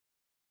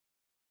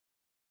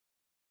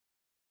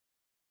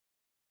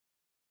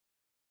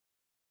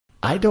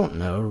I don't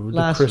know the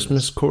Last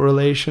Christmas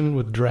correlation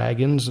with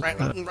dragons. Right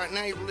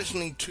now you're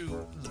listening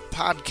to the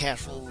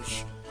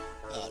Podcastle's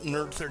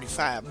Nerd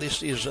 35.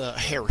 This is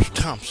Harris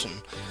Thompson,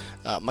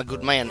 my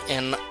good man.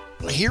 And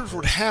here's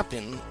what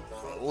happened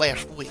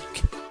last week.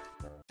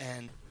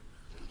 And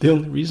The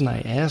only reason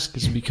I ask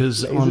is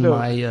because on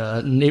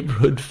my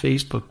neighborhood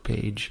Facebook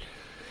page...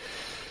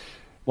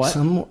 What?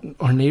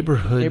 Our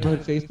neighborhood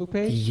Facebook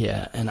page?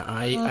 Yeah, and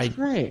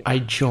great. I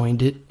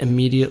joined it,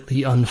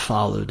 immediately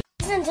unfollowed.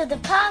 Listen to the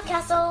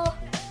Podcastle.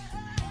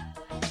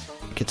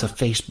 It's a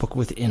Facebook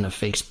within a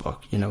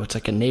Facebook. You know, it's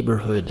like a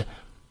neighborhood.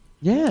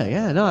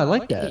 Yeah, no, I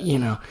like that. You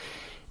know,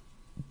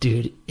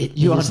 dude,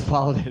 You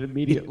unfollowed it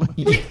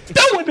immediately.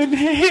 Going in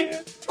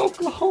here,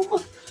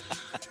 Oklahoma.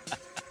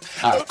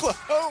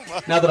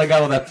 Oklahoma. Now that I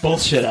got all that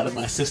bullshit out of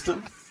my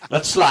system,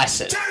 let's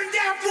slice it. Turn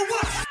down for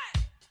what?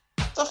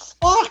 The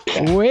fuck?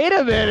 Wait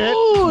a minute.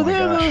 Oh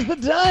there gosh. goes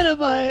the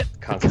dynamite.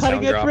 Constant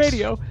Cutting sound edge drops.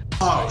 radio.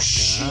 Oh,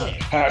 shit.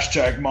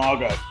 Hashtag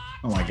MAGA.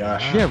 Oh my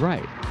gosh. Yeah,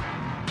 right.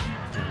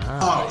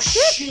 Oh,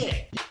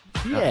 shit.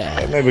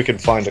 Yeah. Maybe we can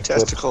find a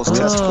Testicles, clip.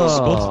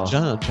 testicles.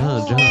 John.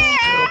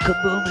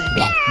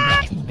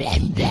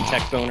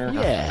 Tech donor.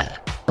 Yeah.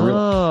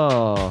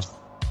 Oh.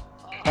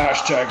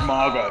 Hashtag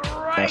MAGA.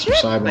 Got some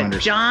sidewinders.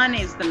 But John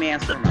is the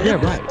mastermind. Yeah,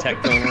 right.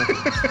 Tech donor.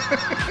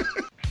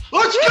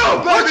 Let's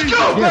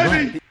go,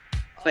 baby!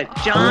 But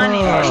John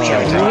is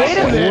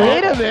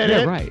Wait a minute.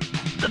 Yeah, right.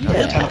 The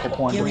tentacle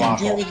porn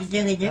debacle.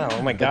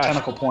 Oh my The gosh.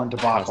 tentacle porn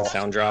debacle. Constant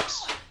sound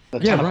drops. The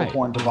Yeah, tentacle right.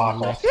 porn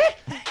debacle.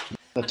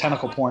 The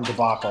tentacle porn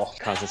debacle.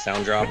 Constant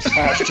sound drops.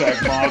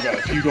 Hashtag MAGA.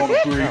 If you don't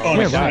agree,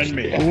 unfriend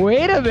me.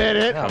 Wait a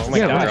minute. Oh my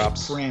Yeah, god. right.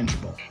 Drops.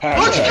 Frangible.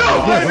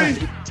 Hashtag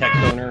baby! Tech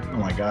donor. Oh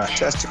my god.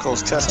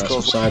 Testicles, Got some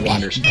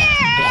sidewinders.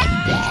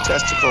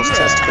 Testicles,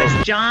 testicles.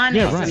 But John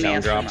Yeah, is right. the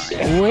Sound drops.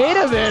 mastermind. Wait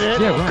a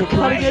minute. Yeah, right.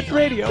 Cutting edge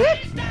radio.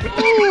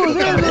 Ooh,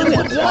 there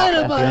goes the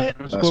dynamite.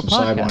 Got some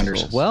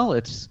sidewinders. Well,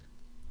 it's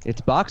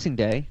Boxing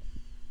Day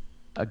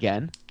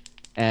again,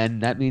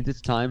 and that means it's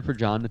time for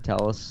John to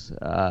tell us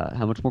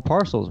how much more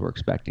parcels we're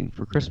expecting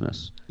for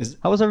Christmas.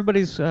 How was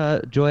everybody's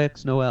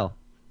Joyeux Noel?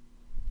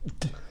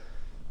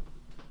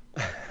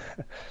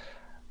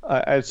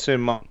 I'd say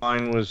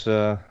mine was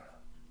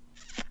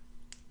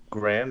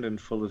grand and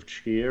full of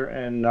cheer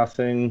and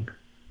nothing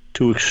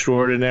too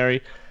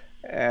extraordinary.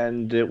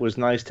 And it was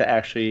nice to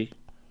actually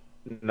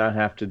not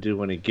have to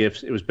do any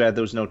gifts. It was bad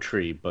there was no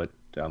tree, but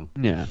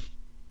Yeah.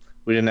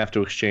 we didn't have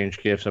to exchange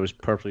gifts. I was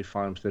perfectly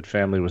fine with it.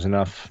 Family was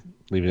enough.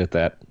 Leave it at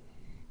that.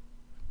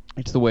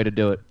 It's the way to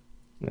do it.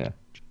 Yeah.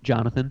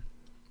 Jonathan?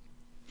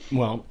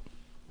 Well,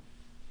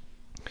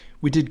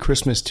 we did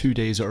Christmas 2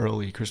 days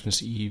early,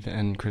 Christmas Eve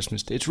and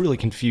Christmas Day. It's really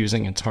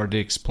confusing. It's hard to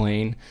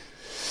explain.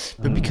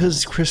 But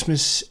because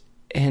Christmas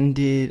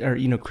ended, or,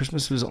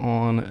 Christmas was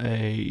on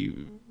a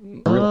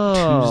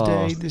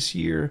Tuesday this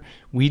year,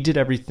 we did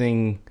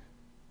everything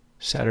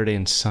Saturday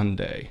and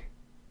Sunday.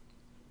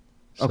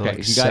 So Okay, like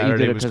you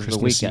did it was 'cause of the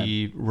Christmas weekend.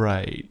 Eve,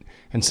 right?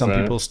 And some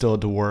Right. people still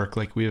had to work.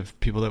 Like we have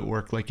people that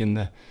work like in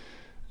the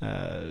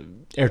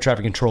air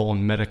traffic control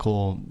and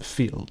medical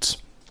fields.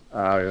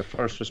 The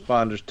first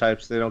responders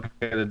types, they don't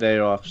get a day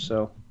off,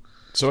 so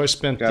So I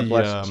spent God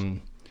bless us.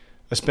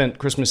 I spent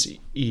Christmas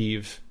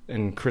Eve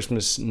and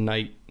Christmas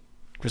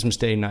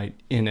Day night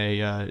in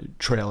a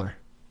trailer.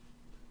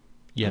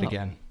 Yet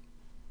again.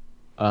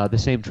 The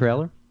same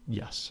trailer?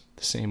 Yes,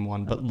 the same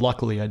one. But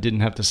luckily, I didn't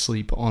have to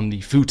sleep on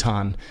the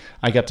futon.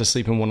 I got to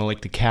sleep in one of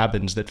like the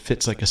cabins that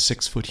fits like a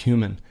 6-foot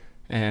human.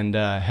 And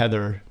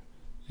Heather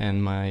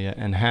and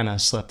and Hannah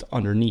slept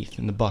underneath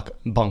in the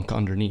bunk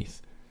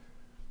underneath.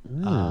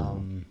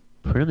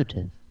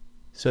 Primitive.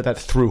 So that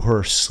threw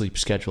her sleep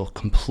schedule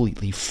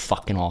completely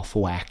fucking off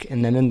whack.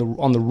 And then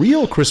on the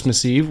real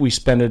Christmas Eve, we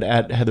spent it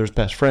at Heather's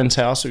best friend's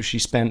house. So she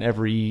spent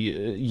every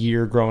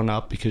year growing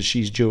up because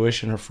she's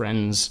Jewish and her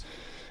friends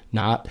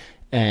not.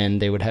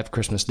 And they would have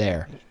Christmas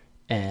there.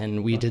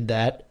 And we did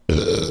that.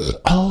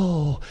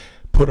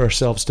 Put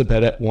ourselves to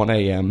bed at 1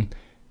 a.m.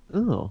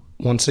 Oh.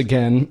 Once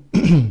again.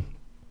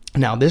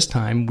 Now this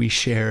time we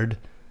shared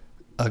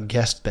a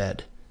guest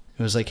bed.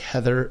 It was like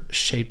Heather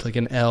shaped like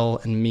an L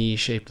and me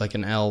shaped like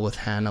an L with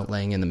Hannah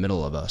laying in the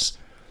middle of us.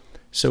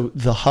 So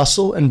the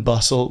hustle and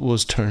bustle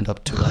was turned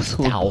up to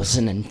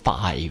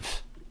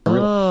 1,005.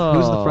 Oh.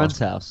 Who's the friend's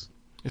house?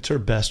 It's her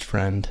best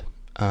friend,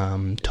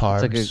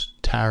 Tarbs,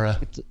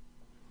 Tara.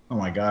 Oh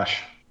my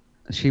gosh.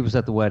 She was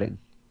at the wedding.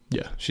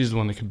 Yeah, she's the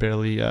one that could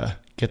barely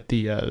get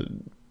the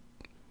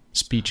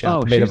speech out,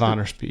 Oh, the maid she's of the-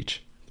 honor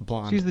speech. The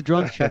blonde. She's the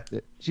drunk chick.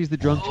 She's the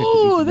drunk chick.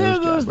 Oh, that there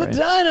used to goes do the his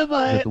job, right? Is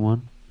dynamite. that the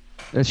one?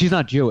 She's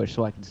not Jewish,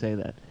 so I can say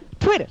that.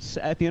 Tweet us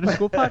at the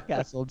Underscore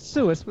Podcastle and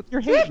sue us with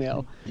your hate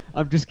mail.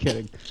 I'm just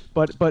kidding,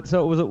 but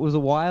so it was a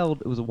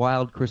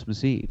wild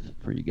Christmas Eve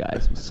for you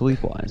guys,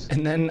 sleep wise.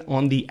 And then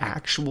on the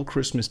actual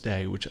Christmas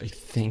day, which I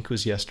think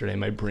was yesterday,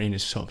 my brain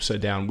is so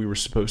upside down. We were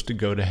supposed to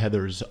go to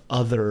Heather's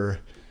other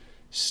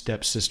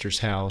stepsister's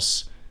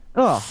house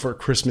for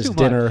Christmas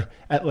dinner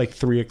at like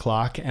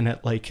 3:00, and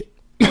at like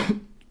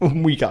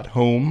when we got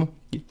home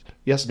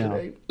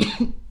yesterday,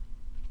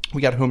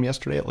 We got home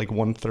yesterday at like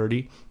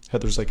 1:30.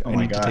 Heather's like, I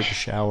need to take a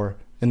shower,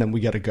 and then we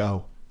got to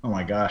go. Oh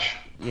my gosh.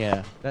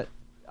 Yeah,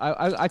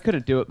 I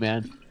couldn't do it,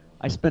 man.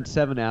 I spent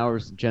 7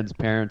 hours at Jen's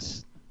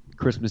parents'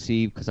 Christmas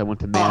Eve because I went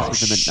to mass with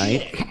them at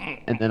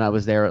night, and then I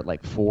was there at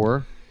like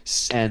 4.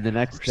 And the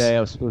next day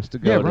I was supposed to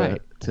go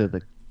to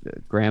the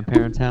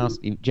grandparents' house.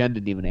 Jen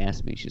didn't even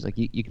ask me. She's like,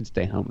 "You can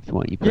stay home if you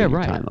want. You put in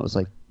your time." I was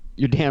like,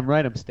 "You're damn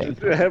right, I'm staying."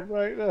 Damn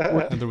right.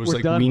 And there was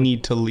like, "We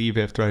need to leave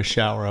after I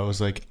shower." I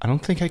was like, "I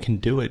don't think I can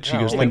do it." She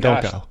goes, "Then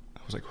don't go."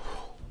 I was like,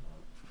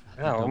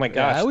 "Oh my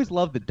gosh!" I always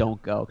love the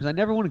don't go because I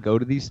never want to go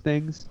to these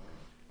things.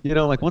 You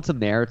know, like once I'm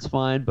there, it's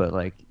fine. But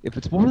like if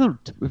it's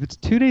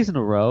 2 days in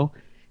a row,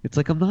 it's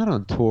like I'm not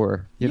on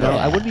tour. You know,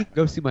 I wouldn't even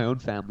go see my own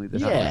family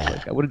this much.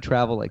 Like I wouldn't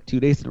travel like 2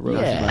 days in a row to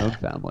see my own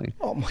family.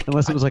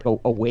 Unless it was like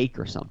a wake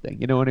or something.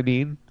 You know what I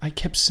mean? I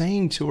kept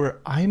saying to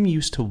her, I'm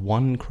used to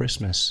 1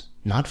 Christmas,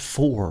 not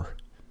 4.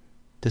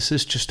 This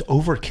is just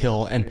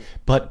overkill.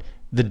 But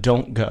the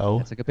don't go.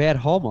 It's like a bad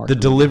Hallmark. The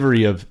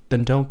delivery of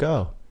then don't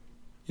go.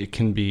 It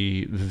can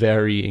be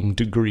varying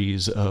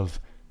degrees of,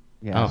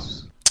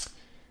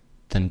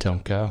 then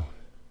don't go.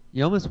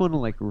 You almost want to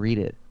like read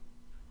it.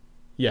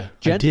 Yeah,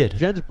 I did.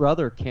 Jen's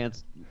brother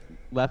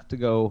left to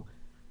go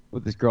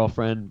with his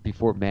girlfriend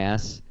before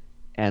Mass,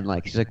 and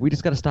like she's like, we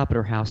just got to stop at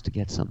her house to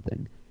get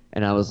something.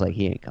 And I was like,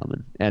 he ain't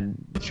coming. And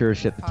sure as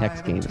shit, the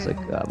text came. It's like,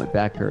 my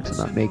back hurts. I'm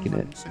not making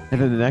it. And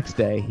then the next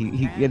day,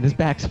 and his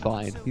back's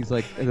fine. He's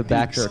like, the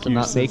back hurts. I'm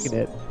not making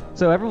it.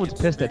 So everyone's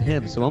pissed at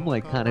him. So I'm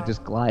like, kind of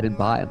just gliding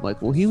by. I'm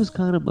like, well, he was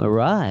kind of my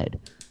ride,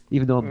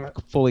 even though I'm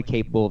fully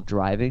capable of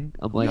driving.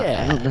 I'm like,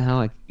 I don't know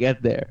how I can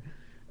get there.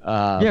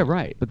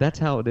 But that's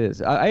how it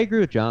is. I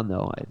agree with John,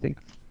 though. I think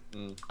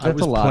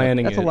that's a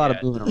lot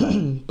of moving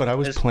around. But I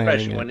was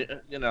planning it.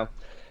 When, I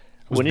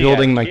was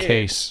building my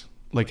case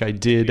like I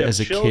did as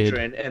a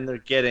children, and they're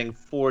getting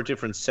 4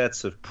 different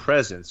sets of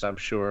presents. I'm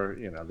sure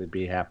they'd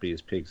be happy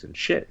as pigs and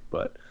shit.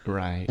 But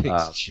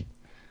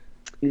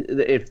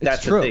if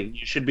that's the thing,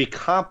 you should be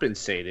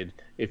compensated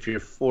if you're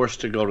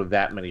forced to go to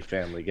that many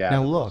family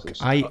gatherings. Now look,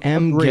 I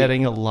am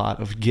getting a lot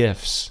of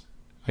gifts.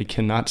 I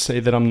cannot say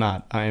that I'm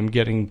not. I am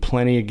getting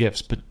plenty of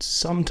gifts, but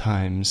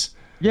sometimes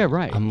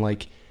I'm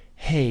like,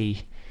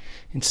 hey,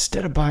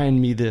 instead of buying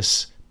me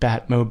this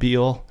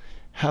Batmobile,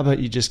 how about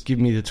you just give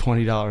me the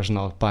 $20 and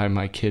I'll buy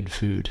my kid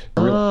food?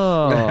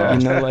 Oh. You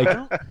know, like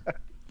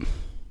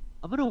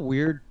I'm in a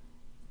weird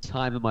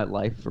time in my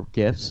life for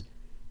gifts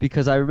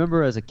because I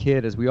remember as a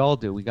kid, as we all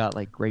do, we got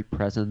like great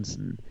presents,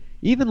 and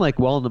even like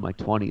well into my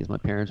 20s, my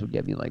parents would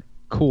get me like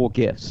cool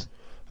gifts.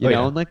 You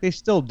know, and like they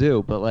still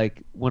do, but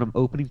like when I'm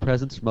opening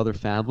presents from other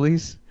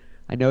families,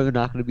 I know they're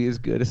not going to be as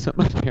good as some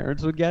of my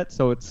parents would get.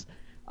 So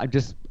I'm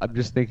just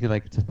thinking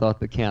like it's a thought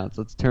that counts.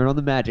 Let's turn on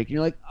the magic. And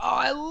you're like, oh,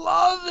 I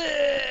love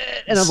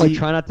it, and I'm like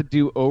trying not to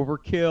do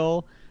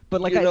overkill,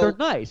 but like they're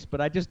nice, but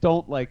I just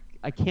don't like.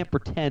 I can't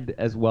pretend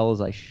as well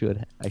as I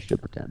should. I should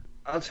pretend.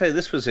 I'll tell you,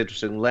 this was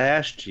interesting.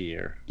 Last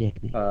year,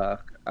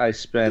 I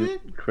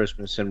spent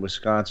Christmas in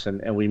Wisconsin,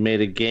 and we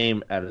made a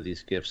game out of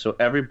these gifts. So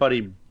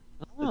everybody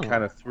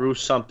kind of threw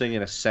something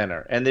in a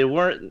center, and they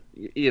weren't,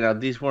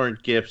 these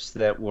weren't gifts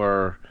that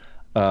were,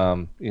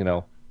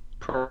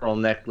 pearl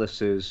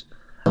necklaces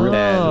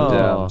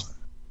and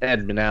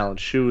Edmund Allen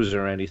shoes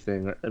or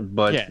anything,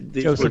 but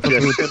these were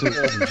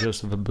just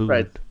Joseph Abboud.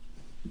 Right.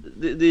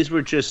 These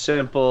were just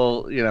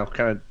simple,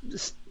 kind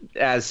of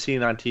as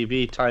seen on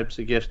TV types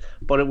of gifts,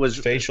 but it was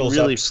Facials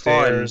really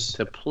upstairs.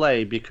 fun to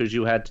play because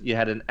you had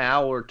an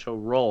hour to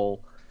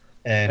roll.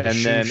 And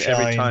then shine.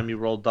 every time you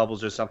rolled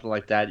doubles or something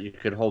like that, you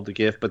could hold the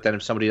gift. But then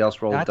if somebody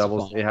else rolled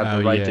doubles, they had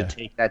the right to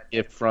take that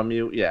gift from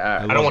you. Yeah,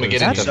 I don't want to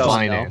get into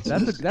finance.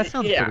 That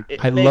sounds pretty.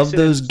 I love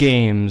those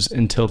games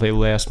until they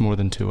last more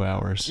than 2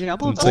 hours. Yeah,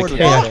 I'm on it's like, board with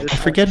hey, that. I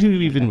forget who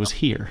even was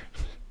here.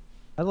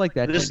 I like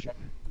that.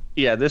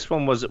 This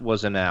one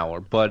was an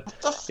hour, but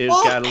it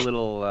got a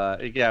little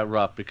it got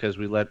rough because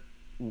we let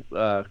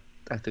I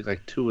think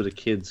like 2 of the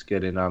kids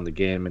get in on the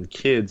game, and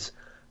kids.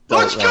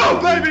 Let's go,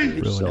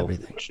 baby! So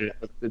everything.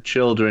 The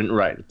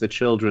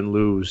children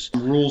lose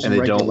rules and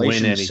they don't win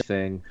regulations.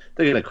 anything,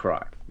 they're gonna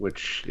cry,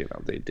 which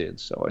they did.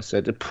 So I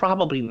said it's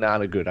probably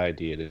not a good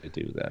idea to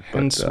do that.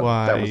 Hence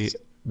why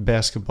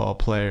basketball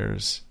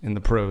players in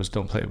the pros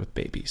don't play with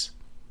babies.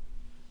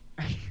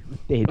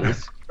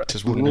 Babies.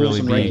 Just wouldn't Rules really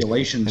and be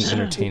regulations. an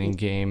entertaining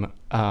game.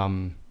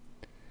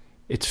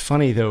 It's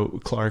funny though,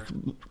 Clark,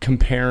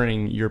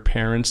 comparing your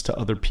parents to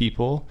other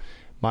people.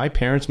 My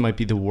parents might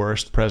be the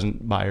worst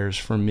present buyers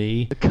for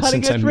me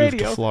since I moved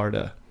to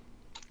Florida.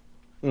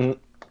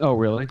 Oh,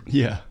 really?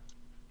 Yeah.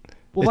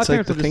 Well, it's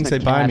like the things they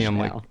buy me, I'm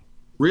like,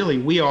 really,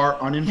 we are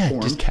uninformed. Yeah,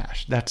 just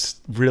cash.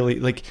 That's really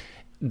like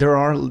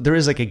there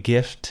is like a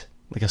gift,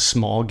 like a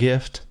small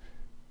gift.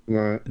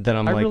 Right. That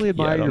I'm I like, really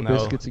admire I don't your know.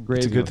 biscuits and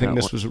gravy. It's a good thing on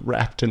this that was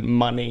wrapped in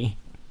money.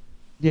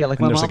 Yeah, like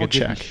and my there's mom like a will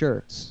give me check.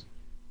 shirts,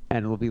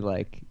 and it'll be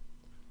like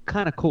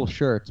kind of cool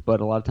shirts,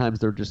 but a lot of times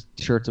they're just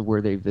shirts of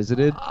where they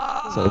visited.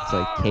 So it's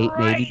like Kate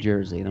Navy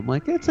jersey, and I'm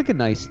like, it's like a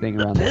nice thing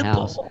around the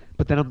house.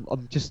 But then I'm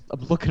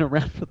looking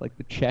around for like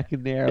the check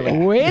in there. Like,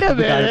 wait a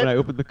minute! When I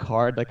open the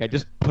card, like I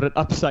just put it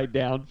upside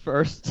down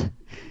first.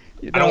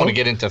 I don't want to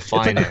get into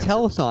finance. It's like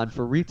a telethon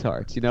for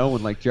retards,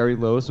 when like Jerry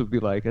Lewis would be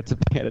like, that's a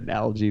bad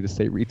analogy to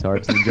say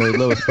retards and Jerry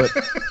Lewis, but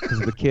because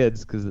of the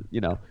kids,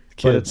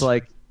 but it's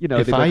like,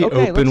 if I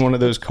open one of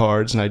those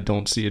cards and I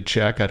don't see a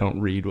check, I don't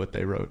read what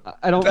they wrote.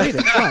 I don't read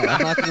it. No,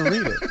 I'm not going to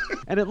read it.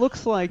 And it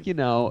looks like,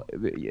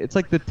 it's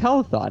like the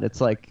telethon.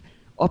 It's like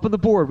up on the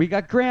board, we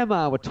got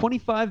Grandma with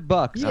 $25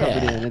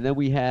 coming in, and then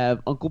we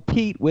have Uncle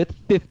Pete with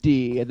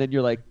 50, and then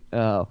you're like,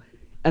 oh.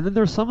 And then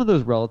there's some of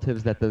those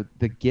relatives that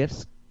the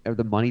gifts or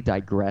the money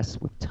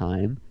digress with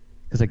time,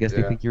 because I guess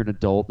they think you're an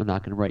adult. They're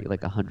not going to write you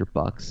like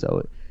 $100.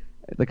 So,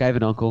 like, I have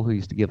an uncle who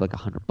used to give like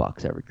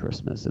 $100 every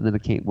Christmas, and then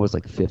it was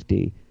like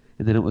 50.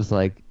 And then it was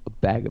like a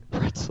bag of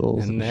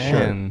pretzels. And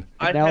then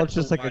now it's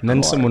just like and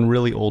then someone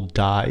really old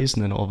dies,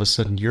 and then all of a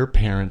sudden your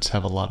parents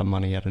have a lot of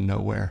money out of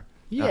nowhere.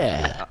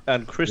 Yeah.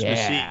 On Christmas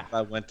Eve,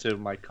 I went to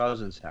my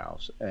cousin's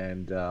house,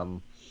 and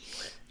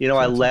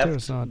I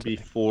left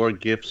before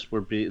gifts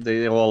were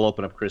they all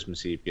open up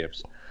Christmas Eve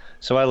gifts,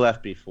 so I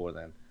left before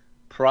then.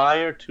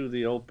 Prior to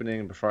the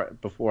opening,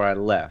 before I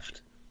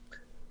left,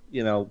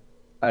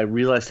 I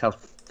realized how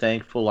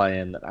thankful I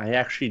am that I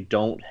actually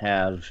don't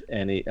have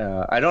any.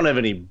 I don't have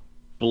any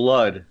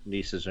blood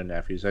nieces or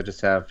nephews. I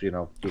just have,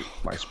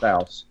 my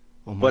spouse.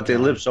 But they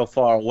live so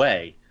far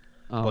away.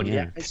 Oh, but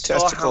yeah. I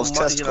saw how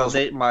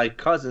much, my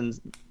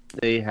cousins,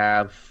 they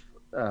have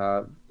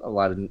a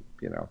lot of,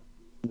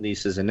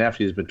 nieces and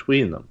nephews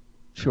between them.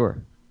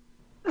 Sure.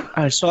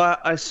 I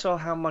saw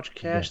how much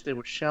cash they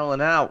were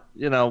shelling out,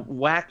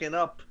 whacking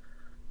up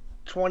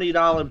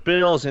 $20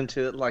 bills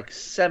into like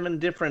 7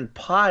 different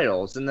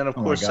piles, and then of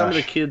course some of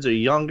the kids are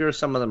younger,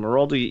 some of them are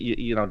older. Do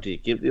you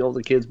give the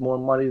older kids more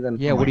money than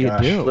what do you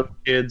do, little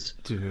kids?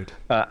 Dude,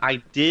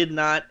 I did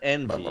not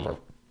envy.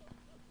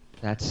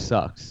 That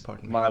sucks.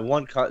 My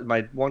one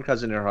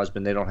cousin and her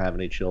husband, they don't have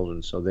any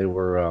children, so they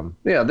were and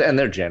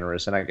they're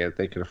generous, and I get it,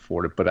 they could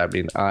afford it. But I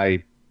mean,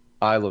 I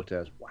looked at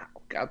it as, wow,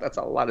 God, that's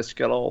a lot of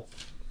skittle.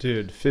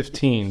 Dude,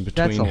 15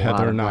 between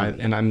Heather and I,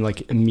 and I'm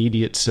like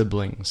immediate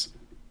siblings.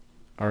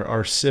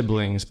 Our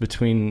siblings,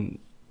 between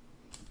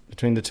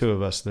the two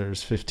of us,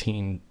 there's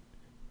 15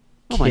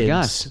 kids. Oh my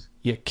gosh.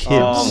 Yeah, kids.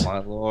 Oh my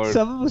Lord.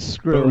 Some of us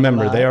screw. But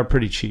remember, they are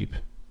pretty cheap.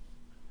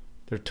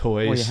 They're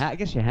toys. Well, I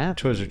guess you have.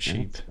 Toys are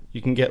cheap.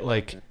 You can get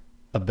like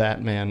a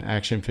Batman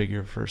action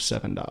figure for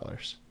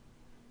 $7.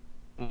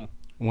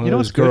 One of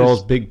those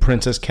girls' big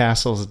princess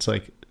castles, it's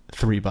like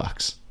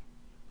 $3.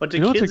 But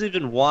do kids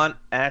even want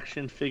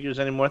action figures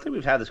anymore? I think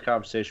we've had this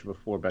conversation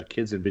before about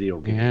kids in video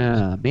games.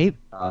 Yeah, maybe.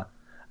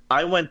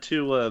 I went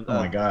to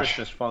a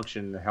Christmas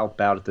function to help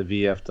out at the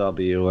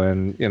VFW,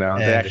 and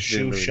they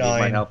actually didn't really need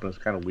my help, and it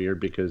was kind of weird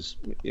because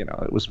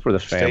it was for the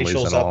families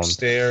Facials and all.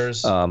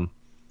 Upstairs.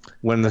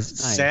 When the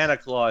Santa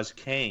Claus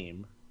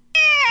came,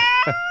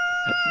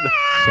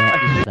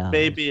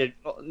 maybe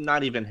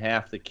not even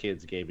half the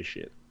kids gave a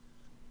shit.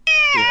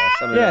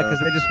 Because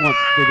they just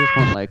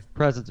want like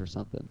presents or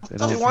something. They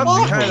don't want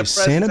the kind of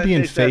Santa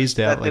being phased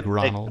out like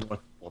Ronald.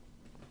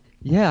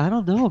 Yeah, I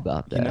don't know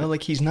about that.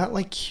 Like he's not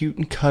like cute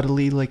and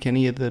cuddly like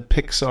any of the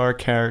Pixar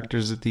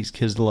characters that these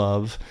kids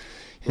love.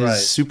 His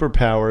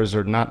superpowers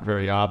are not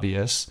very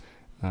obvious.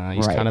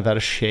 He's kind of out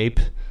of shape.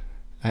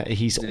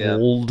 He's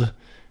old.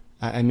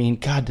 I mean,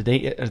 God, are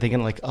they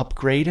gonna like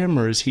upgrade him,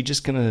 or is he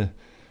just gonna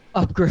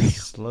upgrade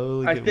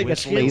slowly? I think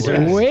it's laser.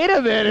 Wait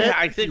a minute. Yeah,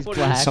 I think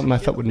something I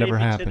thought would never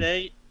happen.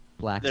 Today,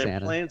 Black they're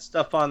Santa. playing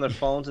stuff on their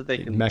phones that they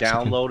can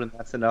download, and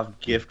that's enough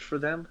gift for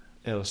them.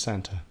 El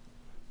Santa.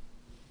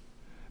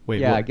 Wait,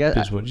 yeah, I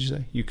guess. What did you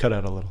say? You cut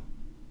out a little.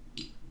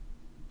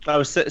 I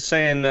was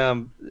saying,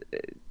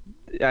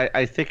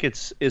 I think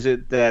is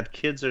it that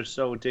kids are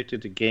so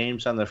addicted to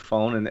games on their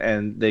phone,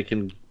 and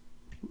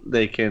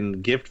they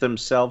can gift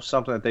themselves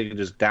something that they can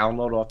just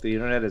download off the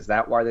internet? Is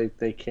that why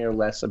they care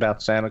less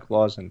about Santa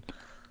Claus? And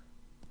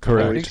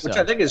correct. Which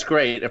I think is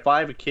great. If I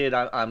have a kid,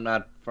 I'm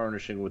not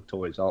furnishing with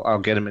toys. I'll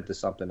get him into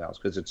something else,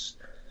 because it's.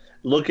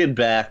 Looking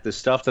back, the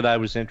stuff that I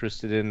was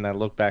interested in, and I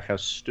look back how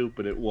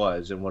stupid it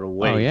was and what a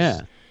waste. Oh,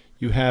 yeah.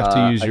 You have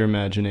to use your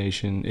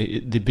imagination.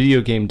 The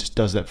video game just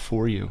does that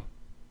for you.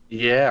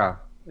 Yeah,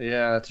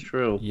 that's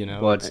true.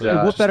 But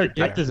what better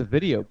gift is a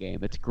video game?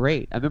 It's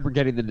great. I remember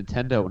getting the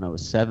Nintendo when I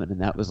was 7, and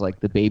that was like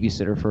the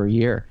babysitter for a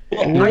year.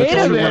 Wait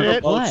a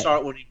minute!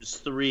 Mozart when he was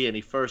 3, and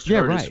he first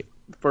heard his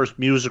first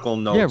musical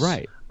notes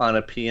on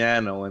a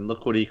piano, and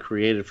look what he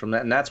created from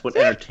that. And that's what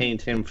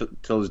entertained him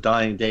till his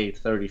dying day at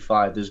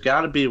 35. There's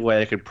got to be a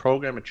way I could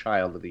program a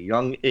child at a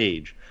young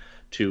age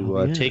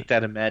to take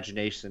that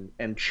imagination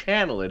and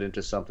channel it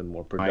into something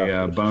more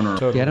productive.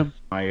 Boner. Get him.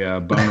 My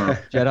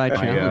boner. Jedi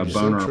challenge.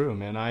 So true,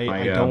 man.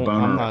 I'm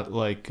not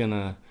like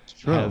gonna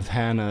have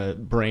Hannah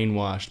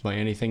brainwashed by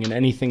anything, and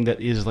anything that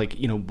is like,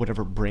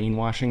 whatever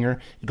brainwashing her,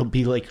 it'll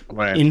be like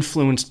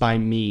influenced by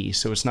me.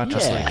 So it's not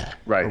just like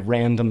a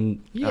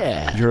random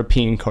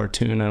European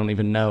cartoon I don't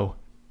even know.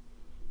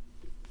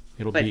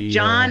 But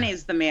John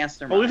is the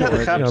mastermind. Well, we've had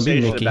a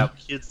conversation about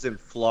kids in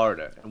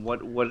Florida and what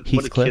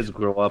do kids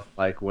grow up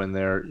like when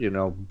they're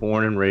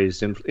born and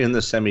raised in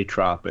the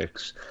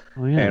semi-tropics,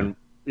 and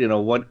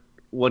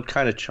what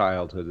kind of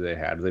childhood do they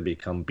have? Do they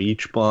become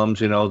beach bums?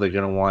 They're going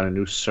to want a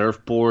new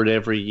surfboard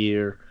every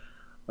year.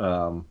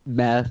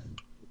 Meth.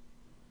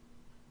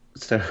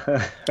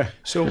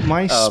 So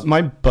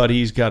my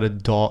buddy's got a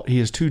daughter. He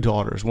has 2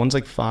 daughters. One's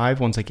like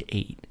 5, one's like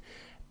 8.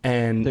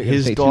 And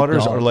his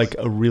daughters are like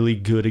a really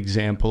good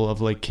example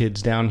of like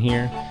kids down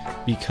here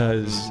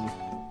because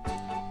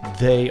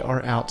they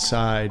are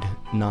outside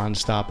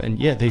nonstop. And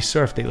they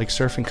surf. They like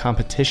surfing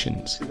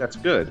competitions. That's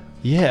good.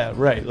 Yeah,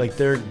 right. Like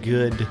they're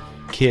good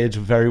kids,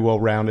 very well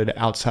rounded,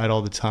 outside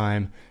all the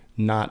time,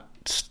 not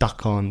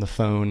stuck on the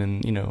phone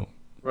and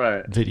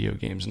video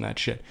games and that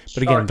shit.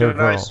 But again, they're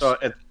girls. I saw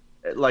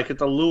at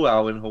the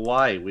luau in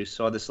Hawaii, we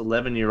saw this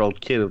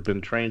 11-year-old kid who'd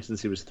been trained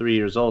since he was 3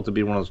 years old to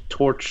be one of those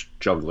torch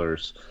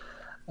jugglers,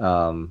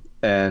 and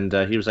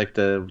he was like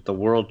the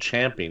world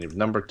champion. He was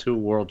number 2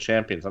 world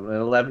champion. Something at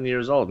 11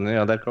 years old, and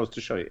that goes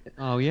to show you.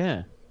 Oh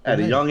yeah.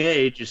 At a young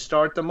age, you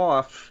start them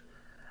off,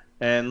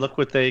 and look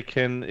what they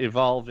can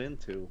evolve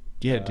into.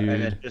 Yeah, dude.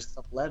 And at just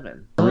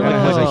 11.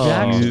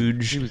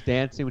 He was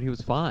dancing when he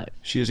was 5.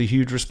 She has a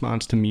huge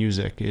response to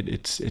music.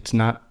 It's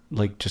not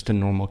like just a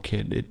normal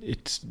kid.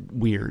 It's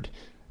weird.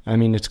 I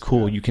mean, it's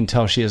cool. You can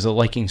tell she has a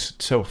liking.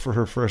 So for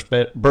her first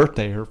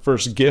birthday, her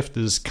first gift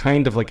is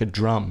kind of like a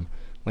drum,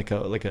 like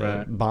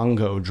a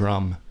bongo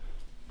drum.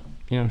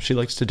 She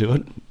likes to do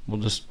it. We'll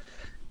just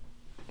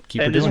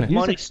keep her doing it.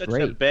 Money's such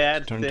a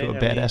bad thing. Turn into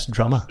a badass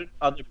drummer.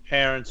 Other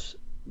parents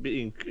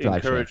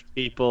encourage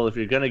people, if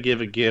you're going to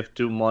give a gift,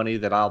 do money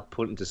that I'll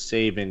put into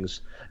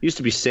savings. It used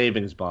to be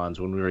savings bonds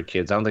when we were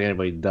kids. I don't think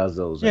anybody does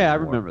those anymore. I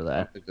remember that. I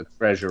don't think the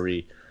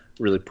Treasury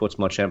really puts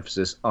much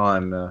emphasis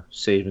on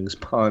savings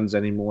bonds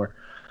anymore.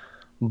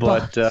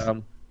 But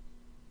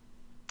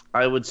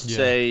I would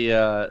say,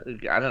 I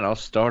don't know,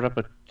 start up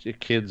a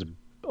kid's,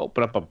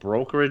 open up a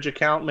brokerage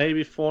account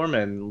maybe for them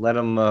and let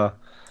them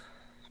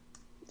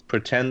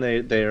pretend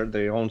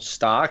they own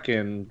stock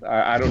and,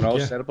 I don't know,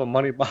 set up a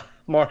money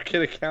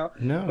market account.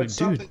 No,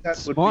 dude,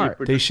 smart.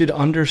 They should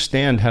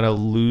understand how to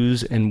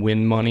lose and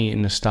win money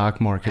in the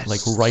stock market like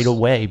right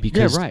away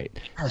because,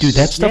 dude,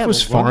 that stuff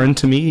was foreign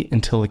to me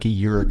until like a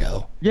year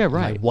ago. Yeah,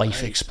 right. My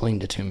wife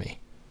explained it to me.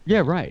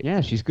 Yeah, right.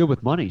 Yeah, she's good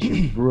with money.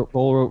 She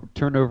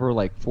turned over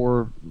like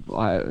 4.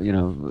 I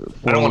don't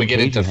want to get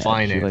into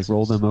finance. She like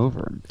rolled them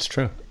over. It's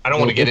true. I don't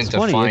want to get into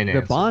finance.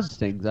 The bonds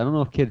things. I don't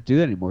know if kids do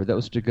that anymore. That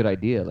was such a good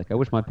idea. Like I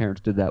wish my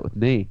parents did that with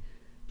me.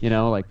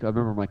 Like I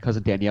remember my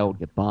cousin Danielle would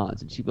get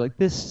bonds, and she'd be like,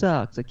 "This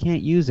sucks. I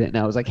can't use it." And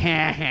I was like,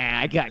 "Ha ha!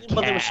 I got cash."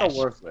 But they were so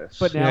worthless.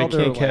 But now I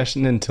can't cash it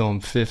in until I'm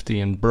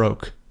 50 and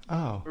broke.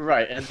 Oh,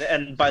 right.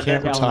 And by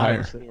then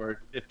retire for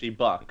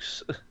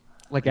 $50.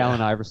 Like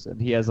Allen Iverson,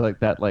 he has like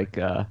that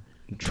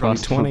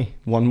trust 2020,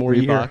 one more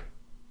year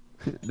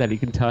that he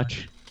can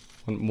touch.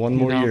 One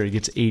more year, he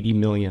gets $80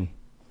 million.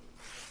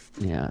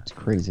 Yeah, it's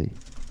crazy.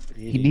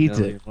 He needs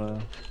it. Wow.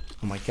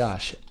 Oh my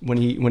gosh! When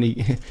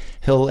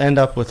he'll end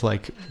up with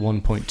like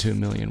 1.2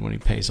 million when he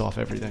pays off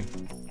everything.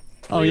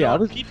 Oh yeah.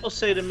 People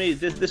say to me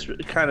this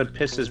kind of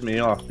pisses me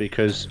off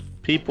because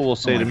people will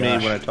say to me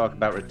when I talk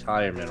about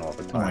retirement all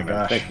the time. Oh my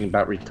gosh. I'm thinking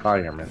about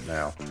retirement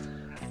now,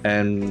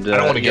 and I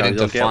don't want to get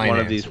into get finance. One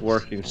of these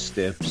working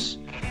stiffs.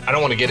 I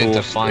don't want to get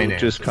into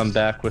finance. Just come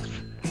back with,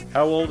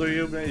 how old are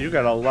you, man? You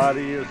got a lot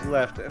of years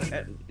left.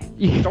 And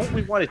don't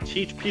we want to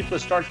teach people to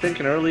start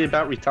thinking early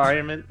about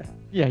retirement?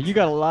 Yeah, you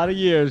got a lot of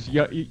years,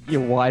 you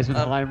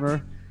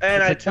Weisenheimer.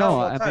 And I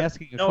tell them, I'm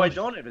asking you. No, I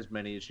don't have as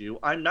many as you.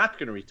 I'm not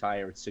going to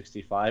retire at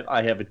 65.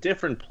 I have a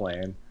different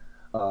plan,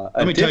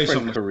 a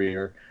different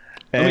career,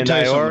 and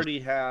I already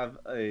have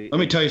a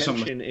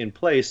pension in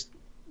place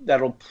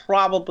that'll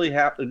probably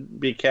have to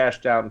be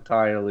cashed out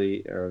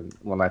entirely, or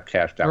well, not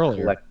cashed out,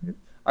 collected.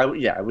 I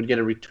would get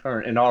a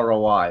return, an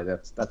ROI.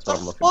 That's what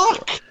I'm looking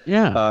for.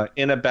 Yeah.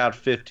 In about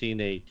 15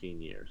 to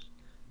 18 years.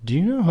 Do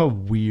you know how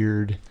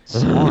weird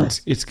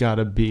it's got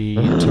to be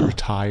to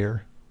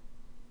retire?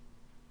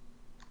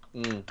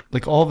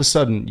 Like all of a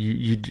sudden,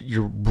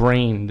 your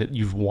brain that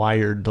you've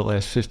wired the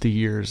last 50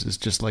 years is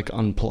just like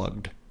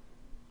unplugged.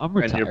 I'm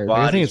retired.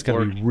 I think it's got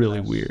to be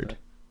really weird.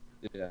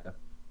 Yeah.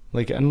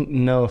 Like I don't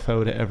know if I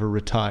would ever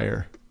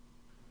retire.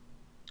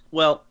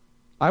 Well,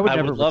 I would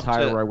never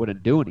retire where I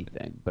wouldn't do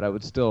anything, but I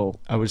would still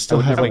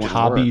have like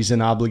hobbies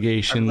and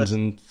obligations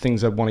and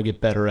things I want to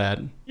get better at.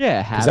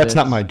 Yeah, because that's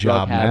not my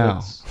job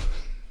now.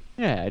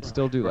 Yeah, I'd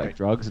still do like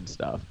drugs and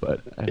stuff,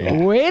 but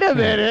wait a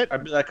minute.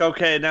 I'd be like,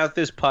 okay, now that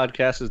this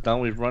podcast is done,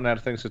 we've run out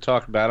of things to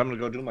talk about. I'm gonna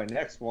go do my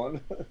next one.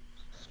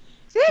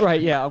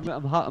 Right? Yeah,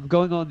 I'm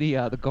going on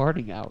the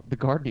gardening hour. The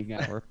gardening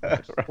hour.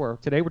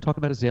 Today we're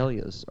talking about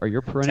azaleas. Are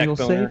your perennials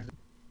safe?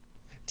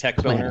 Tech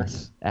boner.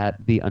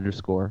 At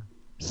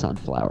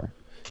 _sunflower.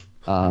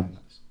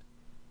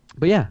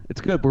 But yeah,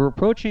 it's good. We're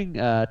approaching.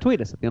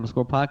 Tweet us at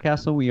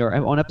 _Podcastle. We are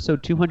on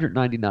episode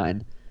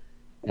 299,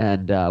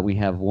 and we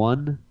have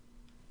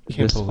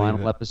this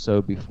final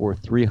episode before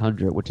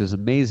 300, which is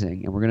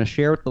amazing. And we're going to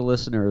share with the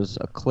listeners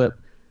a clip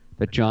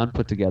that John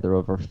put together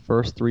of our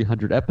first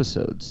 300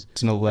 episodes.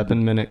 It's an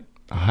 11-minute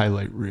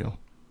highlight reel.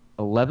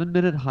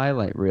 11-minute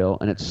highlight reel,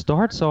 and it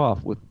starts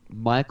off with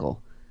Michael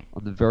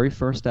on the very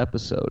first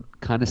episode,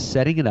 kind of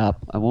setting it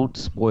up. I won't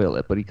spoil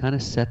it, but he kind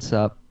of sets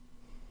up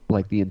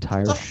like the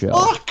entire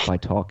show by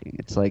talking.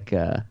 It's like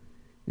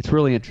it's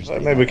really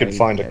interesting. Maybe we can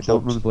find a clip. I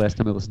don't remember the last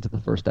time I listened to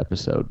the first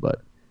episode,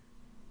 but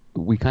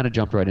we kind of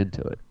jumped right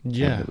into it.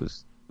 Yeah, it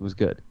was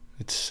good.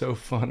 It's so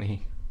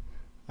funny.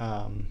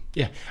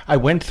 Yeah, I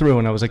went through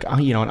and I was like,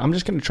 I'm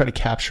just going to try to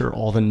capture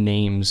all the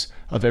names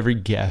of every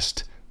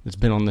guest that's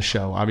been on the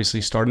show.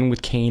 Obviously, starting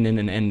with Kanan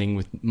and ending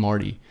with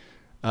Marty,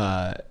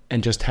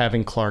 and just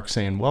having Clark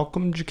saying,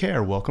 "Welcome,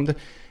 Jakar, welcome to."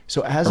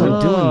 So as I'm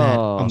doing that,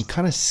 I'm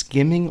kind of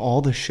skimming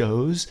all the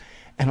shows,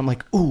 and I'm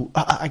like, "Ooh,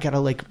 I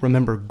gotta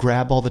remember,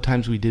 grab all the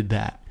times we did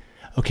that.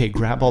 Okay,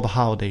 grab all the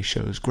holiday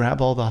shows,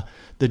 grab all the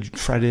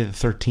Friday the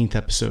 13th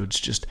episodes."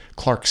 Just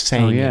Clark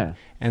saying it,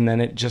 and then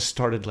it just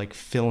started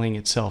filling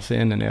itself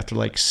in, and after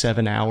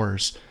 7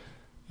 hours,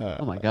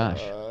 oh my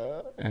gosh,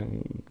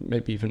 and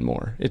maybe even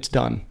more, it's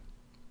done.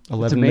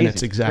 11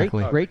 minutes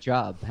exactly. Great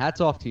job. Hats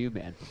off to you,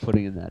 man, for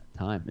putting in that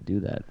time to do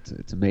that.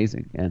 It's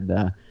amazing,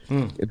 and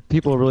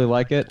people really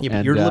like it. Yeah,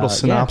 but your little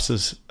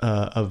synopsis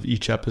of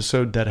each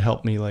episode that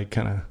helped me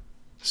kind of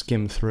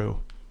skim through.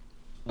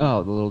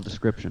 Oh, the little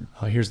description.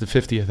 Here's the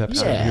 50th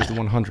episode. Yeah. Here's the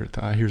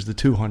 100th. Here's the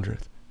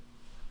 200th.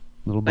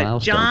 Little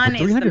milestone. John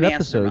 300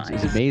 episodes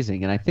is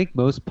amazing, and I think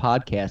most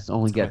podcasts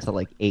only get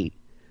to 8.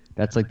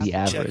 That's the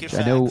average.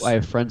 I know I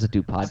have friends that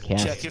do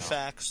podcasts. Check your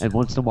facts. And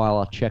once in a while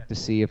I'll check to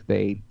see if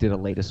they did a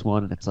latest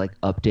one, and it's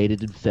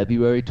updated in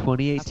February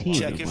 2018.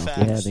 Check your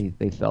facts. Yeah,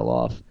 they fell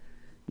off,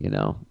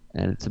 and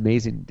it's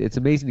amazing. It's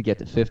amazing to get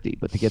to 50,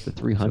 but to get to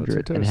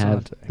 300 and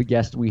have the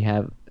guest we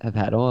have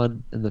had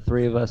on, and the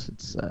three of us,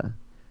 it's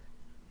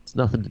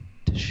nothing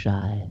to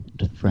shy,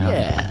 to frown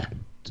at.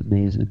 It's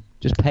amazing.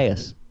 Just pay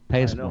us.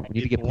 Pay us more. We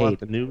need to get paid.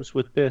 The news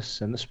with this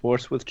and the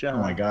sports with John.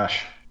 Oh my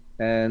gosh.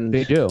 And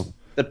they do.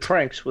 The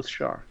pranks with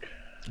Shark.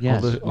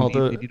 Yes, all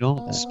the 4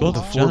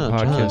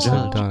 podcasts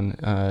I've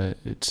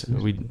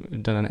done,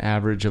 we've done an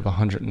average of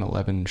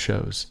 111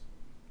 shows.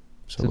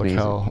 So look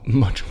how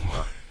much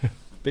more.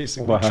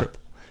 Basically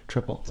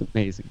triple. It's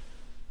amazing.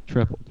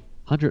 Tripled.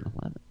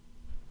 111.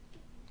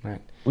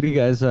 Right. What do you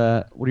guys? What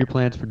are your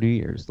plans for New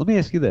Year's? Let me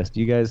ask you this: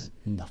 do you guys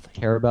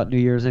care about New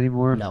Year's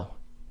anymore? No.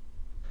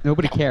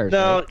 Nobody cares.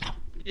 No. Right?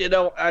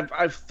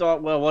 I've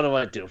thought, well, what do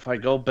I do if I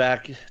go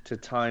back to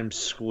Times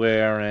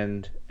Square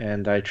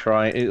and I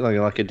try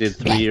like I did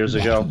 3 years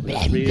ago,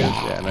 3 years,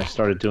 and I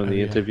started doing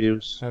the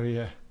interviews. Oh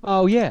yeah.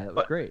 Oh yeah, it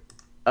was great.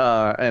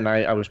 And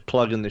I was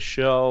plugging the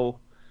show,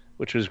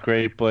 which was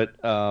great, but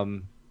I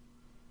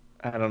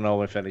don't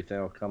know if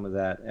anything will come of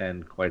that.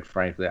 And quite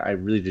frankly, I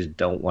really just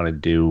don't want to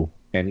do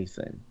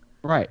anything.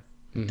 Right.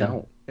 Mm-hmm.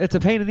 Don't. It's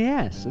a pain in the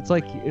ass.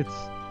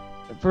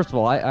 First of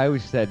all, I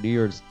always said New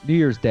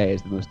Year's Day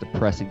is the most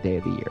depressing day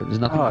of the year. There's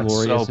nothing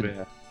glorious. So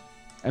bad.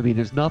 I mean,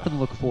 there's nothing to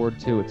look forward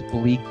to. It's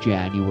bleak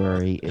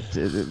January.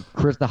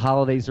 The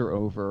holidays are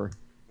over.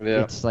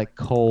 Yeah. It's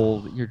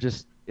cold.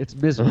 It's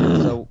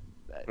miserable. So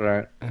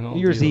right. New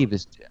Year's Eve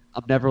is.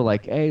 I'm never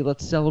hey,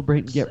 let's celebrate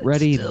and get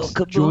ready and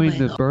enjoy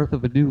the birth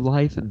of a new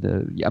life. And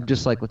I'm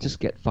just let's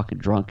just get fucking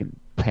drunk and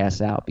pass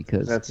out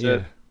because that's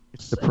it.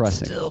 It's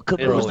depressing.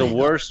 It was the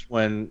worst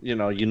when you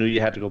knew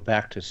you had to go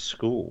back to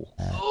school.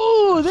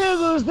 Oh, there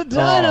goes the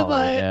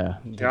dynamite! Yeah,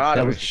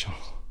 God,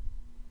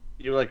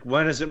 you're like,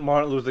 when is it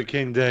Martin Luther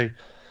King Day?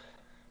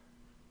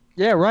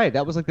 Yeah, right.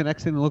 That was the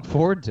next thing to look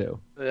forward to.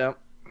 Yeah.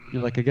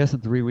 You're I guess in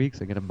 3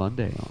 weeks I get a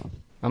Monday off.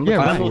 I'm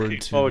looking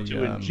forward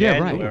to in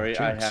January.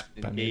 I have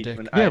an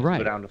engagement. I have to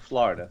go down to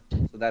Florida,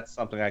 so that's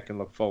something I can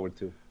look forward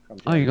to.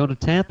 Oh, you're going to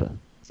Tampa?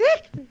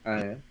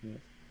 I am. Yeah.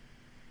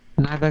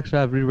 And I've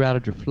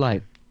rerouted your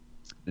flight.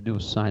 The new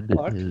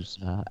assignment is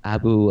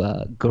Abu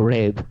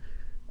Ghraib.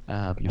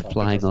 You're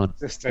flying on.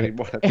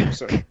 Anymore. That's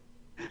absurd.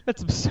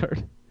 That's absurd.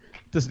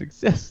 It doesn't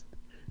exist.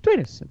 Tweet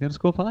us at the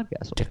Underscore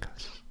Podcast.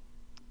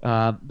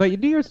 But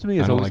New Year's to me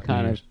is always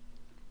kind of.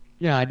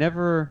 Yeah, I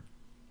never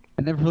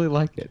really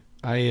like it.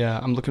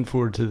 I'm looking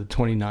forward to the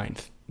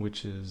 29th,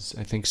 which is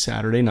I think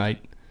Saturday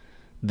night.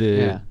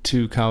 The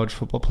 2 college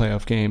football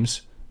playoff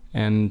games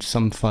and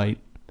some fight,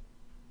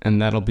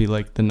 and that'll be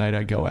the night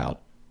I go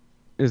out.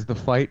 Is the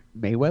fight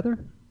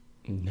Mayweather?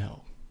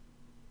 No.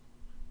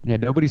 Yeah,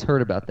 nobody's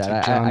heard about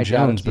that. John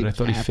Jones, but I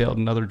thought he failed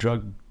another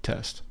drug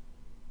test.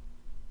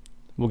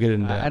 We'll get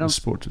into that in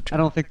sports. I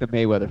don't think the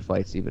Mayweather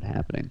fight's even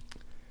happening.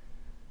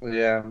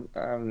 Yeah.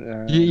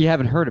 You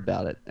haven't heard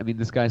about it. I mean,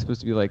 this guy's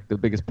supposed to be the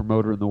biggest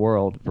promoter in the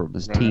world for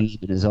his team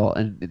and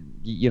and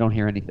you don't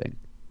hear anything.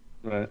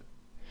 Right.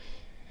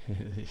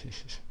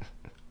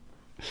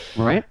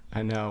 Right?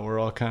 I know. We're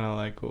all kind of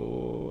like,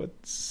 oh,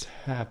 what's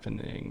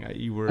happening? I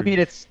mean,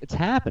 it's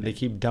happening. They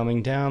keep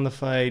dumbing down the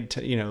fight,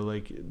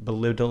 like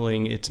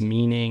belittling its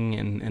meaning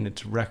and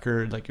its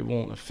record. Like it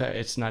won't affect.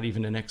 It's not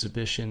even an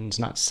exhibition. It's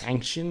not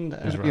sanctioned.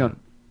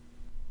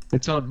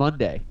 It's on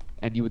Monday,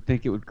 and you would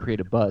think it would create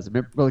a buzz.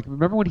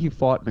 Remember when he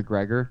fought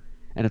McGregor,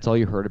 and it's all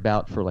you heard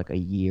about for like a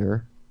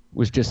year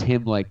was just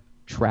him like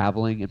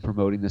traveling and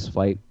promoting this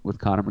fight with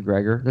Conor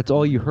McGregor. That's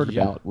all you heard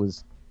about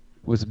was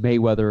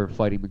Mayweather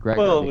fighting McGregor.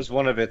 Well, it was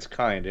one of its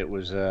kind. It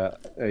was a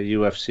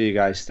UFC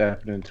guy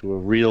stepping into a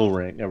real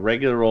ring, a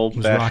regular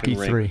old-fashioned ring.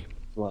 Rocky 3.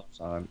 Gloves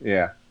on.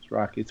 Yeah, it's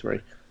Rocky 3.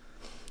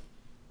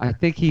 I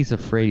think he's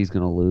afraid he's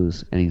going to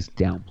lose, and he's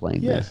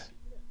downplaying this.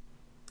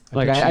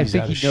 I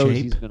think he knows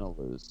he's going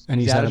to lose.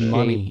 And he's out of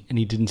money, and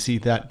he didn't see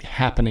that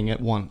happening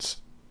at once.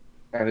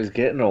 And he's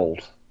getting old.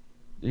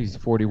 He's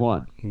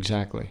 41.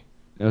 Exactly.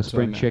 No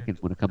spring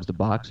chickens when it comes to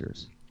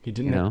boxers. He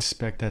didn't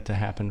expect that to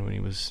happen when he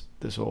was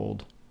this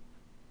old.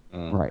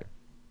 Right.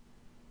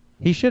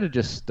 He should have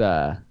just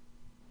not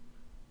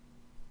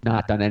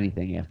done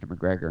anything after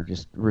McGregor and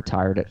just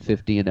retired at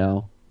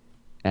 50-0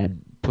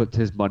 and put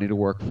his money to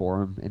work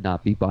for him and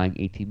not be buying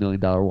 $18 million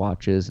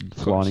watches and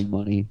flaunting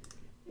money.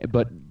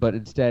 But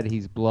instead,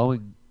 he's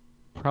blowing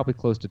probably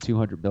close to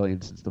 $200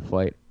 million since the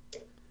fight.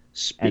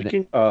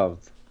 Speaking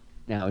of...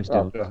 Now he's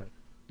doing...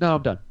 No,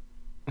 I'm done.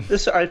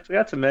 I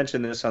forgot to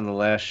mention this on the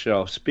last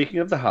show. Speaking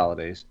of the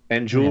holidays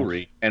and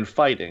jewelry and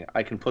fighting,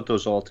 I can put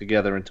those all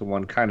together into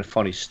one kind of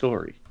funny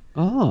story.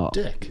 Oh.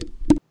 Dick.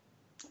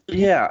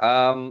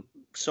 Yeah.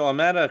 So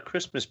I'm at a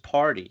Christmas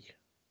party.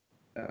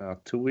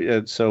 So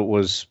it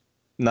was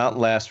not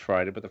last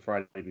Friday, but the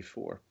Friday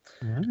before.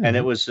 And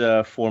it was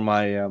for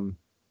my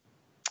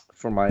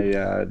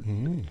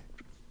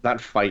not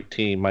fight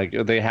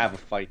team. They have a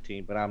fight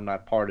team, but I'm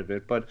not part of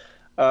it. But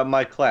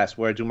my class,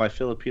 where I do my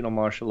Filipino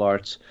martial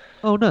arts.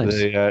 Oh, nice.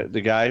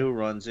 The guy who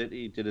runs it,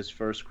 he did his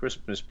first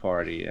Christmas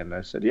party, and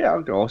I said, yeah,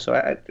 I'll go. So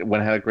I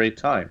went and had a great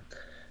time.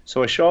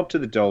 So I show up to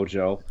the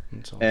dojo,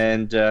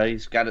 and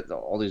he's got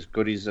all these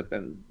goodies up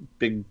and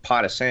big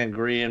pot of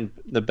sangria in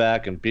the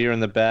back and beer in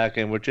the back,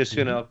 and we're just,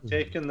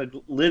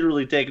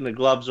 literally taking the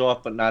gloves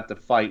off, but not to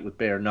fight with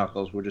bare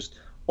knuckles. We're just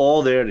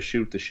all there to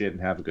shoot the shit and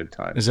have a good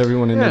time. Is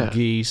everyone in the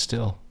gi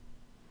still?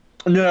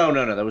 No.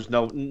 There was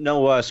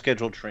no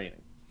scheduled training.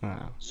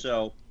 Wow.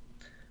 So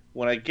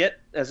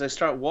as I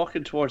start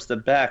walking towards the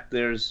back,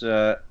 there's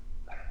what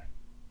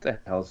the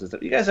hell is this?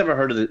 You guys ever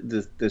heard of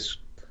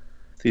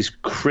these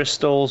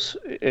crystals?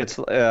 It's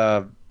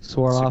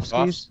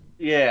Swarovskis?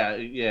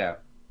 Yeah.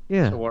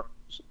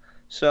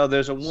 So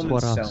there's a woman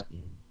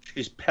selling.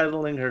 She's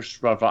peddling her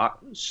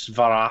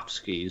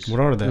Swarovskis. What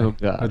are they? Oh,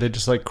 God. Are they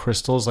just like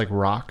crystals, like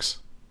rocks?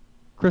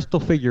 Crystal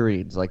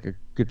figurines, like a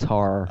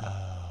guitar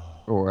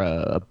or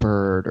a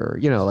bird, or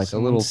like a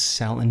little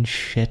selling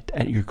shit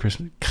at your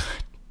Christmas.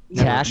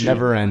 God,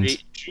 never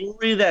ends.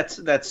 Jewelry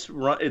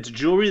it's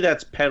jewelry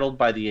that's peddled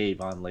by the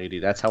Avon lady.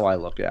 That's how I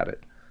look at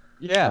it.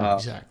 Yeah,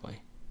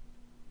 exactly.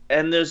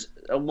 And there's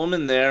a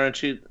woman there, and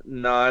she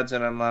nods,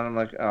 and I'm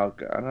like, oh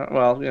God,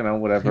 well,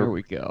 whatever. Here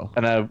we go.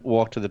 And I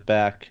walk to the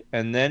back,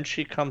 and then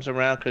she comes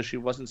around because she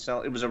wasn't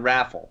selling. It was a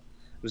raffle.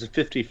 It was a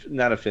 50,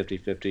 not a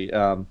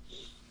 50-50.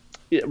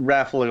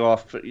 Raffling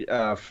off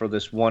for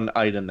this one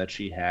item that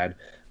she had,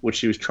 which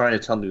she was trying to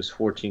tell me was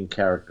 14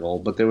 karat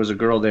gold. But there was a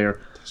girl there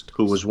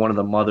who was one of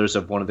the mothers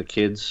of one of the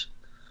kids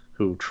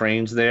who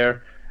trains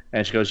there.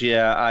 And she goes,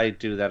 yeah, I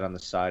do that on the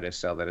side. I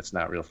sell that. It's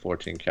not real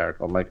 14 karat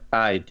gold. I'm like,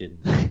 I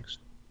didn't think so.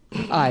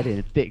 I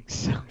didn't think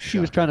so. She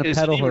was trying to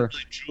peddle her.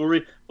 Really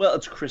jewelry? Well,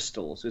 it's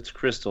crystals.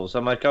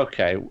 I'm like,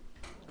 okay.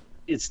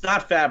 It's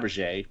not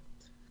Fabergé.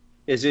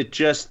 Is it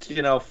just,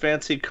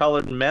 fancy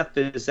colored meth?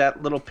 Is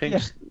that little pink... Yeah.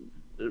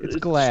 It's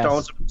glass.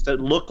 Stones that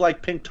look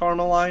like pink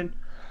tourmaline,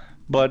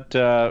 but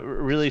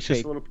really it's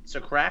just a little piece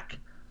of crack.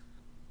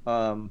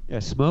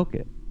 Smoke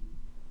it.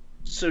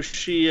 So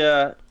she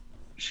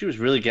was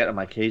really getting on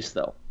my case,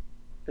 though.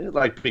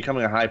 Like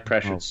becoming a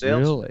high-pressured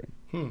salesman.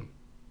 Really?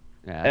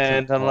 Yeah,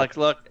 and I'm like,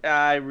 look,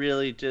 I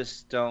really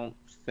just don't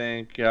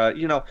think, I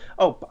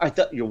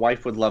thought your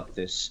wife would love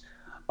this.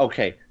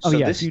 Okay. So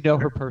yes, you know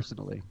her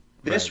personally.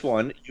 This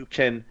one, you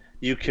can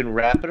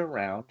wrap it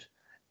around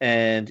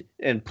and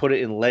put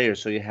it in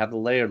layers, so you have the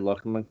layered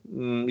look. I'm like,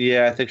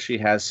 yeah, I think she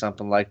has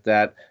something like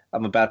that.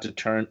 I'm about to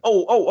turn.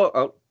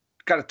 Oh,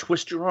 got to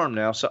twist your arm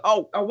now.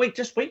 So, wait,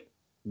 just wait.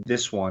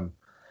 This one.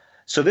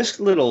 So this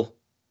little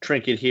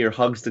trinket here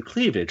hugs the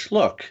cleavage.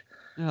 Look.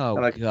 Oh,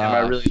 I'm like, God.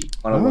 I really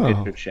want to look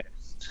at your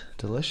chest.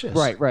 Delicious.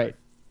 Right. Right.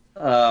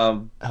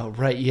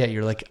 Yeah.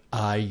 You're like,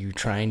 are you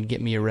trying to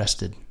get me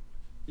arrested?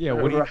 Yeah.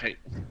 Right.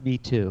 Me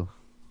too.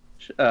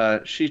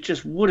 She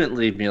just wouldn't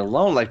leave me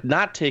alone, like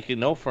not taking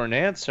no for an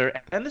answer.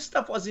 And this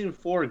stuff wasn't even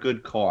for a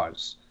good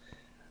cause.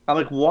 I'm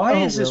like, why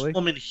is this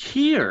woman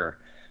here?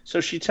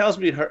 So she tells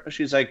me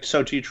she's like,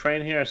 so do you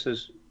train here? I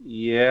says,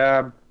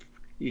 yeah,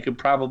 you could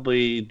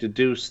probably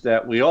deduce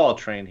that we all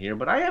train here,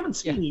 but I haven't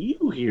seen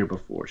you here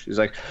before. She's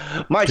like,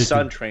 my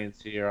son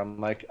trains here. I'm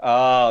like,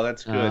 oh,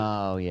 that's good.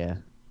 Oh, yeah.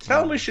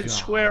 Tell him we should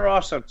square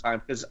off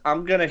sometime because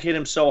I'm gonna hit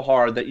him so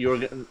hard that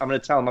I'm gonna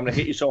tell him I'm gonna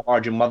hit you so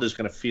hard your mother's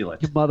gonna feel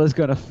it. Your mother's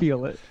gonna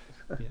feel it.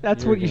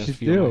 That's what you should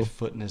do. My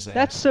foot in his ass.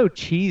 That's so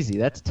cheesy.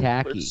 That's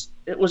tacky.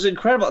 It was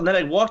incredible. And then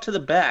I walked to the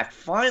back.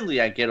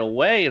 Finally, I get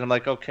away, and I'm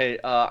like, okay,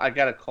 I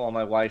gotta call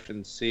my wife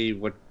and see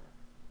what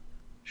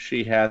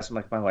she has. I'm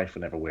like, my wife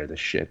would never wear this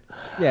shit.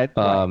 Yeah,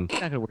 you're not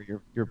gonna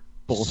wear your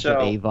bullshit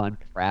Avon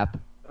crap.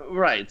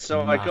 Right.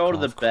 So I go to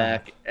the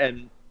back,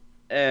 and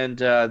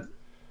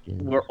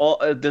we're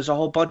all there's a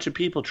whole bunch of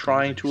people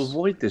trying to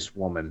avoid this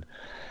woman,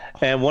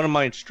 and one of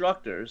my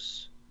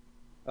instructors,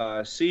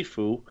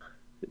 Sifu,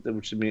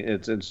 which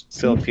means it's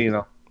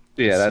Filipino.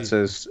 Yeah, that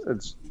says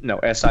it's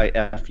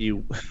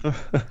Sifu.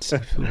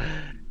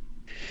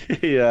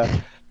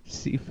 Yeah,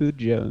 Seafood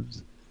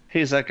Jones.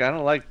 He's like, I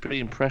don't like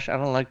being pressure. I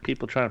don't like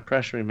people trying to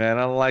pressure me, man.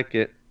 I don't like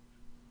it.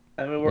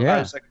 I mean, I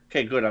was like,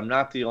 okay, good. I'm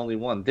not the only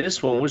one.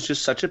 This one was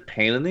just such a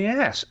pain in the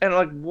ass. And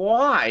like,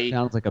 why?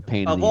 Sounds like a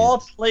pain in the ass. Of all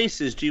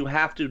places, do you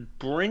have to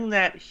bring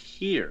that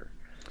here?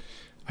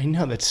 I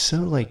know, that's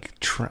so like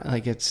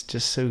it's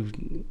just so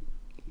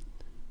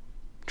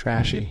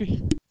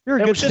trashy. You're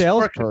a good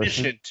salesperson. For a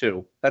commission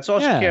too. That's all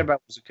she cared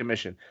about was a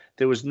commission.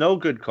 There was no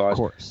good cause. Of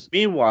course.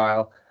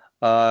 Meanwhile,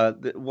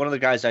 one of the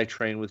guys I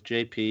trained with,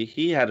 JP,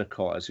 he had a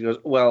cause. He goes,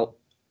 "Well,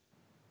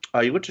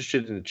 are you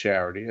interested in a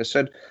charity?" I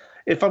said,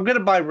 "If I'm going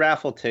to buy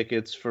raffle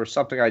tickets for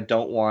something I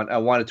don't want, I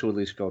want it to at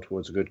least go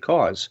towards a good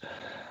cause."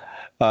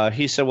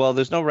 He said, "Well,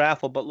 there's no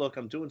raffle, but look,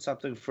 I'm doing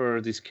something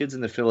for these kids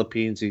in the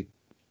Philippines." He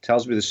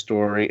tells me the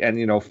story, and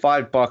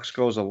 $5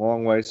 goes a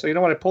long way. So you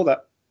know what? I pulled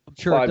that. I'm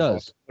sure it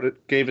does.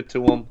 Gave it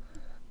to him.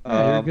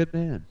 You're a good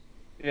man.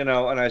 And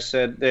I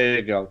said, "There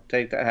you go.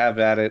 Take that. Have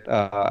at it."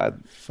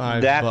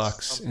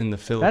 $5 in the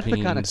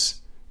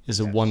Philippines is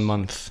a 1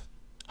 month.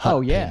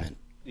 Payment.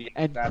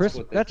 And Chris,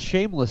 that's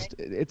shameless.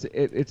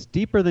 It's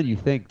deeper than you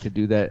think to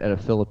do that at a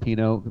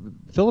Filipino.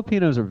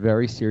 Filipinos are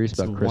very serious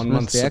about Christmas. 1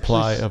 month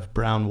supply of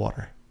brown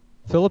water.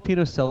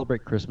 Filipinos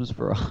celebrate Christmas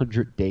for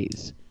 100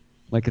 days.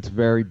 Like, it's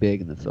very big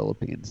in the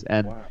Philippines.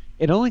 And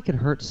it only can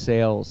hurt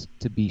sales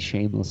to be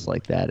shameless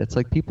like that. It's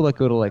like people that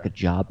go to like a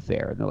job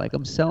fair and they're like,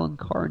 I'm selling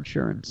car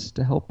insurance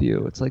to help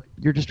you. It's like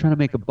you're just trying to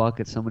make a buck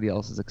at somebody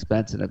else's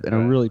expense in a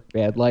really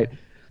bad light.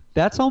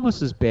 That's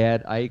almost as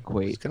bad, I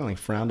equate. It's kind of like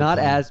frowned Not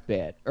upon. as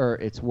bad, or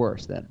it's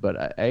worse then,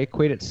 but I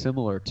equate it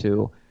similar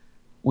to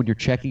when you're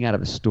checking out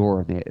of a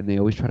store and they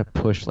always try to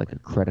push like a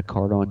credit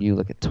card on you,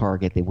 like at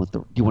Target. Do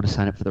you want to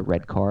sign up for the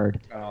red card?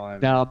 No,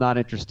 I'm not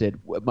interested.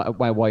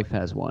 My wife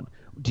has one.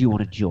 Do you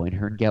want to join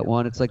her and get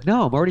one? It's like,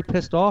 no, I'm already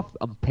pissed off.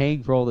 I'm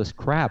paying for all this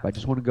crap. I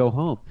just want to go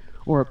home.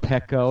 Or a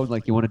Petco,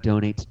 like you want to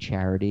donate to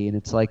charity, and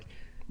it's like,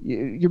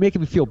 you're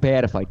making me feel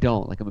bad if I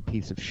don't. Like I'm a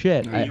piece of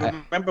shit.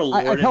 Remember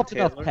I've helped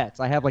enough pets.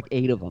 I have like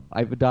 8 of them.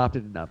 I've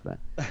adopted enough.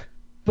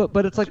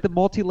 But it's like the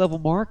multi-level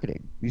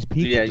marketing. These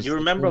people. Yeah, you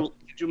remember?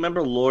 Did you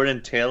remember Lord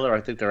and Taylor? I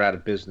think they're out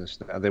of business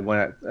now. They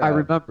went. I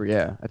remember.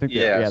 Yeah, I think.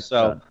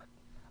 So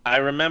I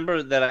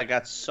remember that I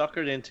got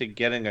suckered into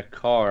getting a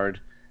card,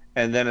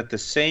 and then at the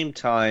same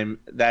time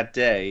that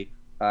day,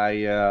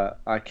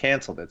 I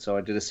canceled it. So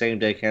I did a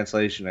same-day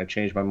cancellation. I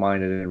changed my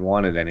mind. I didn't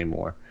want it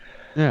anymore.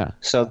 Yeah.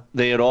 So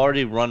they had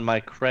already run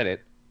my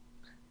credit,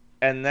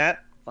 and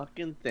that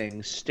fucking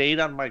thing stayed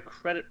on my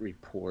credit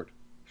report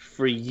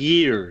for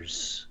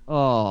years.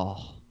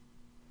 Oh.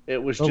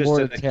 It was the just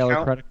Lord an Taylor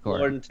account. credit card.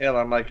 Lord and Taylor.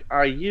 I'm like,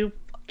 are you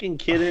fucking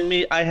kidding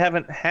me? I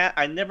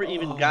never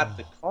even got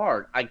the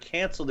card. I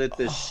canceled it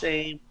the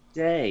same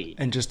day.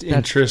 And just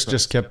interest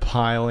just kept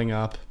piling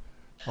up.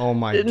 Oh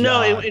my god!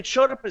 No, it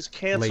showed up as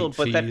canceled,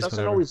 Late but that fees, doesn't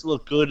whatever. always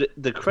look good.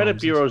 The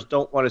credit bureaus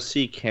don't want to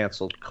see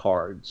canceled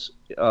cards.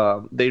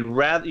 They'd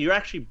rather you're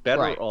actually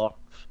better off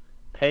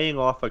paying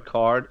off a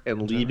card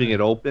and leaving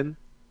it open.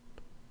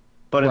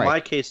 But in my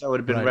case, I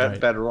would have been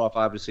better off,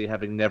 obviously,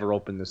 having never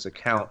opened this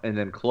account and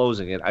then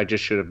closing it. I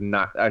just should have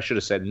not. I should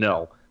have said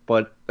no.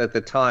 But at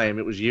the time,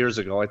 it was years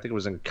ago. I think it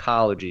was in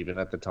college even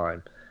at the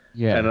time.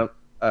 Yeah. And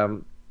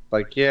I'm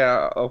like,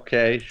 yeah,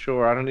 okay,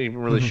 sure. I don't even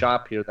really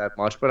shop here that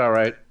much, but all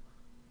right.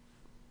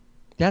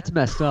 That's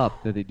messed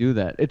up that they do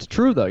that. It's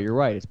true, though. You're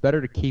right. It's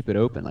better to keep it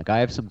open. Like, I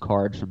have some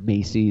cards from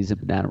Macy's and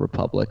Banana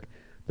Republic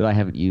that I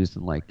haven't used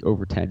in, like,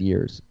 over 10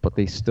 years. But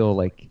they still,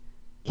 like,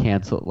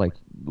 cancel, like,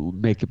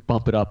 make it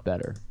bump it up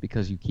better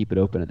because you keep it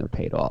open and they're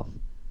paid off.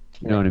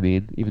 You know what I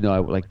mean? Even though I,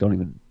 like, don't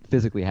even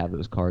physically have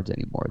those cards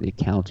anymore. The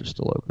accounts are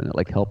still open. It,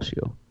 like, helps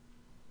you.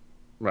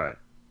 Right.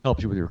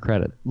 Helps you with your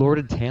credit. Lord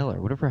and Taylor,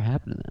 whatever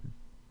happened to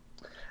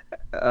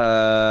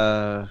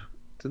them?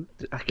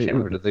 I can't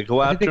remember. Did they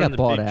go out? I think they during got the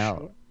bought big out.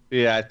 show?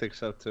 Yeah, I think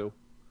so too.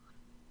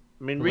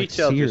 I mean, Like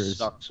retail Sears. just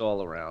sucks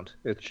all around.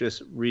 It's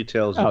just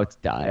retail's It's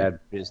dying. bad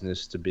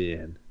business to be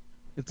in.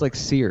 It's like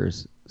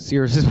Sears.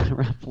 Sears has been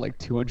around for like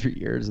 200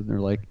 years, and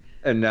they're like...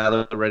 And now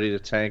they're ready to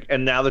tank.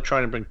 And now they're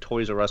trying to bring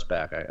Toys R Us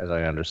back, as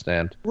I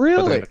understand. Really?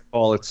 But they're going to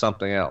call it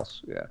something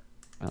else. Yeah.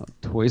 Oh,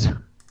 Toys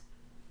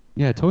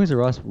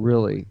R Us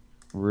really,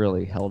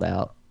 really held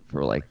out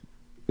for like...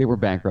 They were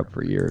bankrupt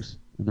for years.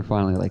 And they're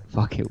finally like,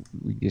 fuck it.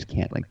 We just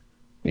can't like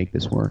make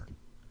this work.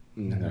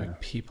 No.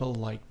 People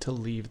like to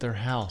leave their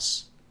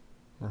house.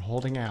 We're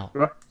holding out.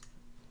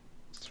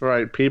 That's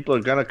right. People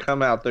are gonna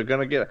come out. They're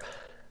gonna get.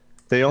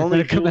 They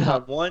only come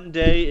out one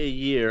day a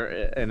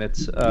year, and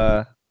it's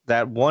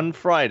that one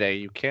Friday.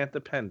 You can't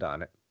depend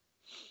on it.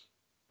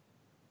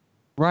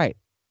 Right.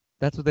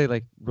 That's what they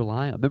like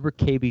rely on. Remember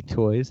KB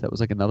Toys? That was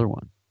like another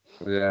one.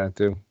 Yeah, I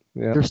do.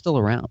 Yeah. They're still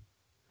around.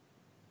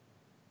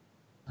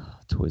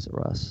 Toys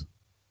R Us.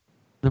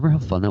 Remember how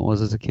fun that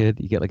was as a kid?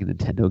 You get like a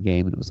Nintendo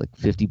game and it was like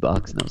 $50,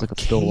 and that was like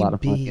still a lot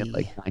of fun at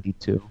like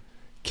 92.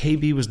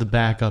 KB was the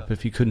backup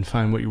if you couldn't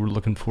find what you were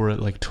looking for at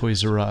like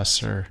Toys R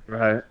Us or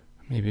right.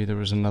 Maybe there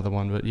was another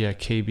one, but yeah,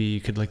 KB.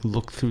 You could like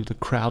look through the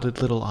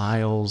crowded little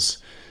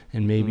aisles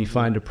and maybe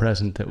find a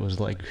present that was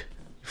like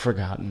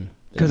forgotten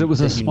because it was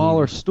a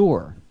smaller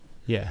store.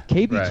 Yeah,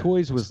 KB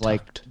Toys was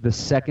like the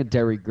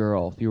secondary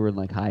girl if you were in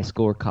like high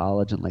school or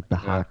college and like the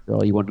hot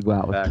girl you wanted to go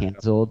out with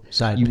canceled.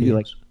 You'd be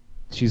like.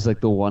 She's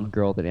like the one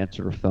girl that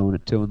answered her phone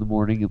at 2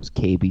 a.m. It was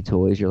KB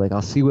Toys. You're like,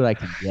 I'll see what I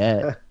can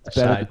get. It's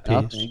better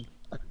than nothing.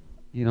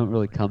 You don't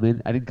really come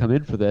in. I didn't come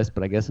in for this,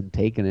 but I guess I'm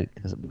taking it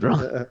because I'm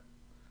drunk.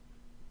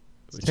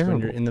 It's when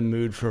you're in the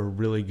mood for a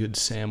really good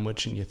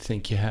sandwich and you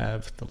think you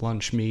have the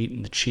lunch meat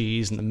and the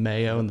cheese and the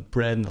mayo and the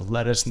bread and the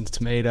lettuce and the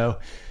tomato.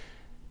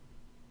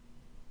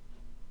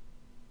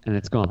 And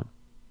it's gone.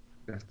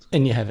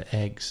 And you have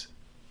eggs.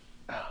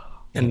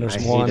 And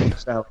there's one.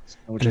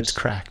 And it's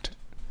cracked.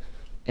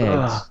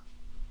 Eggs.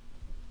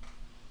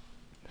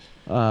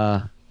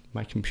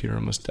 My computer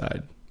almost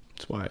died.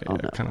 That's why I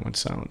kind of went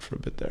silent for a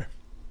bit there.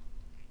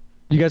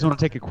 You guys want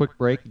to take a quick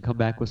break and come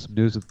back with some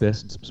news with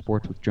this and some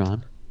sports with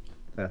John?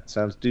 That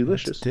sounds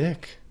delicious.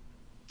 Dick.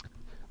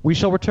 We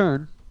shall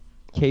return.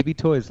 KB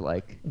Toys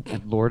like,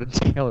 and Lord and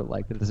Taylor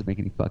like. That doesn't make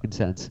any fucking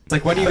sense. It's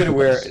like, when are you going to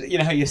wear, you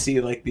know how you see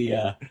like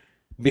the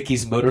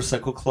Mickey's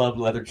Motorcycle Club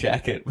leather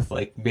jacket with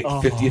like Mick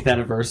 50th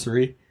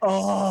anniversary?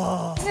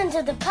 Listen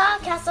to the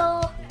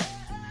Podcastle.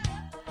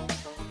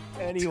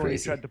 Anyone who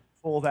tried to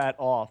pull that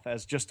off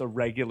as just a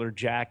regular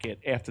jacket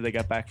after they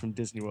got back from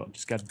Disney World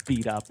just got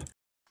beat up.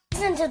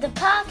 Listen to the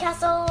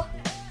Podcastle.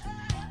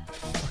 I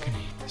fucking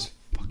hate this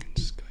fucking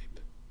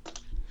Skype.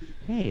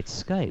 Hey,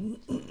 it's Skype.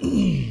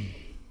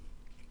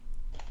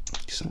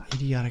 Some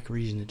idiotic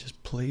reason it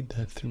just played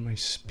that through my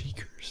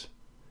speakers.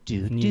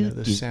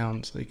 The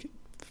sound's like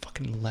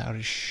fucking loud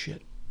as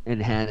shit.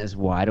 And Hannah's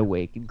wide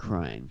awake and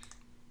crying.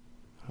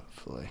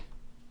 Hopefully.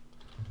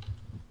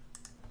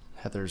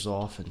 Heather's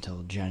off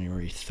until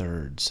January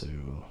 3rd, so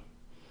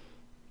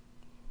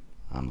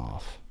I'm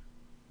off.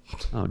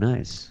 Oh,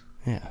 nice.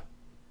 Yeah.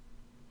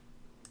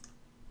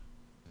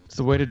 It's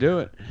the way to do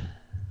it.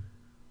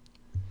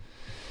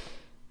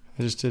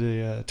 I just did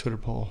a Twitter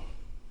poll.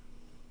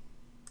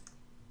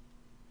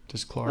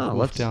 Does Clark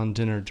wolf down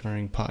dinner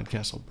during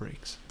Podcastle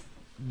breaks?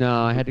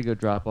 No, I had to go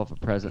drop off a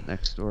present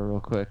next door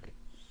real quick.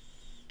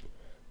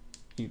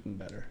 Even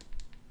better.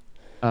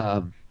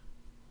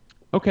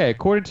 Okay,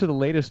 according to the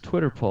latest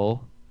Twitter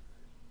poll,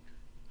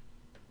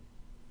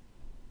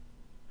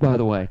 by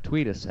the way,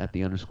 tweet us at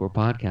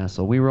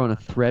 @the_Podcastle. We were on a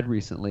thread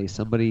recently.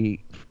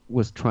 Somebody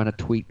was trying to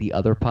tweet the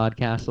other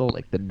Podcastle,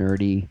 like the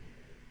nerdy,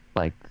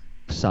 like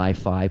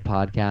sci-fi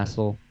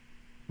Podcastle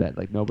that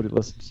like nobody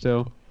listens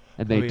to,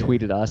 and they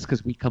tweeted us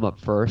because we come up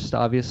first,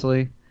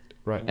 obviously.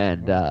 Right.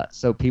 And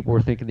so people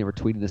were thinking they were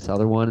tweeting this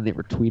other one, and they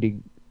were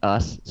tweeting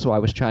us, so I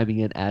was chiming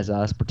in as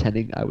us,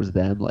 pretending I was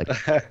them. Like,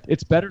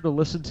 it's better to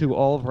listen to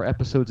all of our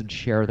episodes and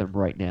share them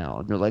right now.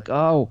 And they're like,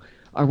 oh,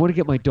 I want to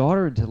get my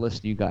daughter into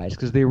listening to you guys,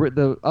 because they were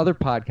the other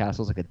podcast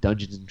was like a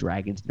Dungeons and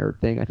Dragons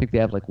nerd thing. I think they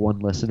have like one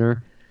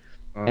listener,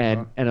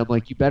 and I'm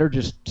like, you better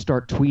just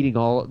start tweeting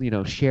all,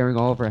 sharing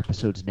all of our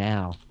episodes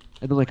now.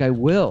 And they're like, I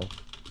will.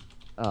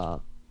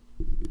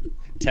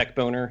 Tech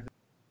boner.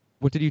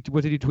 What did you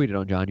tweet it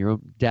on, John? Your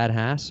own Dad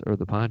Hass or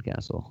the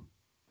Podcastle?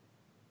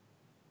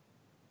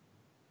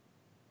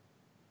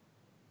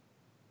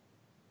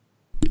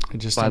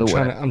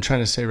 I'm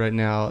trying to say right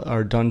now,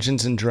 our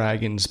Dungeons and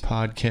Dragons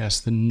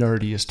podcast, the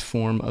nerdiest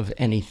form of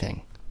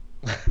anything.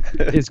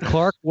 Is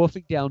Clark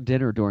wolfing down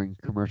dinner during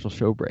commercial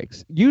show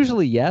breaks?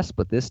 Usually yes,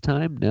 but this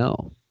time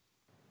no.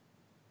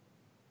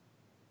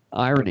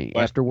 Irony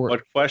after work.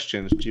 What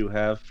questions do you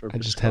have for I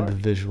just had the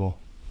visual.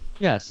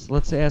 Yes,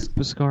 let's ask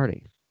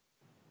Biscardi.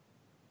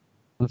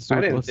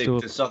 I didn't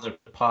think this other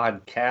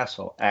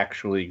Podcastle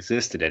actually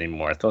existed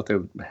anymore. I thought they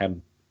had,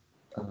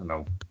 I don't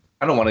know.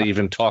 I don't want to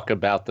even talk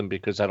about them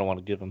because I don't want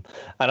to give them.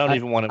 I don't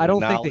even want to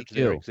acknowledge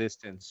their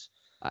existence.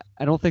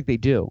 I don't think they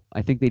do.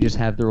 I think they just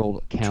have their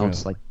old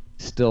accounts like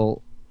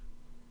still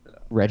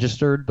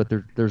registered, but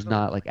there's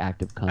not like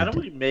active content. How do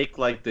we make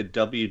like the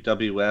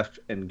WWF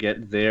and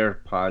get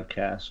their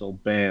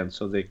Podcastle banned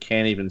so they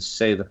can't even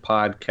say the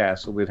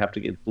Podcastle? They'd have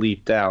to get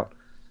bleeped out.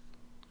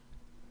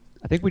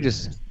 I think we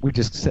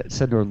just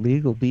send our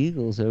legal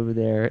beagles over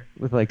there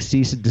with like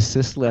cease and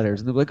desist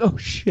letters, and they're like, "Oh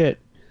shit."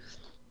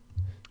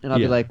 And I'll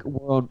be like,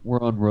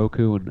 we're on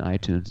Roku and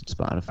iTunes and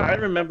Spotify. I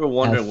remember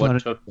wondering what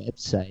took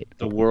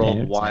the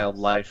World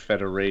Wildlife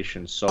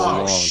Federation so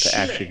long to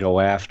actually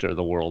go after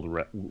the World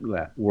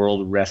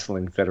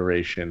Wrestling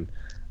Federation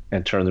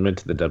and turn them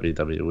into the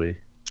WWE.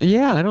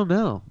 Yeah, I don't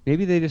know.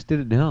 Maybe they just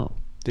didn't know.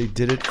 They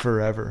did it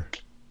forever.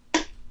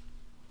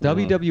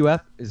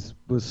 WWF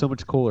was so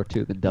much cooler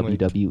too than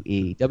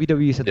WWE.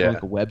 WWE said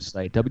like a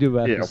website.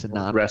 WWF is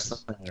synonymous.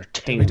 Wrestling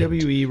entertainment.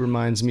 WWE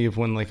reminds me of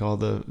when like all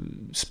the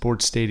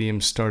sports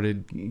stadiums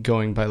started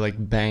going by like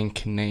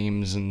bank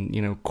names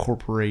and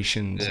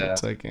corporations. Yeah.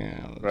 It's like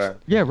Right.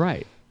 Yeah,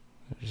 right.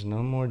 There's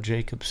no more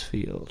Jacobs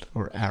Field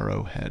or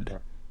Arrowhead.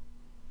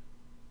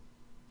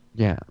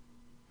 Yeah.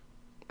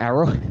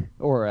 Arrow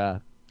or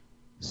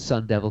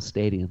Sun Devil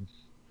Stadium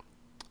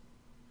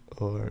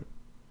or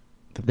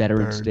the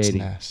Veteran Bird's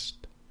Stadium.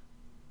 Nest.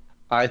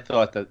 I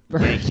thought that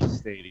Yankee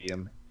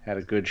Stadium had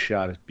a good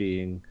shot at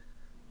being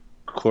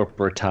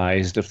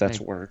corporatized, if that's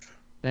a word.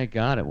 Thank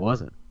God it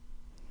wasn't.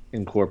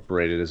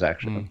 Incorporated is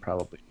actually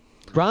probably.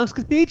 Bronx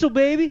Cathedral,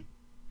 baby.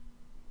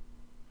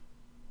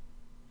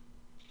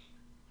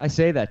 I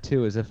say that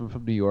too, as if I'm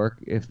from New York.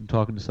 If I'm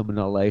talking to someone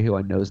in LA who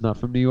I know is not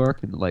from New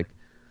York, and like,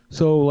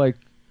 so like,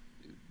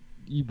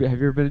 have you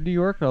ever been in New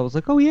York? And I was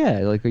like, oh yeah.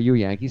 Like, are you a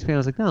Yankees fan? I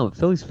was like, no, I'm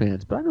Phillies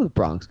fans, but I know the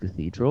Bronx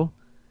Cathedral.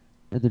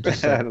 And they're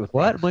just like,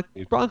 what? I'm like,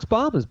 Bronx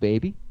Bombers,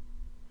 baby.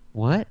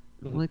 What?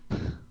 I'm like,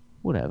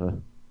 whatever.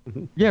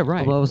 Yeah,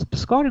 right. Well,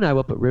 Scott and I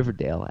were up at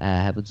Riverdale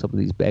having some of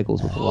these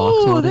bagels with the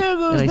locks on it. There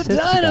goes and I the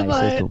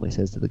dynamite. I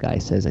says to the guy, I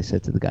says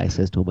to the guy, I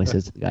says to him, I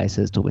says to the guy, I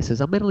says to him, I says,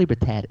 I'm mentally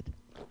retarded.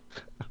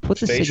 Put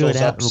the cigarette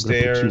out and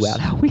we're going to put you out.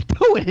 How we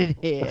doing in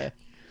here?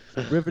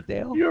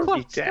 Riverdale? You're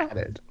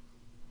retarded.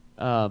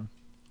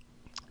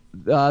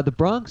 The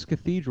Bronx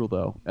Cathedral,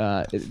 though,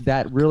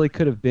 that really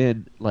could have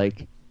been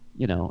like,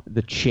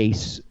 the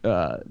Chase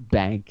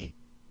Bank,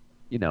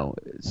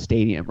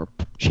 stadium or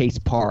Chase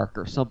Park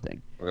or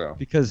something. Yeah.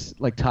 Because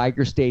like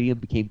Tiger Stadium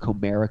became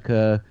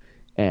Comerica,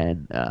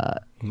 and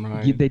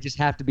they just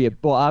have to be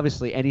well,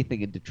 obviously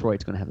anything in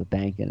Detroit's going to have a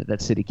bank in it.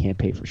 That city can't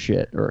pay for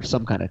shit or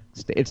some kind of.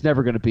 It's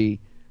never going to be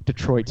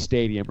Detroit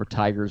Stadium or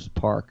Tigers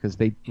Park because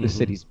the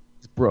city's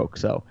broke,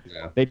 so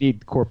they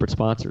need corporate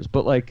sponsors.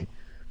 But like,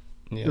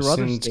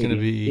 soon it's going to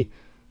be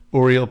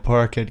Oriole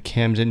Park at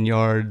Camden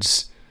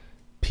Yards,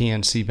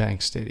 PNC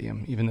Bank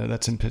Stadium, even though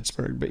that's in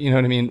Pittsburgh. But you know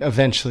what I mean?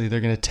 Eventually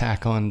they're going to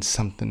tack on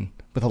something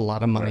with a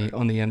lot of money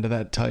on the end of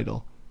that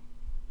title.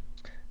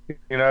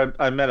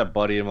 I met a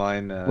buddy of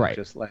mine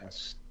just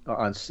last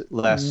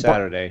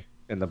Saturday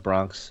in the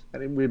Bronx. I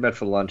mean, we met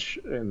for lunch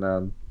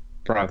in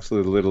Bronx,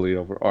 literally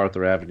over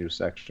Arthur Avenue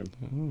section.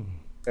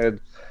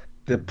 And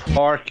the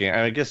parking,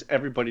 I guess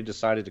everybody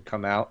decided to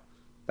come out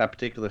that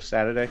particular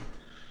Saturday.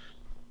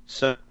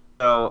 So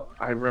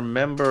I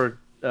remember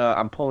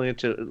I'm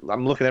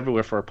looking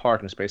everywhere for a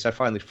parking space. I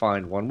finally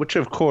find one, which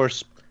of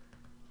course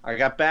I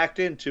got backed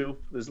into.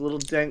 There's a little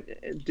ding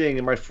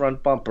in my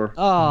front bumper.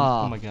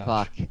 Oh my gosh.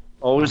 Fuck.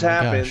 Always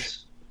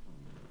happens.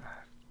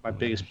 My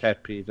biggest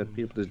pet peeve, that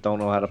people just don't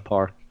know how to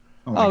park.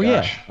 Oh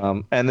gosh.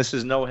 Yeah. And this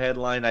is no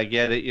headline. I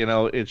get it.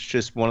 It's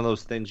just one of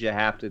those things you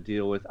have to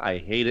deal with. I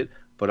hate it,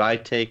 but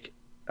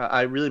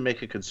I really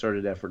make a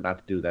concerted effort not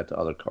to do that to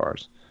other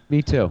cars.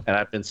 Me too. And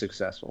I've been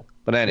successful.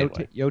 But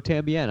anyway. Yo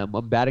tambien.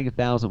 I'm batting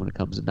 1,000 when it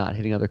comes to not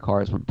hitting other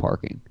cars when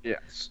parking.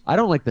 Yes. I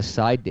don't like the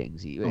side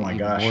dings even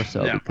more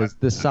so because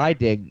the side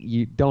ding,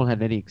 you don't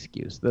have any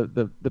excuse.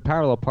 The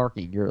parallel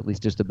parking, you're at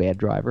least just a bad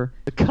driver.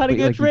 The cutting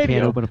edge radio. You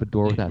can't open up a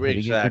door without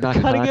hitting it. You're not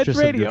conscious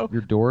of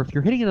your door. If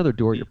you're hitting another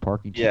door, you're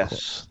parking too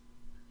close.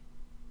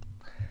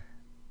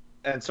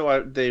 And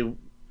so they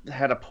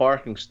had a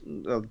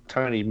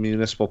tiny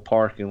municipal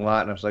parking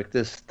lot, and I was like,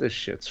 this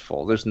shit's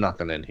full. There's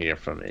nothing in here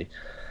for me.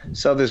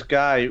 So this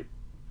guy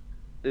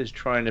is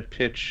trying to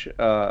pitch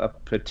a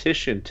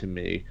petition to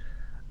me,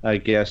 I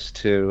guess,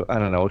 to, I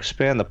don't know,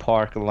 expand the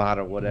parking lot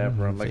or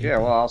whatever. I'm like, yeah,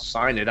 well, I'll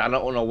sign it. I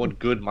don't know what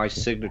good my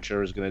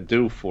signature is going to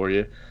do for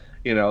you.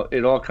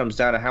 It all comes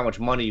down to how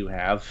much money you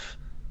have.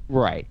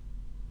 Right.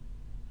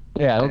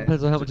 Yeah, it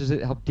depends on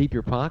how deep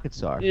your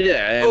pockets are.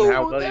 Yeah, and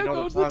how well there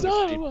goes the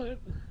dynamite.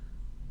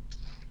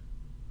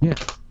 Yeah.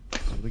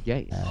 We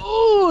get you.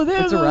 Oh,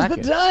 there goes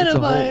the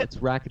dynamite. It's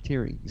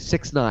racketeering.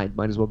 6'9"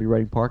 might as well be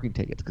writing parking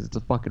tickets because it's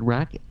a fucking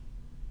racket.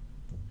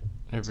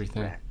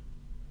 Everything.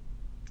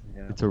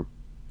 Yeah.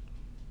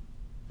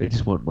 They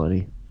just want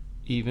money.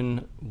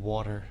 Even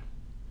water.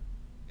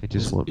 They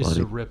just want money. It's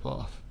a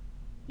ripoff.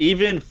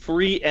 Even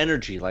free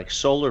energy like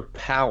solar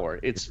power.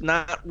 It's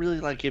not really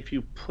like if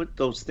you put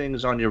those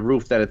things on your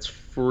roof that it's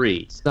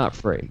free. It's not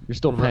free. You're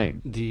still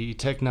paying. The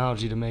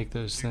technology to make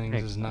those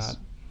things is not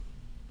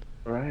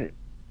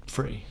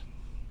free.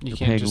 You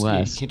can't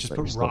just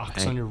put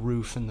rocks on your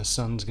roof and the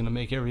sun's going to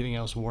make everything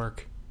else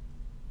work.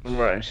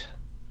 Right.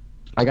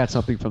 I got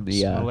something from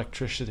the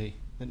electricity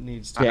that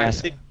needs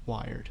to be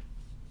wired.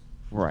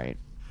 Right.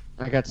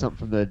 I got something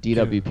from the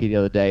DWP the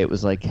other day. It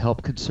was like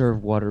help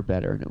conserve water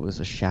better, and it was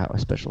a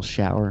special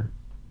shower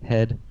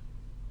head.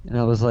 And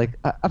I was like,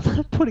 I'm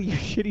not putting your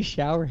shitty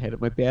shower head in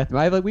my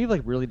bathroom. We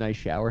have really nice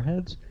shower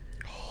heads,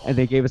 and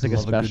they gave us like a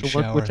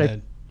special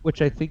one,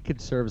 which I think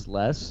conserves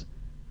less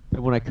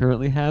than what I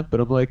currently have.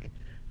 But I'm like,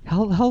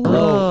 hello,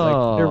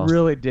 like, they're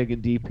really digging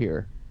deep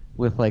here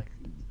with like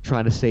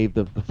trying to save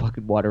the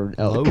fucking water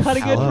in LA.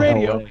 Cutting edge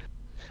radio.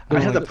 I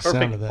had the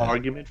perfect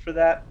argument for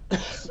that.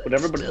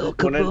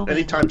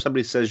 Anytime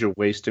somebody says you're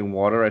wasting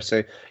water, I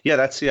say, yeah,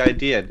 that's the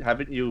idea.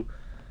 Haven't you,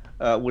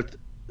 with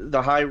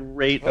the high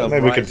rate of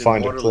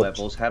rising water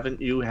levels,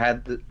 haven't you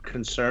had the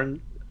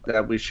concern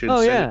that we should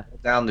send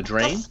it down the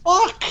drain?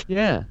 Fuck!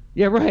 Yeah,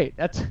 right.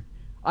 That's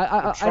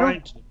I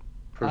don't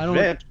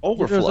prevent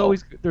overflow.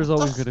 There's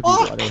always going to be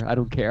water. I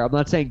don't care. I'm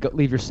not saying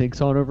leave your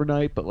sinks on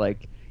overnight, but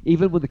like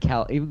even when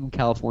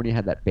California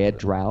had that bad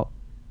drought,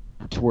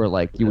 to where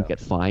like you would get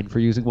fined for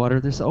using water,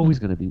 there's always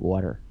going to be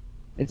water.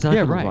 It's not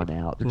going to run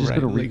out. They're just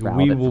going to reroute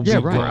we it. will be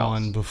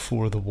gone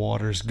before the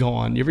water's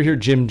gone. You ever hear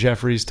Jim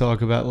Jeffries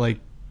talk about like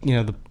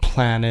the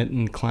planet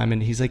and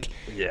climate? He's like,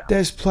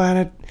 this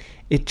planet,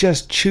 it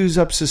just chews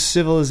up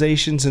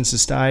civilizations and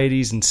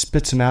societies and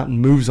spits them out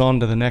and moves on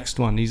to the next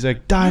one. He's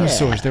like,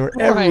 dinosaurs, they were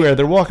everywhere.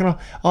 They're walking on.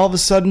 All of a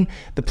sudden,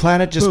 the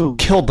planet just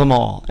killed them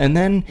all. And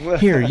then,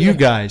 here, you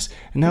guys.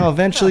 And now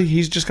eventually,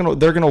 it's going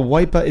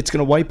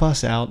to wipe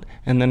us out,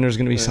 and then there's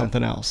going to be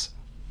something else.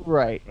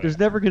 Right. There's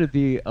never going to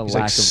be a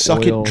lack of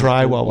suck oil it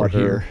dry while we're water.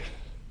 here.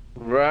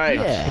 Right.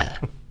 Yeah.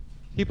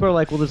 People are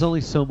like, well, there's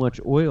only so much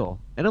oil.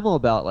 And I'm all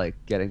about, like,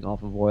 getting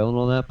off of oil and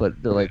all that, but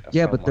they're like,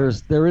 but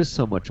there is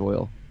so much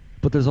oil.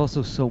 But there's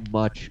also so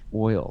much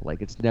oil.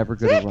 Like, it's never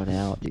going to run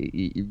out.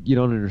 You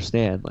don't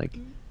understand. Like,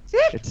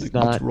 it's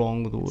not... What's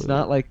wrong with oil? It's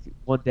not like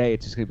one day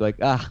it's just going to be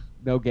like,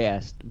 no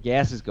gas.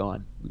 Gas is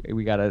gone.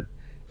 We got to...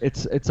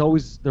 It's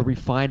always... They're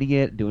refining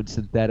it, doing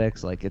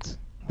synthetics. Like,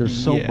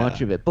 there's so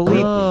much of it. Believe me,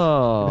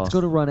 if it's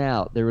going to run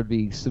out, there would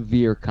be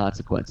severe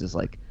consequences.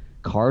 Like,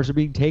 cars are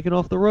being taken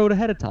off the road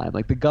ahead of time.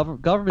 Like, the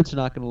governments are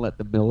not going to let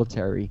the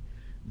military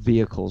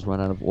vehicles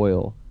run out of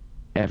oil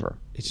ever.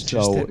 It's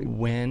just that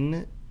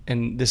when...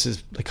 And this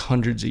is like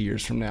hundreds of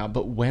years from now,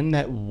 but when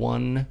that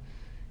one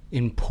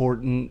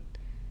important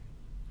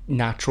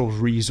natural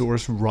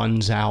resource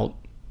runs out,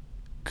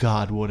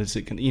 God, what is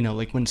it going to,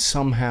 like when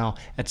somehow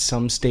at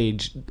some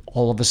stage,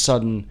 all of a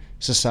sudden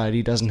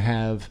society doesn't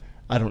have,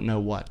 I don't know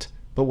what,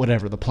 but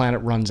whatever, the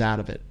planet runs out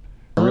of it.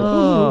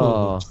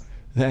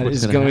 That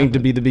is going to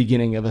be the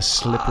beginning of a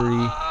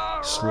slippery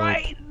slope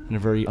and a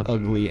very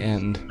ugly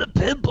end. The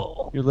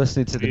pimple. You're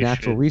listening to the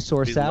Natural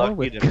Resource Hour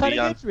with Cutting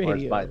Edge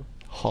Radio.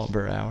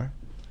 Halber Hour.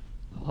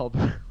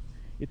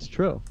 It's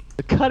true.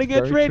 The Cutting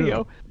Edge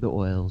Radio. The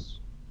oils.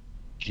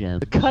 Gems.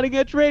 The Cutting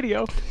Edge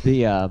Radio. But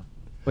yeah.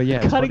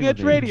 The Cutting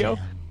Edge Radio.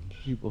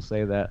 People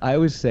say that. I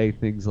always say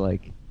things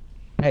like,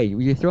 hey,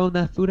 when you're throwing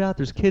that food out,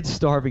 there's kids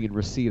starving in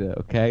Reseda,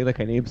 okay? Like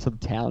I named some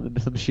town in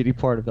some shitty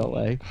part of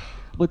LA.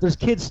 Look, there's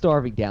kids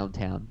starving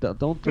downtown.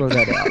 Don't throw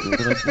that out. Like,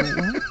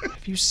 what?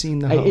 Have you seen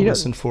the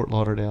homeless in Fort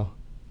Lauderdale?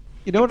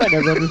 You know what I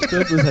never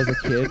understood was as a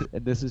kid,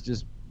 and this is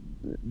just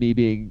me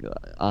being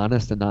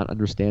honest and not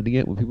understanding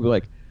it, when people were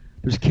like,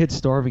 there's kids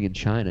starving in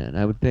China, and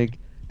I would think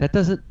that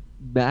doesn't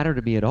matter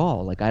to me at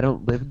all. Like, I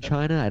don't live in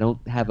China. I don't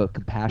have a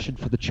compassion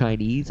for the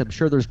Chinese. I'm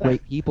sure there's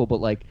great people,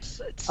 but like,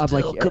 I'm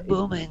like,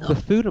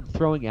 the food I'm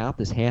throwing out,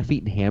 this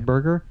half-eaten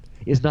hamburger,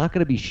 is not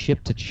going to be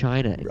shipped to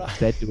China and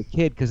fed to a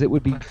kid because it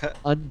would be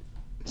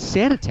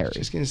unsanitary. I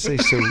was going to say,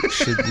 so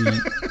should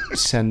we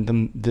send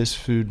them this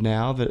food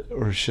now,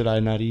 or should I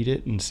not eat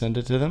it and send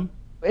it to them?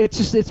 It's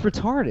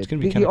retarded. It's going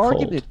to be kind of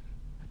cold.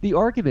 The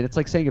argument, it's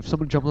like saying if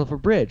someone jumped off a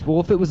bridge. Well,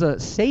 if it was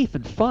safe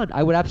and fun,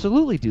 I would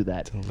absolutely do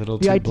that. It's a little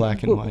too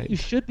black and white. What you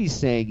should be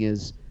saying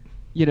is,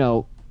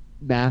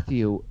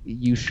 Matthew,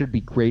 you should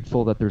be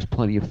grateful that there's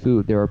plenty of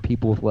food. There are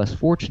people with less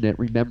fortunate.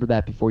 Remember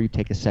that before you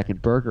take a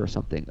second burger or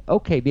something.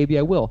 Okay, maybe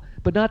I will.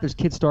 But not there's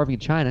kids starving in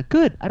China.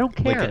 Good. I don't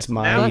care. Like it's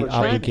my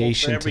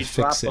obligation to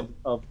fix it.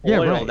 Of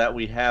oil that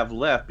we have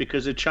left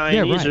because the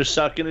Chinese are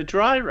sucking it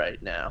dry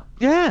right now.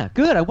 Yeah,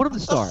 good. I want them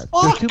to starve.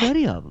 There's too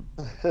many of them.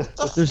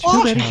 There's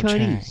too many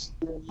Chinese.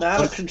 The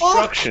amount of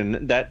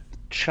construction that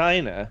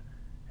China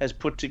has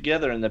put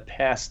together in the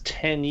past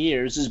 10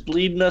 years is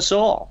bleeding us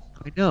all.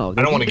 I know.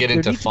 I don't want to get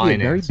into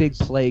finance. A very big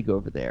plague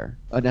over there.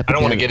 I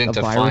don't want to get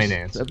into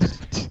finance.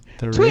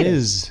 There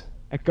is.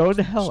 Go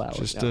to hell out.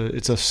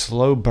 It's a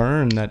slow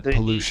burn, that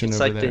pollution over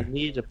there. It's like they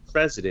need a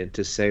president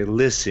to say,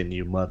 listen,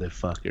 you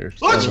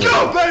motherfuckers. Let's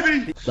go,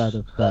 baby!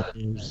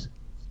 Motherfuckers.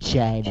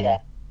 China.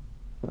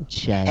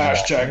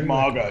 Hashtag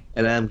MAGA.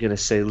 And I'm going to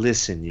say,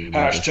 listen, you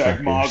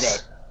Hashtag MAGA.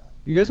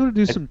 You guys want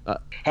to do some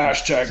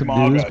Hashtag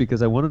MAGA news?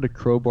 Because I wanted to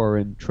crowbar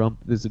in Trump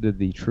visited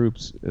the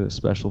troops, a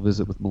special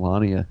visit with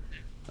Melania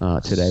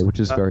today, which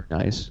is very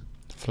nice.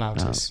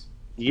 Flautas.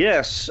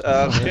 Yes.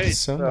 Okay.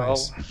 So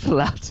nice.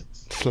 Flautas.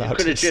 You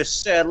could have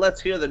just said, let's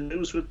hear the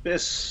news with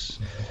Biss.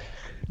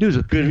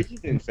 Good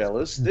evening,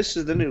 fellas. This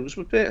is the news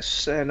with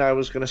Biss, and I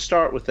was going to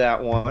start with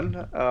that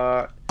one.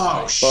 But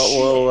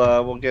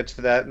we'll get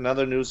to that. In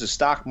other news, the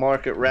stock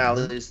market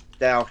rallies.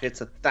 Dow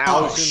hits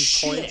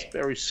 1,000 points.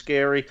 Very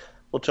scary.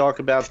 We'll talk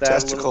about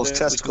that a little bit.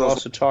 We can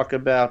also talk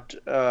about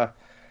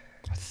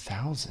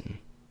 1,000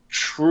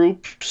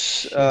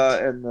 troops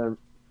and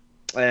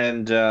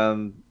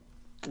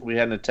we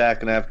had an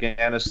attack in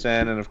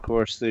Afghanistan, and of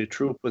course the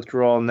troop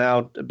withdrawal.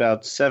 Now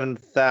about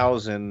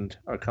 7,000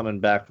 are coming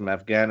back from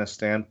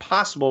Afghanistan.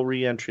 Possible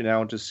re-entry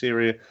now into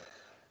Syria.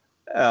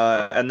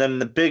 And then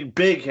the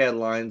big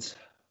headlines.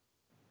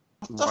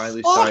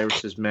 Miley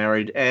Cyrus is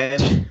married,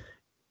 and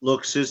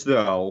looks as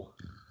though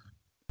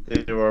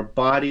there are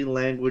body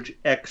language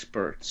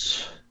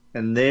experts,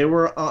 and they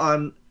were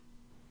on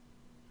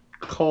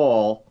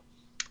call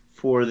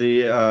for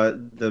the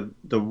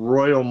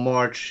royal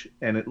march,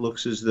 and it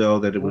looks as though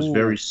that it was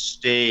very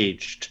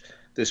staged,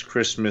 this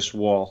Christmas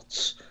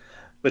waltz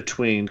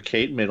between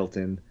Kate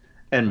Middleton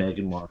and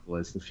Meghan Markle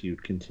as the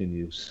feud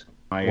continues.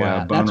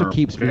 Wow, that's what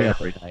keeps me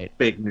up at night.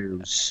 Big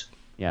news.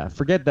 Yeah,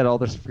 forget that all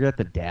this. Forget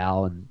the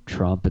Dow and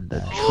Trump and the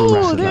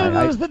truth. There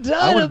goes the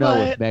dynamite. I want to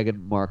know if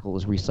Meghan Markle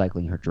is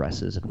recycling her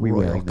dresses and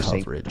re-wearing the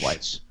same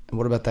twice. And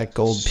what about that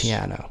gold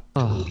piano?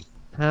 Oh,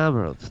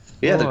 hammer of Thor.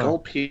 Yeah, the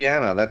gold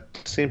piano. That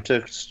seemed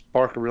to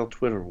spark a real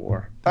Twitter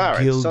war. All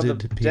right, so the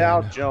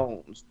Dow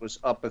Jones was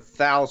up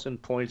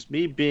 1,000 points.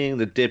 Me being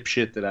the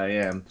dipshit that I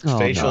am,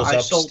 I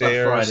sold on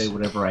Friday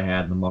whatever I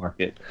had in the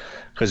market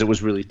because it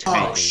was really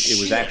tanking. It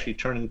was actually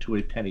turning to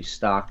a penny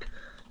stock.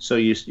 So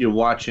you're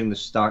watching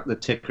the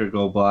ticker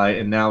go by,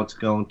 and now it's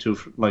going to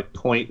like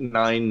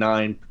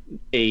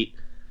 0.998.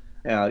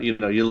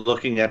 You're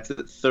looking at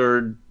the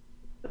third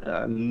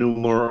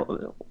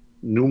numeral,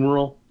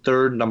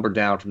 third number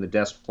down from the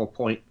decimal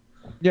point.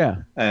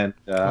 Yeah. And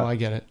I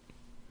get it.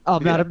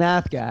 I'm not a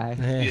math guy.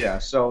 Yeah,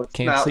 so it's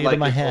Can't not see it like in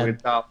my it's head. going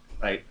top,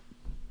 right?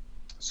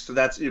 So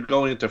you're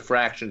going into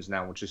fractions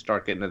now once you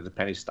start getting into the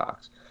penny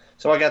stocks.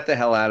 So I got the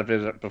hell out of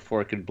it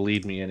before it could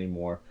bleed me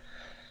anymore.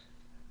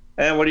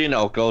 And what do you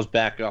know? It goes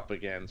back up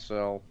again.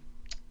 So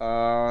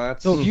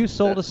that's. So if you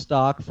sold a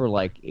stock for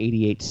like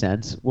 88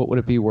 cents, what would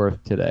it be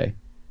worth today?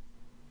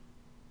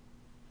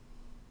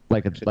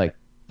 Like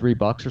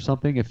 $3 or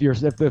something.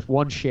 If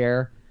one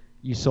share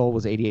you sold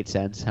was 88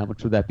 cents, how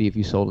much would that be if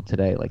you sold it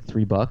today? Like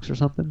 $3 or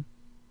something?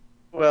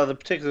 Well, the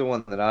particular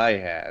one that I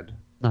had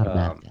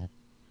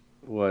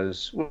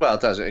was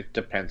it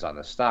depends on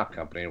the stock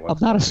company. I'm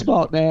not a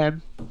smart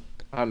man.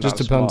 Just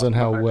depends on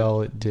how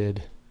well it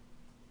did.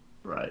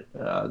 Right.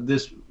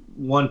 This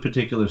one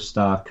particular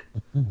stock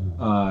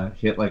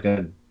hit like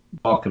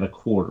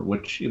 $1.25,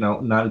 which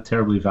not a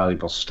terribly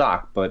valuable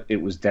stock, but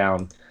it was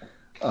down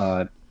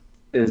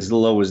as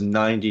low as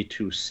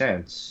 92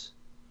 cents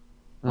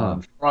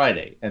on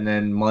Friday, and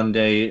then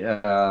Monday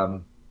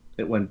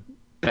it went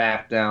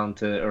back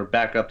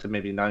up to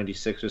maybe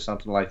 96 or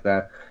something like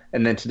that,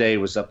 and then today it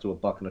was up to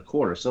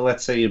 $1.25. So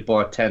let's say you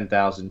bought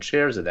 10,000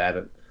 shares of that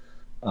at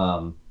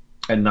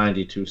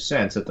 92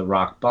 cents at the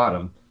rock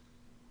bottom.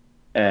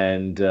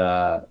 And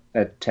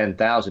at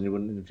 10,000, you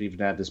wouldn't have even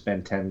had to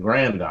spend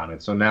 $10,000 on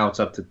it. So now it's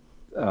up to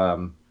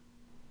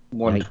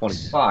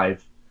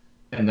 125,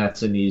 and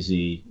that's an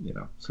easy,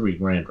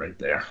 $3,000 right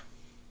there.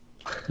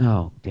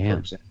 Oh,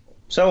 damn.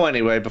 So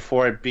anyway,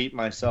 before I beat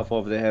myself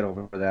over the head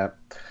over that,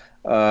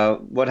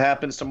 what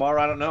happens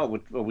tomorrow? I don't know.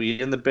 Are we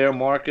in the bear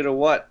market or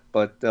what?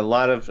 But a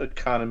lot of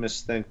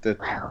economists think that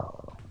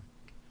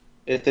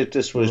if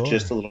this was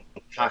just a little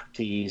cock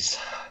tease,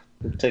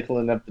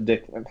 tickling up the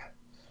dicklin.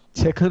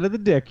 Tickling of the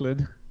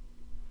Dicklin.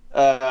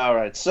 All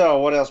right. So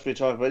what else we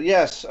talking about?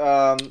 Yes.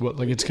 What?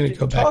 Like it's going to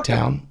go back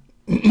down?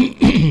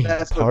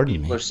 That's what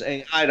people are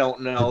saying. I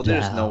don't know.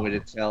 There's no way to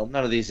tell.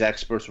 None of these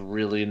experts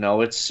really know.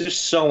 It's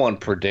just so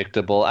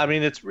unpredictable. I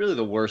mean, it's really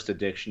the worst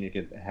addiction you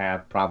could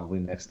have, probably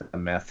next to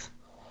meth.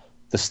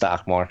 The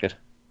stock market.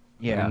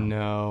 Yeah.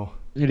 No.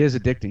 It is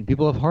addicting.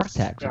 People have heart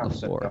attacks on the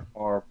floor. A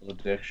horrible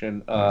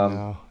addiction.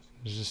 No.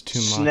 There's just too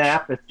much.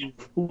 Snap, if you're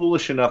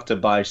foolish enough to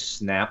buy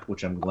Snap,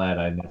 which I'm glad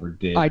I never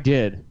did. I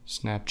did.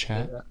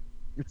 Snapchat?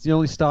 It's the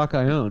only stock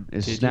I own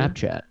is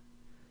Snapchat.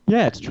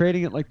 Yeah, it's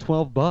trading at like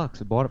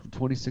 $12. I bought it for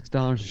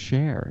 $26 a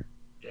share.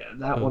 Yeah,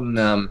 that one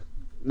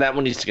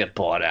needs to get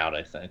bought out,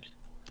 I think.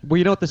 Well,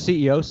 you know what the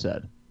CEO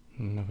said?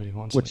 Nobody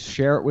wants what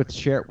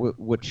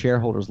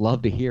shareholders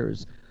love to hear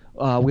is,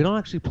 we don't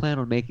actually plan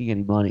on making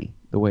any money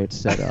the way it's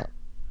set up.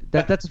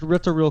 That's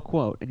a real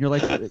quote, and you're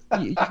like,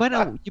 you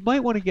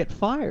might want to get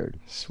fired.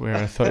 I swear,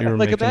 I thought you were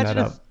making that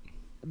up.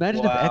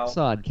 Imagine if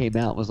Exxon came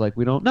out and was like,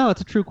 we don't. No,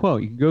 it's a true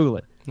quote. You can Google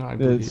it. No, I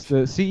believe.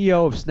 The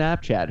CEO of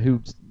Snapchat,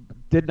 who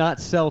did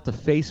not sell to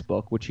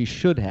Facebook, which he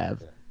should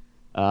have.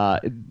 The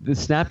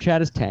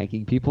Snapchat is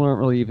tanking. People aren't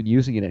really even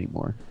using it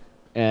anymore.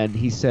 And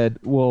he said,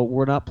 well,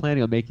 we're not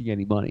planning on making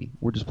any money.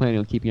 We're just planning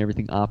on keeping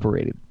everything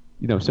operated.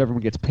 So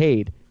everyone gets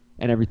paid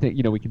and everything.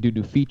 We can do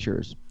new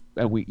features.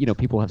 And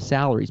people have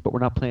salaries, but we're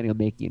not planning on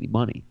making any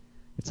money.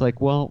 It's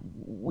like, well,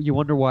 you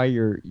wonder why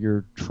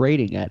you're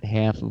trading at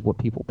half of what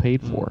people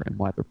paid for and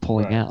why they're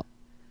pulling out.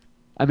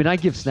 I mean, I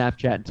give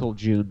Snapchat until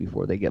June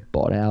before they get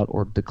bought out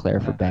or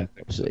declare for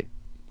bankruptcy.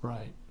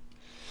 Right.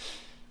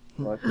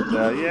 But,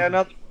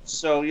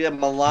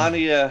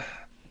 Melania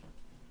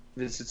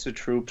visits the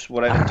troops.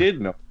 What I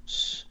did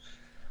notice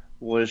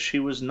was she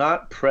was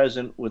not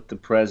present with the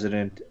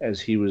president as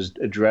he was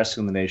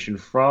addressing the nation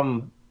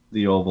from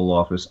the Oval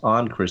Office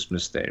on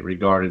Christmas Day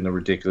regarding the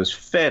ridiculous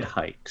Fed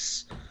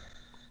hikes.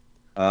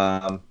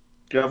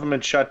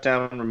 Government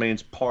shutdown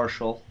remains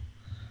partial.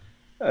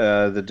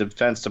 The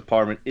Defense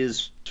Department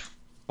is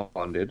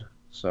funded,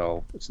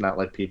 so it's not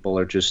like people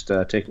are just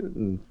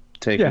taking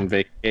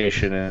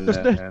vacation and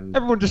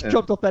everyone just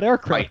jumped off that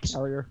aircraft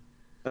carrier.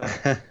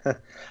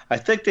 I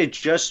think they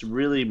just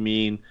really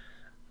mean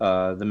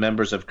the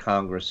members of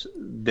Congress.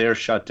 They're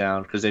shut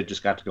down because they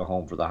just got to go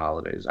home for the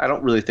holidays. I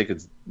don't really think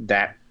it's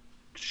that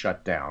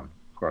shut down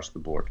across the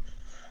board.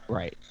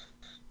 Right.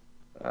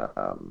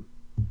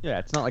 Yeah,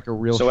 it's not like a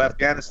real. So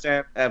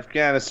Afghanistan,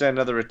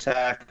 another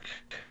attack.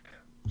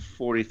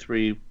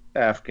 43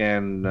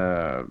 Afghan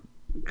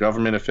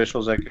government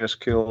officials, I guess,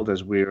 killed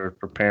as we are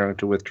preparing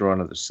to withdraw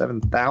another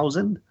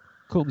 7,000.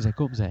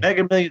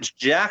 Mega Millions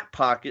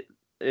jackpot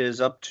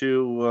is up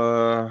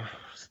to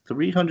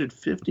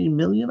 350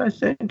 million, I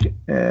think.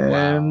 And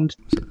I was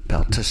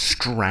about to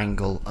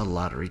strangle a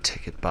lottery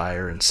ticket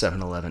buyer in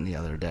 7-Eleven the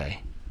other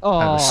day. Oh,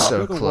 I was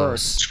so close.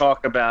 close.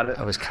 Talk about it.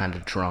 I was kind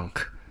of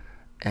drunk.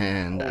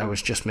 And I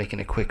was just making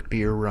a quick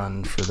beer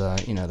run for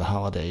the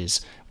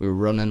holidays. We were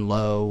running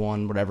low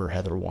on whatever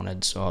Heather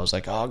wanted, so I was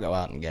like, I'll go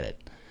out and get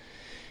it.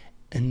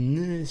 And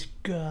this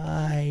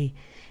guy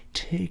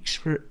takes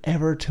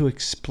forever to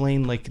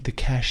explain, like the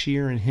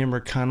cashier and him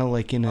are kind of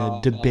like in a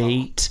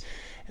debate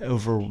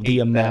over the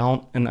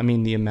amount. And I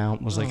mean, the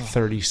amount was like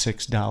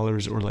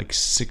 $36 or like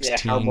 $16. Yeah,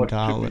 how much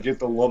did we get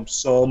the lump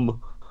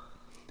sum?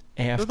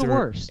 They're the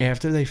worst.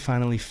 After they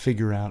finally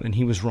figure out, and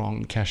he was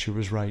wrong, the cashier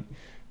was right,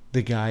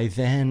 the guy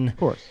then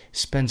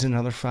spends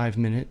another 5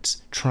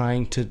 minutes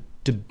trying to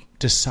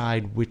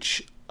decide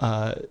which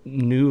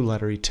new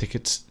lottery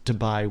tickets to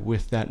buy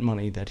with that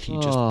money that he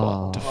just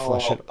bought to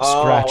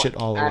scratch it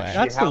all away.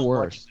 That's the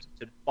worst.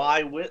 To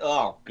buy with?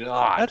 Oh,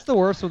 God. That's the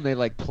worst when they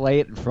like play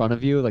it in front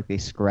of you, like they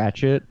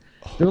scratch it.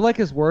 They're like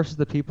as worse as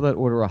the people that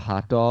order a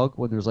hot dog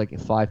when there's like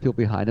 5 people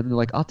behind them. And they're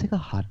like, I'll take a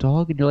hot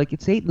dog. And you're like,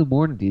 it's 8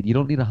 a.m, dude. You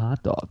don't need a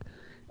hot dog.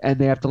 And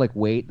they have to like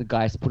wait. The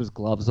guy has to put his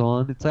gloves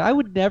on. It's like I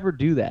would never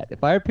do that.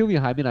 If I had people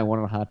behind me and I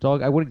wanted a hot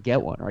dog, I wouldn't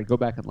get one, or I'd go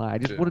back and lie. I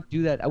just wouldn't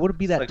do that. I wouldn't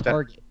be that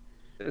target.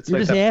 It's You're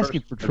like just that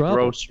asking for person in the trouble.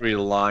 grocery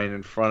line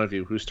in front of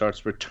you who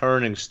starts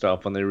returning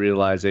stuff when they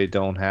realize they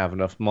don't have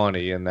enough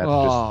money, and that's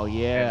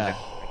yeah,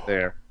 right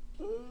there.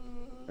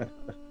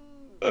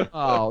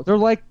 Oh, they're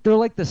like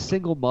the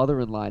single mother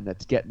in line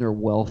that's getting their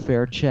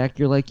welfare check.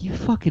 You're like, you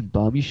fucking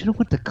bum. You should have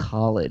went to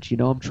college. You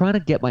know, I'm trying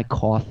to get my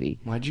coffee.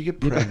 Why'd you get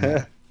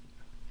pregnant?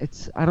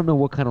 I don't know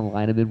what kind of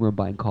line I'm in where I'm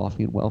buying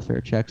coffee and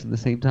welfare checks at the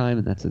same time,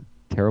 and that's a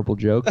terrible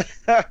joke.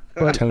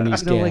 But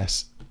Tony's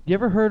gas. You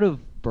ever heard of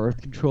birth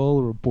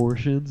control or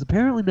abortions?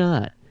 Apparently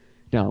not.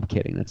 No, I'm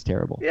kidding. That's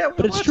terrible. Yeah,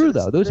 but it's true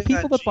though. Those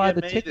people that buy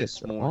the GMA tickets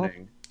this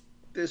morning.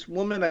 This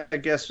woman, I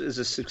guess, is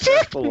a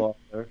successful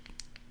author,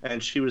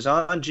 and she was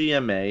on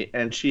GMA,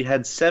 and she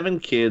had 7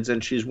 kids,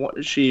 and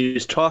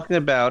she's talking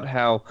about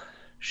how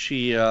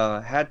she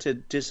had to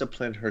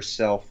discipline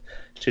herself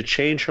to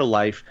change her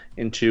life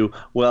into,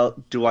 well,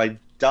 do I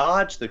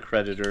dodge the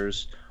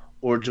creditors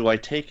or do I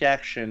take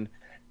action?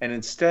 And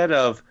instead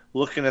of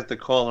looking at the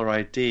caller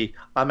ID,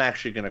 I'm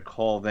actually going to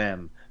call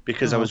them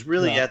because I was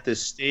really at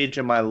this stage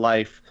in my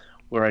life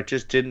where I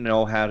just didn't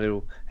know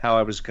how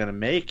I was going to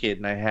make it.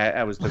 And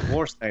I was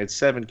divorced. I had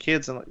 7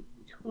 kids. I'm like,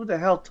 who the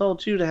hell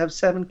told you to have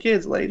 7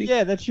 kids, lady?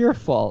 Yeah, that's your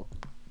fault.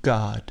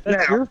 God.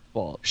 That's your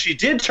fault. She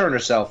did turn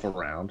herself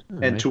around,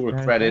 and to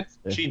her credit,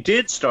 she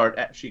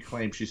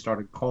claimed she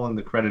started calling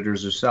the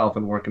creditors herself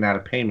and working out a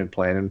payment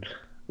plan and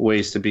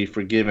ways to be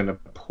forgiven a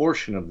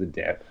portion of the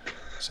debt.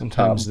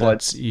 Sometimes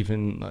that's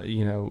even,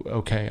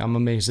 okay, I'm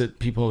amazed that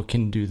people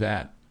can do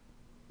that.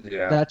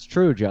 Yeah. That's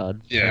true,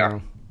 John. Yeah.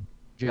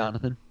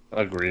 Jonathan.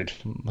 Agreed.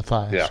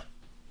 Matthias. Yeah.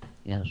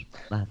 Yes,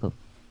 Michael.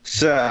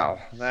 So,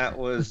 that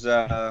was,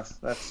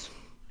 that's...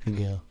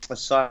 Yeah.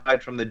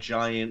 Aside from the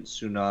giant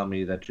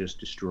tsunami that just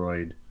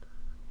destroyed,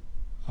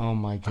 oh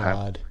my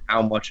God,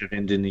 how much of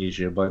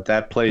Indonesia? But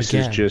that place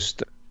is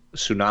just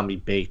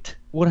tsunami bait.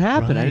 What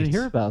happened? I didn't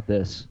hear about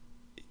this.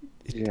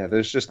 Yeah, there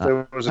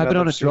was. I've been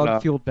on a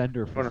drug-fueled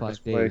bender for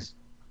 5 days.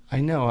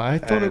 I know. I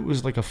thought it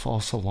was like a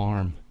false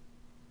alarm.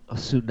 A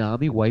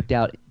tsunami wiped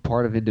out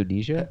part of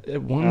Indonesia.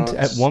 At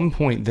one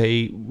point,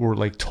 they were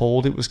like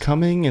told it was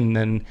coming, and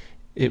then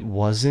it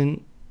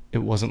wasn't.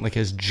 It wasn't like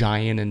as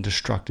giant and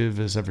destructive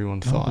as everyone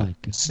thought.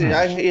 See,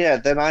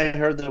 then I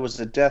heard there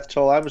was a death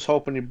toll. I was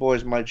hoping you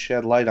boys might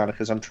shed light on it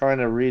because I've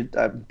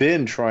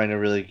been trying to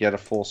really get a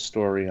full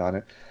story on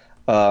it.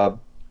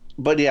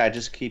 But yeah, I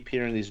just keep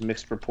hearing these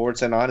mixed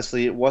reports, and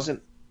honestly, it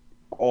wasn't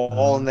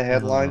all in the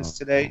headlines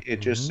today. It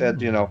just said,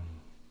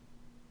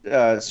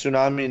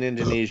 tsunami in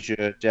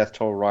Indonesia, death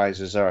toll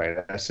rises. All right,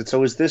 I said,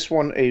 so is this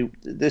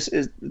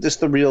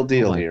the real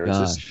deal here?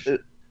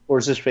 Or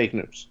is this fake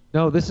news?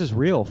 No, this is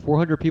real.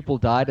 400 people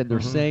died, and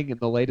they're saying in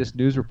the latest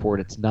news report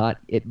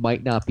it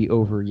might not be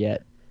over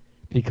yet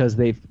because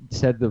they've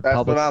said the That's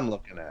public. What I'm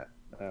looking at.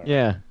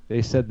 Yeah,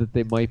 they said that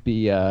they might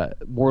be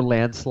more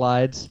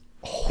landslides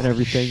and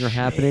everything are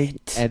happening,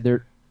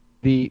 and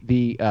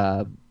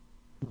the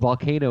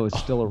volcano is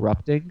still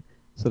erupting,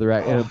 so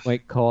it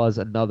might cause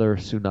another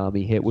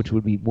tsunami hit, which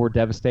would be more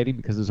devastating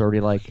because there's already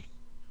like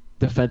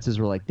defenses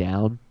were like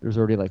down. There's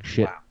already like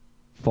shit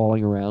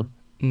falling around.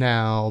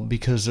 Now,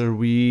 because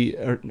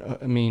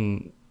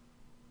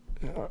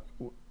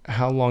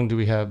how long do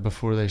we have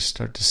before they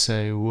start to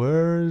say,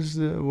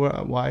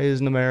 why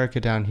isn't America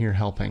down here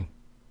helping?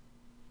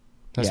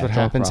 That's what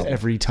happens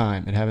every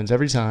time. It happens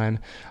every time.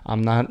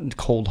 I'm not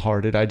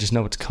cold-hearted. I just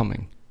know it's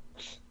coming.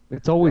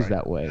 It's always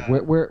that way.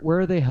 Where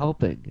are they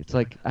helping? It's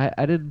like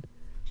I don't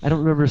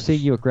remember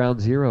seeing you at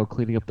Ground Zero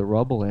cleaning up the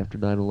rubble after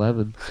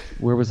 9/11.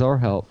 Where was our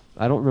help?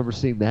 I don't remember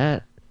seeing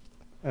that.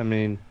 I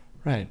mean,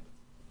 right.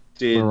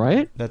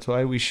 Right? That's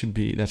why we should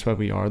be. That's why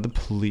we are the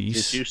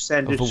police. Did you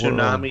send a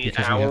tsunami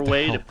our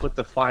way to put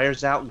the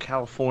fires out in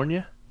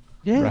California?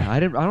 Yeah, right. I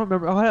don't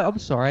remember. Oh, I'm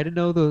sorry. I didn't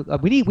know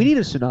we need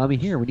a tsunami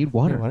here. We need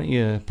water. Yeah, why don't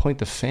you point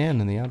the fan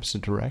in the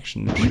opposite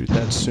direction and shoot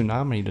that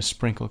tsunami to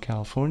sprinkle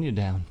California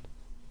down?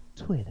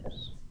 Tweet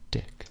us.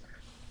 Dick.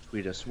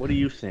 Tweet us. What do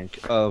you think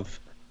of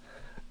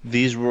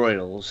these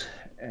Royals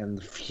and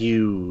the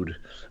feud,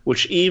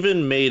 which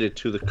even made it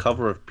to the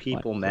cover of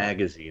People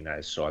magazine?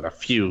 I saw the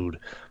feud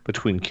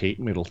between Kate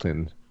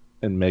Middleton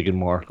and Meghan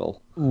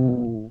Markle.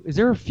 Ooh, is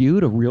there a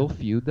feud? A real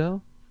feud,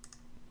 though?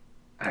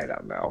 I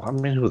don't know. I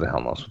mean, who the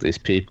hell knows with these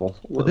people?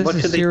 Well, this what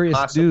is could serious they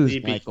possibly news, be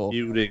Michael.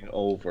 feuding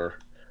over?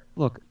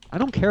 Look, I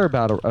don't care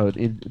about an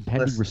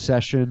impending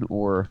recession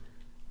or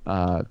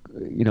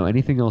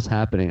anything else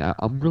happening.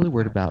 I'm really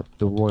worried about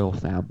the royal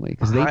family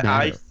because they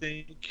matter.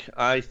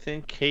 I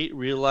think Kate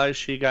realized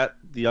she got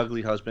the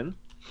ugly husband.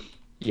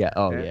 Yeah.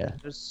 Oh, and yeah.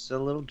 There's a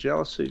little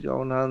jealousy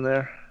going on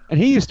there. And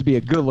he used to be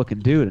a good-looking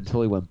dude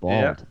until he went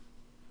bald.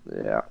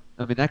 Yeah.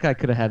 I mean, that guy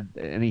could have had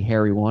any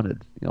hair he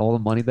wanted. All the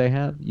money they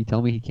have. You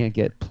tell me he can't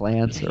get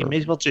plants? He may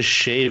as well just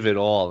shave it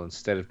all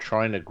instead of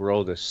trying to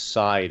grow the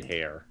side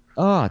hair.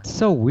 Oh, it's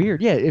so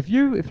weird. Yeah, if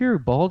you're a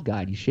bald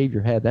guy and you shave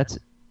your head, that's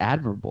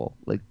admirable.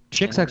 Like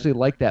chicks actually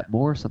like that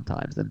more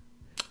sometimes than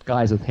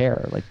guys with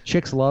hair. Like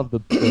chicks love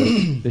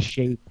the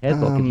shaved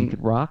head look if you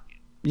can rock.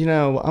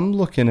 I'm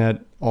looking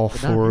at all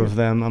four of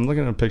them. I'm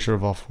looking at a picture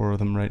of all four of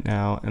them right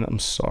now, and I'm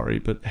sorry,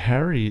 but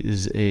Harry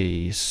is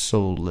a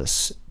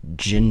soulless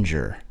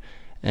ginger.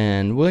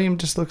 And William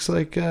just looks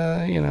like,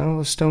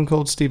 a stone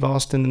cold Steve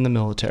Austin in the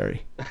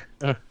military.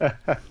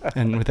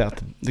 And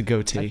without the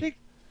goatee.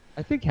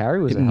 I think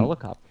Harry was a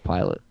helicopter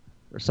pilot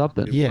or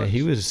something. Yeah,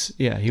 he was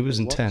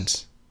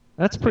intense.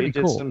 That's pretty he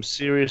did cool. Some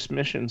serious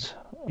missions.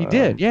 He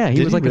did, yeah.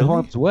 He was like in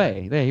harm's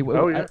way. Yeah,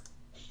 yeah.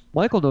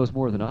 Michael knows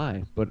more than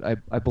I, but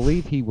I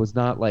believe he was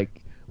not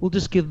like, we'll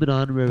just give him an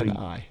honorary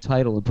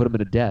title and put him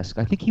in a desk.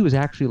 I think he was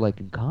actually like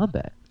in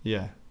combat.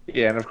 Yeah.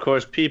 Yeah, and of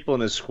course, people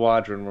in his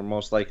squadron were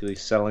most likely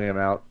selling him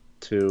out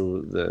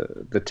to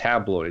the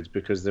tabloids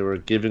because they were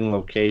giving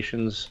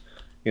locations,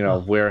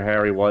 where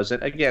Harry was.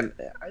 And again,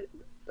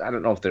 I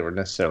don't know if they were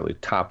necessarily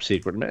top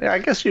secret. I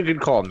guess you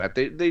could call them that.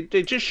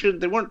 They just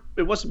should. They weren't.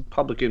 It wasn't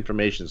public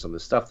information. Some of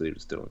the stuff that he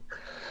was doing,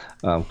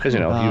 because he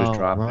was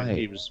dropping.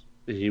 Right.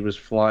 He was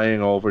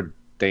flying over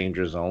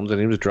danger zones and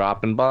he was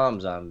dropping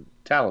bombs on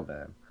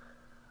Taliban.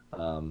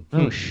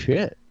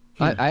 Shit!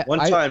 One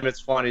time, it's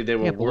funny. They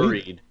were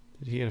worried.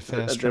 Did he get a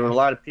fast There were a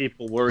lot of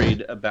people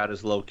worried about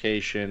his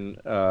location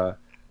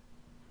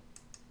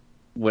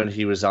when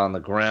he was on the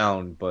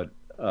ground, but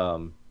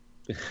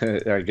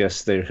I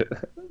guess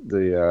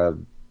the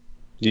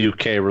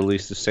UK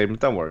released a statement.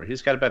 Don't worry,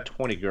 he's got about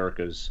 20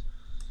 Gurkhas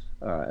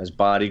as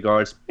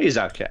bodyguards. He's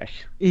okay.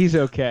 He's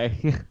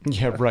okay.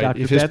 Yeah, right.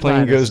 If his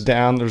plane goes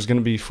down, there's going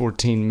to be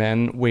 14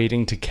 men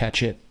waiting to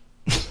catch it.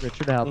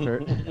 Richard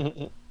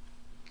Alpert.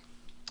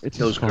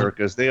 Those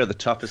Gurkhas, they are the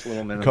toughest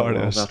little men in the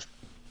world.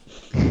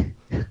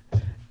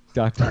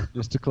 Dr.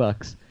 Mr.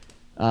 Clucks.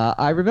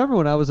 I remember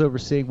when I was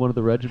overseeing one of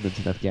the regiments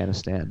in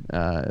Afghanistan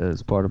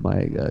as part of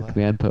my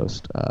command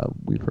post.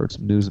 We've heard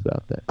some news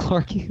about that.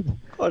 Clarky,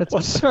 that's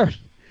absurd.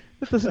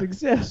 That doesn't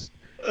exist.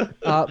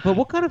 But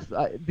what kind of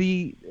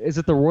is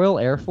it the Royal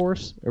Air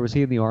Force or was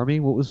he in the Army?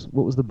 What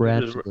was the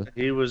branch?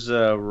 He was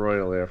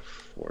Royal Air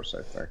Force,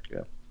 I think.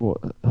 Yeah. Well,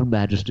 Her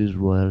Majesty's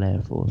Royal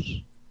Air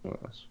Force.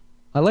 Yes.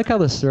 I like how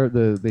they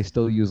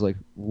still use like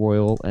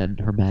Royal and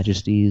Her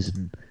Majesty's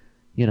and.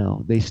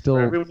 They still...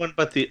 For everyone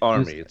but the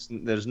Army.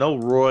 There's no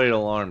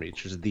Royal Army.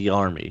 It's just the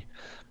Army.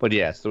 But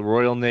yeah, it's the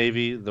Royal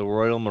Navy, the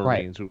Royal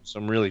Marines, who are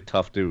some really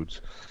tough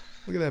dudes.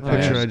 Look at that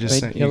picture I just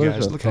sent you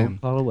guys. Look at him.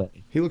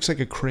 He looks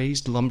like a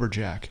crazed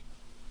lumberjack.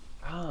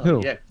 Oh,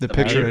 who? Yeah, the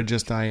picture I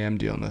just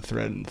IM'd you on the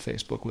thread in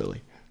Facebook,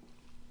 Willie.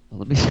 Well,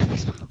 let me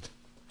see.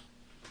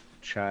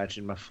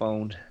 Charging my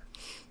phone.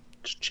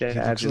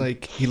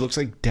 He looks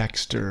like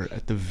Dexter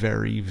at the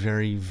very,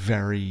 very,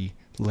 very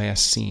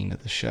last scene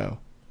of the show.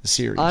 The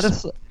series.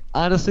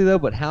 Honestly, though,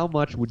 but how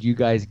much would you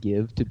guys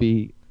give to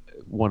be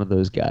one of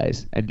those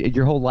guys? And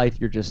your whole life,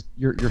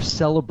 you're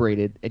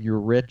celebrated and you're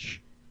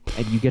rich,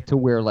 and you get to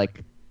wear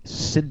like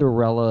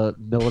Cinderella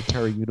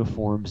military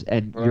uniforms,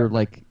 and you're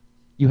like,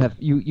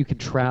 you can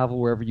travel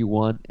wherever you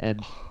want,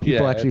 and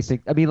people actually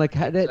think. I mean, like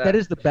that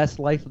is the best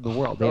life in the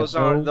world.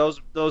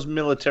 Those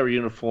military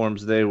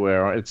uniforms they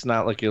wear. It's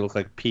not like you look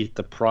like Pete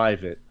the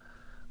Private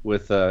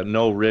with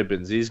no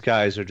ribbons. These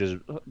guys are just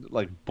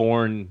like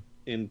born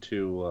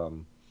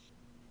into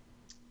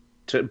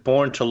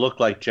born to look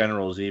like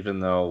generals, even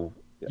though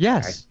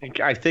Yes,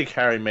 I think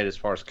Harry made as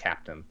far as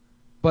captain.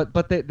 But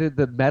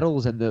the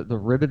medals and the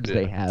ribbons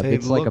they have, They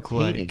it's like a look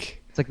painting.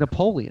 like- It's like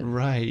Napoleon.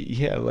 Right,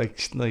 yeah,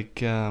 like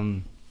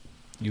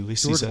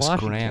Ulysses George S.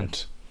 Washington.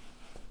 Grant.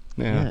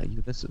 Yeah,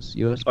 Ulysses.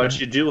 US But Grant.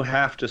 you do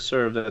have to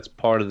serve. That's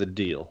part of the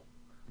deal.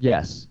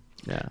 Yes.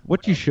 Yeah.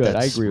 What you should. I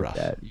That's agree rough.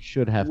 with that. You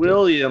should have to.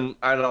 William,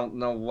 I don't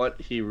know what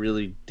he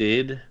really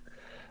did.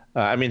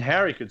 I mean,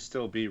 Harry could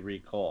still be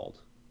recalled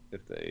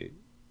if the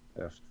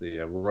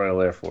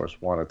Royal Air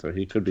Force wanted to.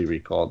 He could be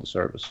recalled to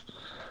service.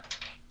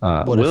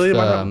 What William,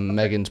 I if don't-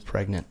 Meghan's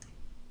pregnant?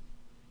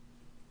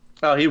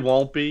 Oh, he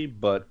won't be,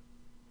 but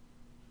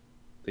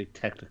they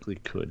technically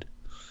could.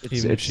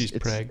 Even if she's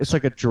pregs? It's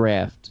like a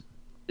draft.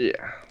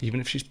 Yeah. Even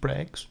if she's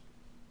pregs?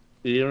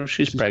 Even if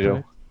she's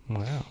pregnant.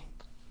 Wow.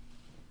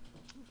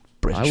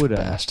 British I would,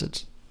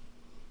 bastards.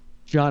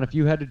 John, if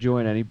you had to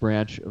join any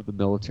branch of the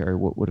military,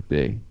 what would it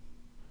be?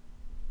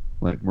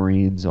 Like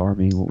Marines,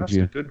 Army, what would That's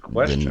you? a good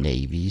question. The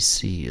Navy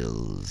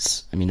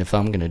SEALs. I mean, if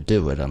I'm gonna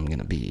do it, I'm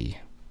gonna be.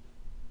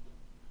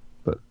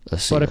 A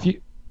SEAL. But if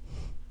you,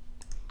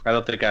 I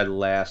don't think I'd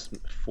last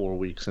 4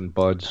 weeks in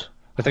buds.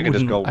 I think I'd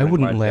just go. I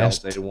wouldn't ring my bell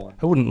last. day one.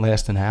 I wouldn't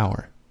last an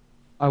hour.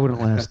 I wouldn't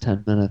last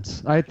 10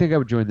 minutes. I think I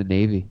would join the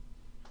Navy.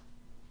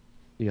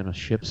 Be on a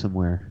ship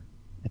somewhere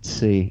at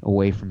sea,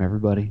 away from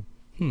everybody.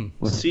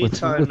 Sea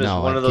time is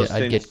no, one of those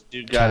I'd things get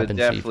you gotta cabin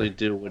definitely fever.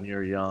 do when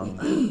you're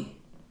young.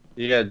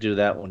 You gotta do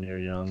that when you're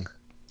young.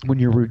 When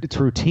you're, it's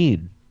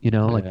routine. You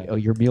know, like Yeah.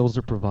 your meals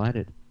are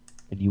provided,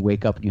 and you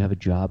wake up and you have a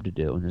job to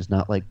do, and there's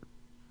not like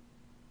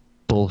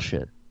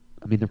bullshit.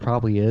 I mean, there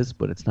probably is,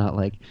 but it's not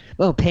like,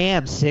 oh,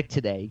 Pam's sick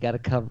today. You got to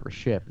cover a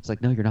ship. It's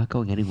like, no, you're not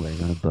going anywhere.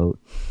 You're on a boat.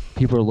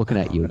 People are looking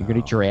at you, and you're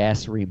gonna get your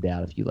ass reamed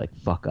out if you like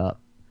fuck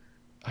up.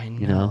 I know,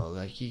 You know?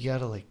 like you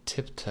gotta like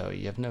tiptoe.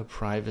 You have no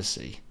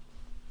privacy.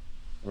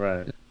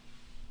 Right.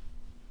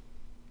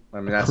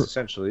 I mean, that's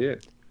essentially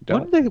it.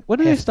 When did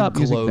they Half stop the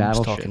using globe's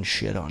battleships? talking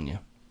shit on you.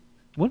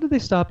 When did they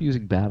stop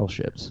using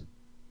battleships?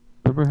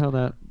 Remember how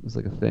that was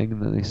like a thing,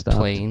 and then they stopped?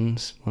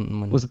 Planes.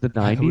 When, Was it the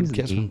I 90s? would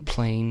guess when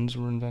planes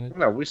were invented.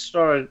 No, we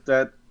started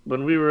that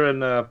when we were in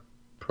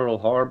Pearl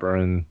Harbor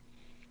in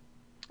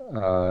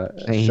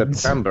Planes.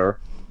 September.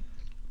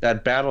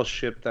 That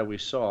battleship that we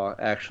saw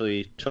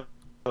actually took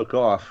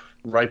off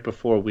right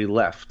before we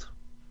left.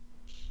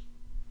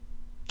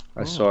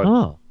 I saw it.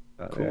 Oh,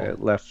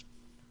 cool.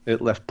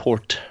 It left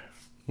port.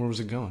 Where was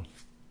it going?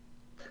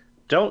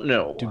 Don't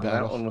know. Do That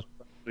battle. one was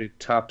probably a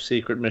top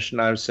secret mission.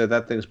 I would say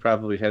that thing's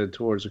probably headed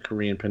towards the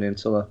Korean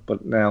Peninsula,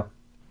 but now,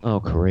 oh,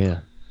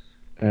 Korea.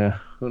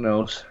 who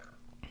knows?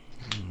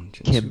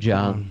 Kim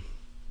Jong.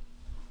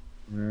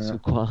 Yeah.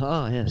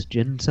 Oh yes,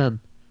 Jin Sun.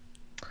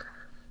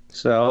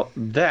 So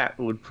that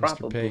would Mr.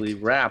 probably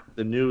Pig. wrap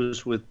the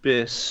news with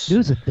Biss.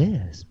 News of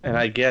this. And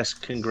I guess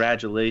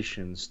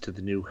congratulations to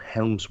the new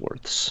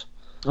Helmsworths.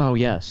 Oh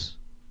yes,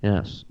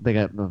 yes. They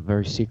got a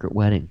very secret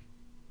wedding.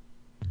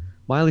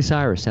 Miley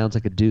Cyrus sounds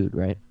like a dude,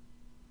 right?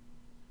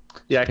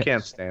 Yeah, I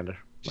can't stand her.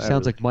 She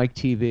sounds like Mike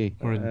TV.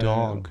 Or a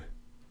dog.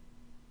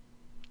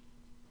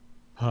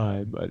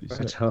 Hi, Miley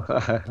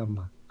like.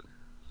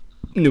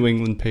 New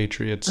England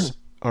Patriots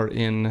are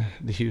in.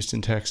 The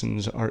Houston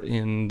Texans are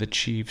in. The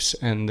Chiefs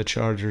and the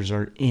Chargers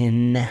are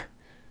in.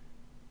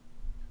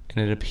 And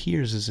it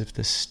appears as if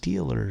the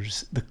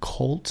Steelers, the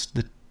Colts,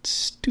 the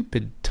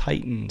stupid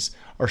Titans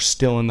are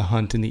still in the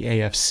hunt in the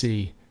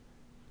AFC.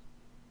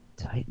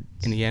 Titans.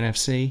 In the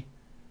NFC,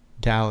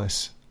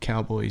 Dallas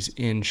Cowboys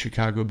in,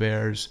 Chicago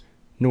Bears,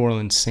 New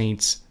Orleans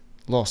Saints,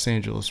 Los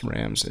Angeles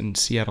Rams, and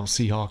Seattle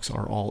Seahawks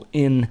are all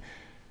in.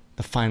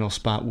 The final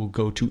spot will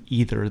go to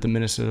either the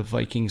Minnesota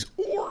Vikings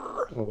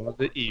or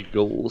the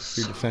Eagles.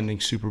 your defending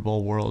Super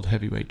Bowl World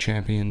Heavyweight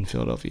Champion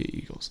Philadelphia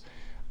Eagles.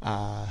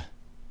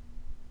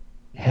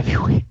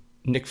 Heavyweight.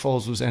 Nick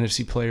Foles was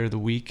NFC Player of the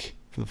Week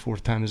for the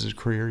fourth time in his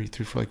career. He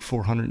threw for like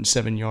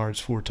 407 yards,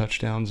 4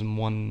 touchdowns, and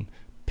 1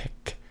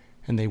 pick.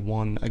 And they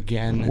won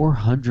again.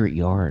 400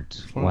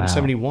 yards. Wow.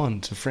 471.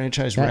 It's a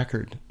franchise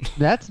record.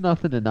 That's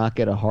nothing to not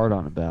get a hard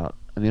on about.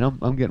 I mean,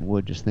 I'm getting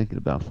wood just thinking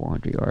about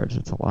 400 yards.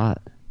 It's a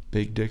lot.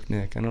 Big Dick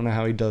Nick. I don't know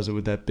how he does it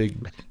with that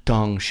big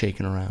dong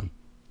shaking around.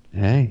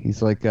 Hey,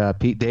 he's like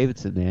Pete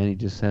Davidson, man. He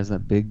just has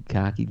that big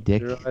cocky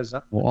dick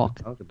walk.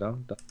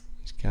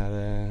 He's got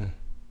a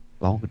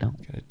Got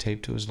a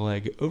tape to his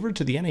leg. Over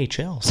to the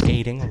NHL,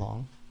 skating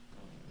along.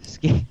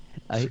 Skating.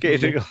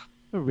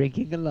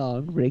 Rinking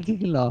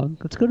along.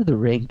 Let's go to the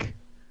rink.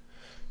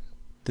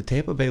 The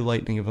Tampa Bay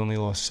Lightning have only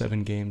lost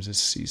 7 games this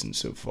season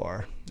so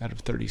far, out of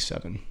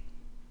 37.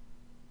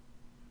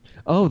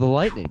 Oh, the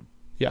Lightning.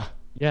 Yeah.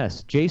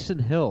 Yes, Jason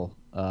Hill,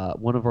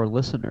 one of our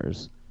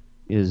listeners,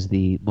 is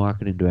the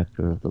marketing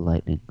director of the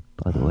Lightning,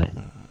 by the way.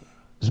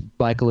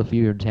 Michael, if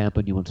you're in Tampa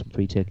and you want some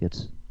free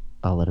tickets,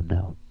 I'll let him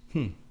know.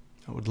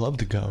 I would love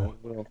to go.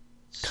 We'll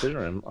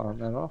consider him on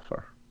that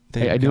offer.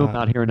 Hey, I knew him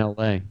out here in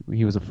L.A.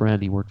 He was a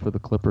friend. He worked for the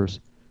Clippers,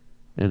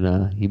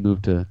 and he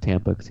moved to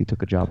Tampa because he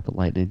took a job at the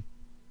Lightning,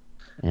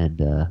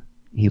 and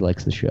he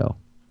likes the show.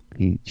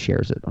 He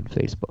shares it on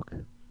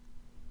Facebook.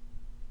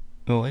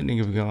 The Lightning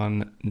have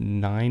gone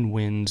 9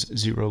 wins,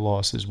 0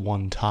 losses,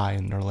 1 tie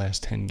in their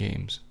last 10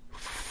 games.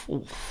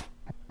 Oof.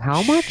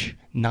 How much?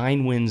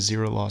 9 wins,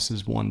 0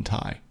 losses, 1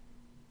 tie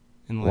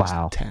in the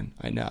last 10.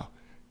 I know.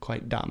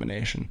 Quite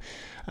domination.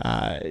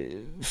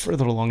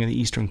 Further along in the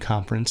Eastern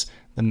Conference,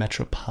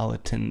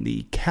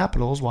 the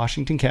Capitals,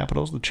 Washington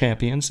Capitals, the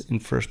champions, in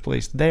first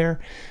place there.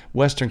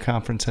 Western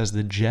Conference has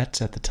the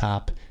Jets at the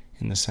top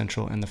in the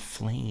Central, and the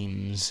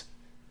Flames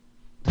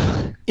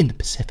in the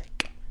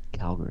Pacific.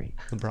 Calgary.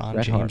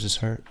 LeBron James is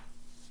hurt.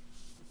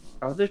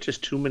 Are there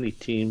just too many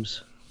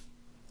teams?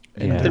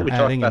 Yeah. I think we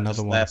talked Adding about another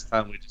this one. last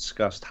time we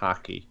discussed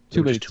hockey.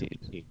 Too many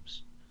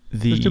teams.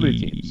 There's too many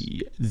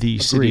teams. The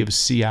city of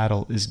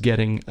Seattle is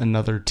getting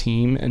another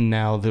team, and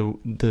now there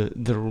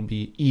will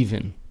be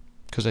even,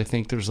 because I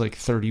think there's like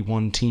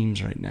 31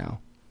 teams right now.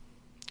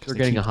 They're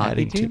getting a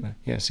hockey team?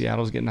 Yeah,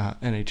 Seattle's getting an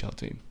NHL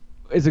team.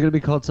 Is it going to be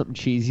called something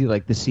cheesy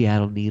like the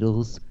Seattle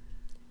Needles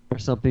or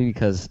something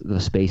because the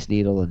Space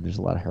Needle and there's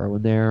a lot of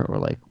heroin there? Or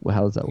like,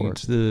 how does that work?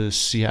 It's the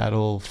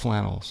Seattle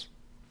Flannels.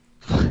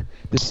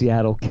 The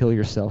Seattle Kill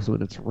Yourselves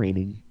when it's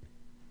raining.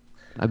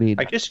 I mean,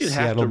 I guess you'd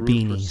have to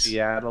root for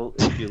Seattle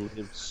if you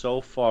live so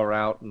far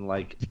out in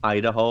like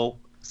Idaho.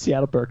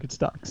 Seattle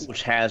Birkenstocks.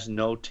 Which has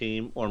no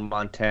team, or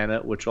Montana,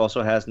 which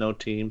also has no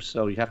team,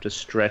 so you have to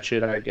stretch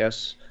it, I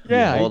guess.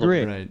 Yeah, I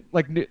agree.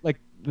 Like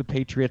the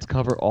Patriots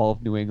cover all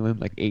of New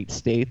England, like 8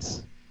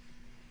 states.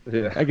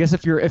 Yeah. I guess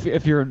if you're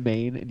in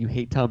Maine and you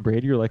hate Tom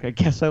Brady, you're like, I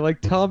guess I like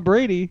Tom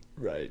Brady,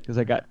 right? Because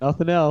I got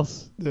nothing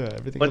else. Yeah,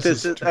 everything. But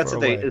that's the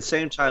thing. At the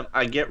same time,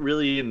 I get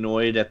really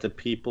annoyed at the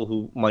people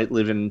who might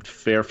live in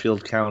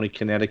Fairfield County,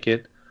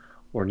 Connecticut,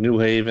 or New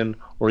Haven,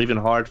 or even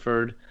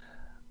Hartford.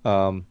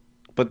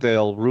 But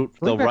they'll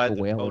ride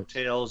the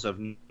coattails of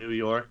New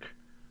York.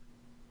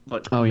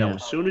 But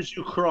as soon as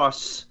you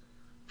cross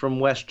from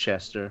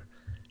Westchester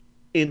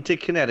into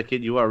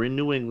Connecticut, you are in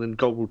New England.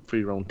 Go root for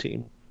your own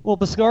team. Well,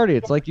 Biscardi,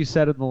 it's like you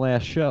said in the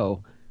last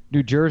show.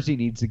 New Jersey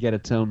needs to get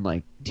its own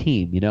like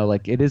team.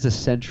 Like it is a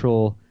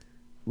central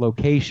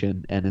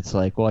location, and it's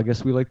like, well, I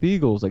guess we like the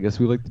Eagles. I guess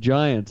we like the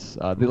Giants.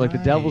 They like the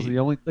Devils. The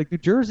only like New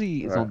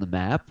Jersey is on the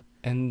map.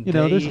 And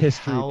there's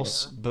history.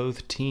 House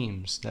both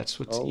teams. That's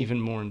what's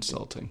even more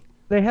insulting.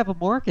 They have a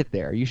market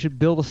there. You should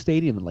build a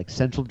stadium in like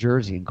Central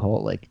Jersey and call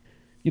it like,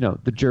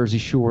 the Jersey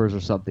Shores or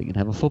something, and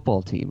have a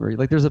football team. Or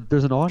like there's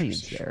an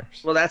audience there.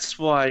 Well, that's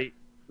why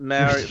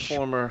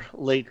former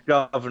late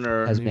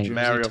governor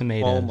Mario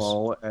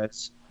Cuomo,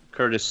 as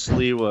Curtis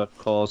Sliwa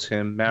calls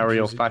him,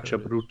 Mario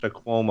Faccia Bruta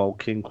Cuomo,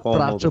 King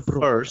Cuomo the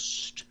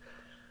First,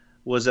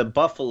 was a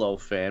Buffalo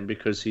fan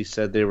because he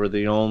said they were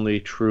the only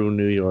true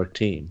New York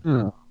team.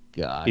 Oh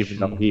gosh! Even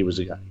though he was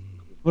a guy.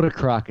 What a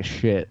crock of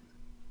shit.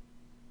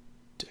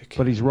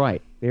 But he's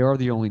right. They are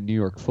the only New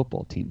York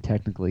football team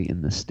technically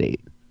in the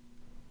state.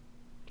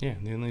 Yeah,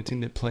 the only team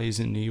that plays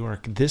in New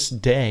York. This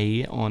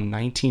day on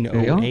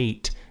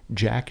 1908,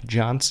 Jack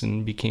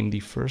Johnson became the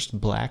first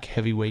black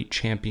heavyweight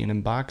champion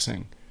in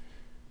boxing.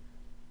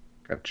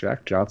 Got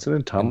Jack Johnson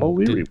and Tom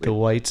O'Leary. Did the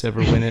whites ever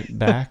win it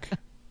back?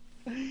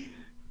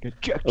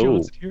 Got Jack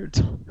Johnson here.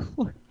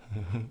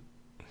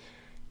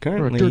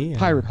 Currently,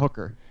 pirate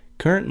hooker.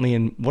 Currently,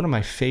 in one of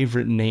my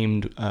favorite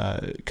named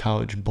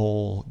college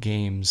bowl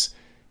games,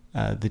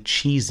 the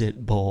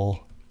Cheez-It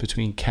Bowl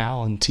between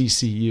Cal and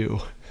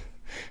TCU,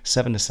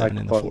 7-7 in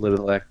the fourth.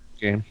 Little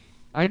game.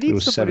 It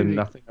was 7-0,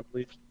 I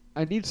believe.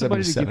 I need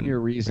somebody to give me a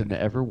reason to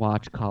ever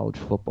watch college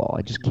football.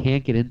 I just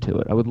can't get into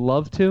it. I would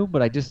love to,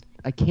 but I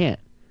can't.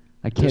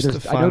 I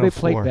know they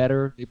play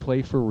better. They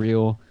play for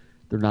real.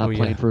 They're not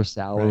playing for a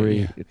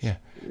salary. Right,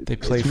 they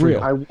play for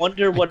real. I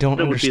wonder what it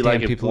would be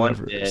like if one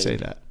day say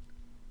that.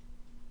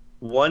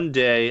 One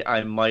day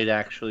I might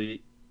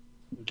actually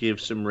give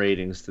some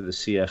ratings to the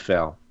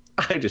CFL.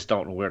 I just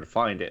don't know where to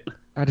find it.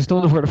 The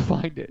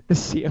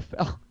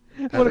CFL.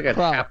 What a crop.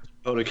 I'd have to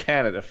go to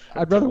Canada.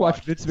 I'd rather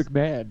watch Vince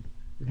McMahon.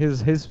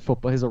 His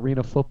football, his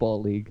arena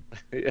football league.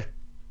 Yeah.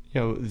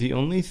 The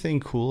only thing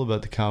cool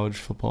about the college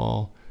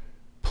football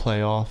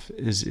playoff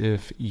is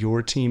if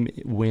your team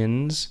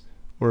wins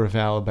or if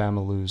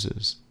Alabama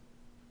loses.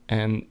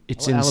 And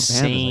it's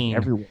insane.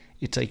 Like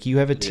it's like you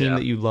have a team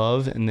that you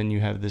love, and then you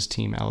have this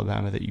team,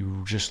 Alabama, that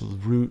you just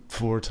root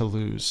for to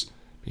lose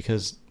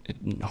because it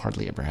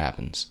hardly ever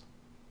happens.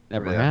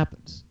 Never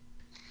happens.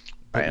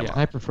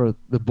 I prefer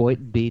the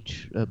Boynton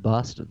Beach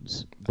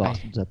Boston's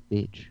at the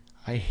beach.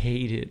 I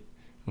hate it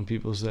when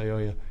people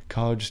say,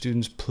 college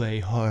students play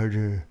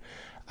harder.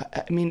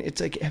 I mean,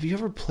 it's like, have you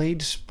ever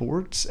played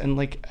sports? And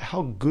like,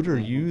 how good are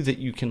you that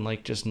you can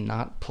like just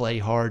not play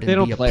hard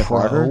and be a pro?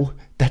 Harder.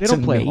 That's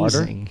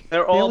amazing. Play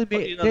harder.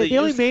 They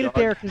only made it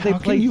there because they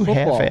played football.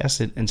 How can you half-ass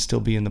it and still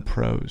be in the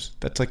pros?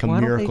 That's like a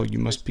miracle. You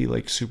must be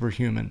like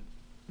superhuman.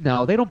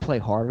 No, they don't play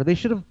harder. They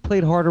should have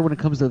played harder when it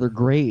comes to their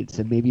grades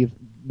and maybe have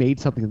made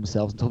something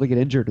themselves until they get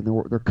injured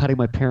and they're cutting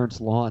my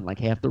parents' lawn like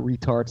half the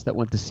retards that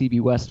went to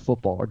CB West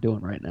football are doing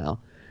right now.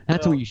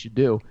 That's what you should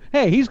do.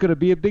 Hey, he's going to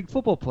be a big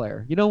football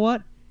player. You know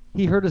what?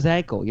 He hurt his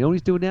ankle. You know what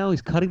he's doing now?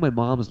 He's cutting my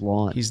mom's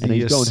lawn. He's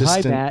going,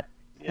 hi, Matt.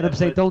 and I'm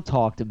saying, don't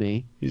talk to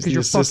me. He's 'cause the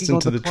you're fucking on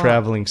assistant to the clock.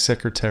 traveling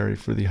secretary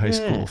for the high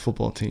Yeah. school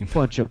football team.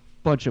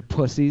 Bunch of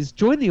pussies.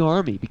 Join the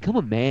army. Become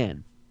a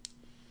man.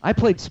 I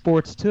played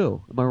sports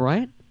too. Am I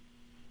right?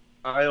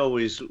 I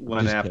always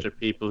went Just after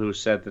people who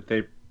said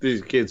that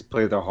these kids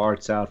play their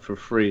hearts out for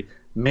free.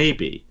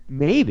 Maybe.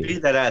 Be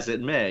that as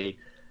it may,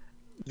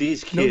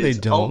 these No, they kids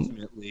don't.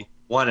 ultimately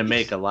want to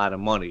make a lot of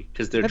money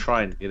because they're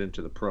trying to get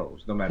into the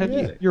pros, no matter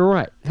what. You're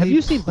right. Have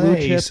you seen Blue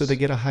Play Chips? so they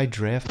get a high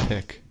draft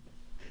pick.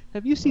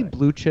 Have you seen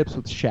Blue Chips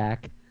with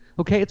Shaq?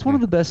 Okay, it's one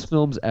of the best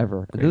films ever.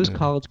 And Great those movie.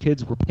 college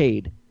kids were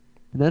paid.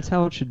 And that's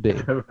how it should be.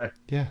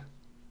 Yeah.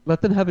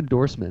 Let them have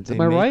endorsements. They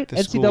Am I make right?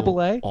 the school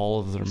NCAA? all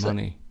of their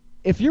money.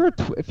 If you're a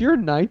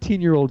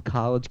 19-year-old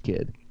college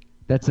kid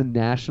that's in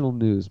national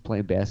news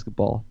playing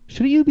basketball,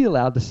 shouldn't you be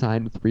allowed to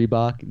sign with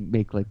Reebok and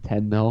make like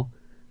 10 mil?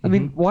 I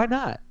mean, why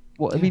not?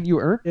 Well, I mean, you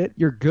earned it.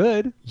 You're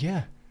good.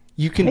 Yeah.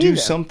 You can Pay do them.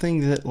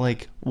 something that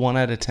like 1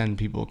 out of 10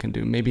 people can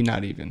do. Maybe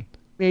not even.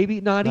 Maybe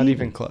not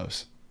even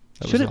close.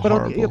 That was Shouldn't, a but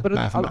horrible I'm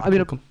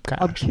mathematical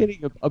I'm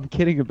kidding. I'm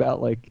kidding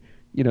about like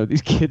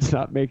these kids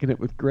not making it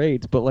with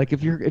grades. But like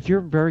if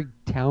you're very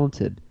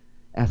talented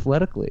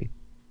athletically,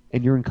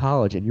 and you're in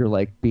college and you're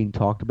like being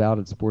talked about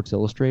in Sports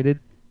Illustrated,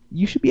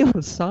 you should be able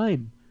to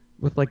sign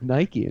with like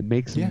Nike and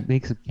make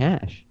some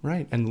cash.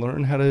 Right, and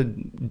learn how to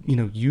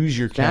use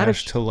your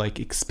Manage- cash to like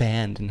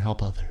expand and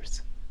help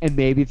others. And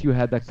maybe if you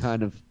had that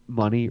kind of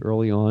money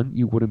early on,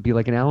 you wouldn't be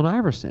like an Allen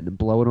Iverson and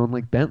blow it on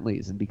like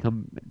Bentleys and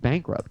become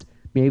bankrupt.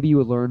 Maybe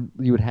you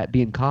would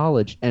be in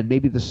college, and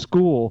maybe the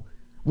school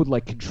would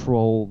like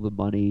control the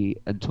money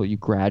until you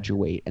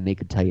graduate, and they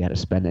could tell you how to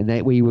spend it, and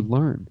that way you would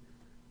learn.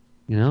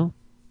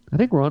 I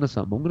think we're onto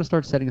something. I'm going to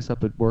start setting us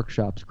up at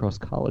workshops across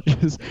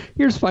colleges.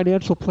 Here's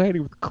financial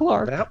planning with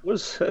Clark. That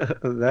was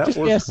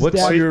What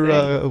are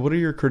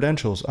your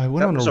credentials? I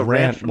went on a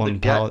rant one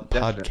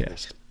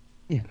podcast.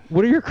 Yeah.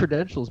 What are your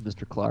credentials,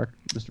 Mr. Clark,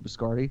 Mr.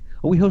 Biscardi?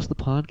 Oh, we host the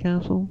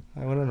Podcastle.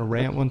 I went on a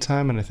rant one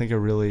time, and I think I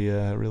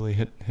really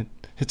hit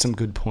some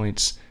good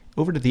points.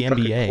 Over to the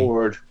NBA.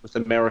 Forward with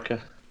America.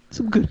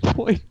 Some good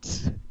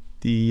points.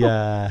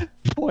 The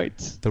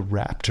points. The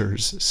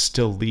Raptors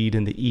still lead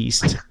in the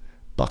East.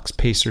 Bucks,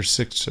 Pacers,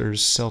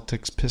 Sixers,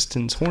 Celtics,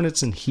 Pistons,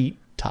 Hornets, and Heat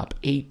top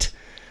 8.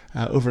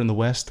 Over in the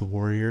West, the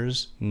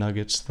Warriors,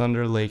 Nuggets,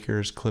 Thunder,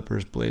 Lakers,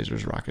 Clippers,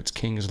 Blazers, Rockets,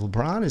 Kings.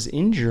 LeBron is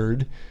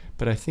injured,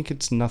 but I think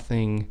it's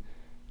nothing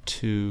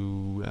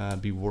to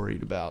be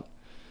worried about.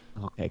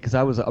 Okay, because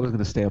I was going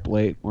to stay up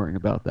late worrying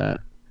about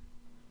that.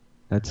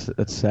 That's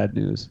sad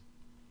news.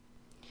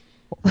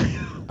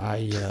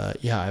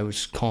 I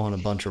was calling a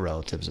bunch of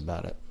relatives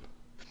about it.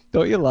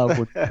 Don't you love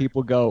when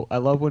people go? I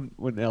love when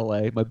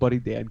LA. My buddy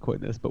Dan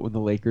coined this, but when the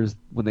Lakers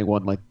they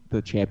won like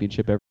the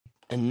championship every.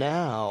 And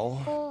now.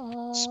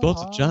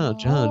 Sports with John.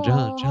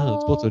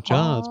 Sports with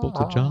John.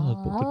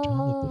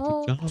 Sports with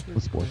John.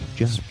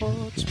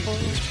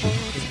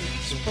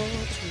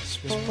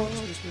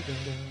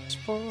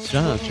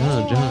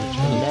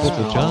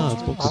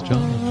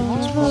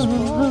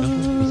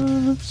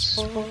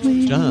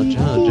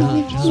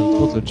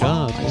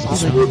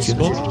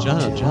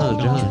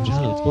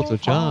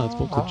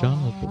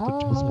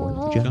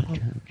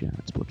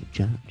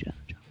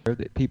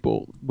 That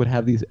people would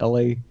have these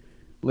LA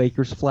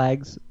Lakers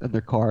flags on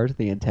their cars,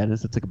 the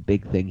antennas. It's like a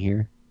big thing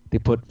here. They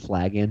put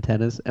flag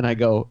antennas, and I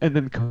go, and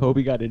then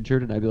Kobe got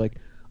injured, and I'd be like,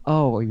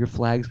 oh, your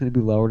flag's going to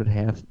be lowered at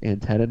half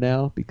antenna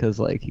now because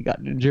like he got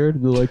injured,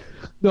 and they're like,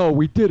 no,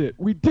 we did it,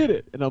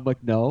 and I'm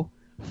like, no,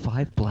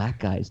 5 black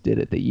guys did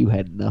it that you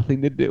had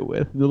nothing to do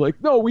with, and they're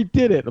like, no, we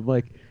did it. I'm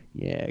like,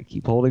 yeah,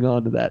 keep holding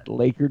on to that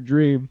Laker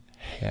dream.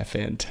 Half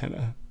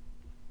antenna.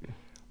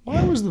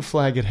 Why was the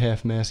flag at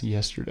half mast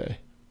yesterday?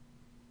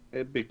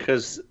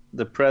 Because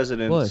the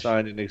president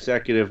signed an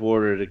executive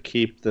order to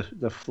keep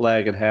the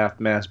flag at half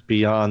mast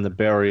beyond the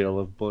burial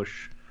of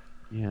Bush.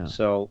 Yeah.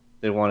 So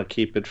they want to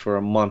keep it for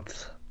a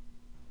month.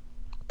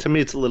 To me,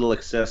 it's a little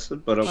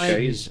excessive, but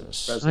okay.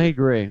 I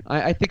agree.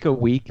 I think a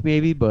week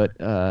maybe, but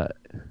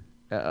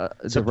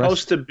it's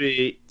supposed to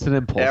be it's an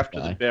impulse after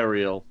guy. the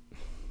burial,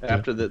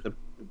 after the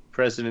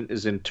president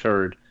is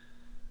interred,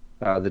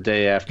 the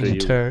day after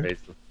Interred.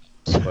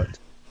 But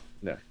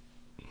no.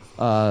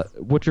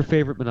 What's your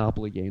favorite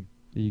Monopoly game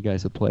that you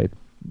guys have played?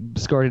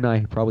 Scardy and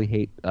I probably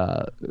hate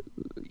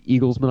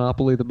Eagles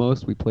Monopoly the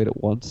most. We played it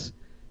once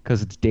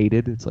because it's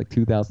dated. It's like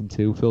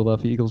 2002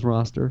 Philadelphia Eagles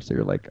roster. So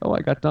you're like, oh,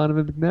 I got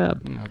Donovan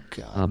McNabb. Oh,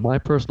 God. My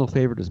personal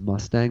favorite is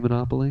Mustang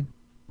Monopoly,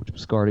 which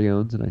Scardy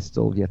owns, and I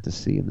still have yet to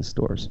see in the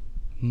stores.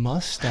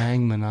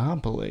 Mustang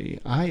Monopoly.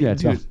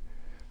 It's Dude,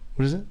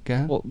 what is it? Go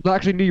ahead. Well,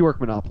 actually, New York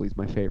Monopoly is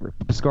my favorite.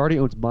 But Biscardi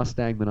owns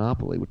Mustang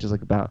Monopoly, which is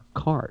like about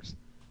cars.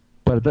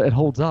 But it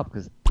holds up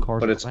because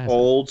cars But are it's classic.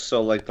 old,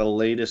 so like the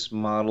latest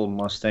model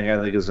Mustang,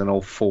 I think, is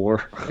an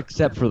 04.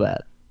 Except for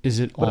that. Is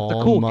it But it's a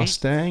all cool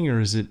Mustang or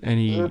is it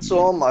any? It's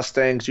all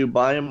Mustangs. You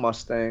buy a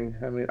Mustang.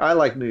 I mean, I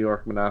like New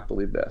York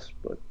Monopoly best,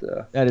 but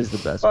that is the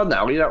best. Well, no,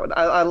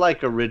 I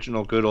like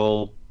original, good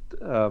old,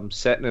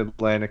 set in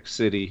Atlantic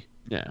City.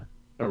 Yeah.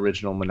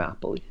 Original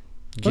Monopoly.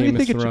 Game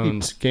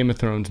of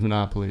Thrones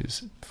Monopoly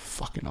is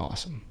fucking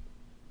awesome.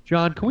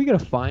 John, can we get a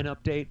fine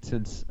update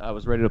since I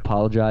was ready to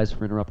apologize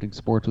for interrupting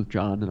sports with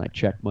John and I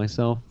checked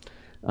myself?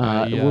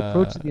 We're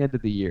approaching the end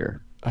of the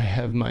year. I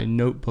have my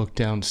notebook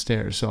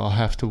downstairs, so I'll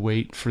have to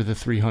wait for the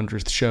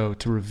 300th show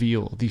to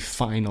reveal the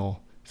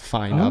final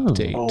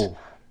update. Oh.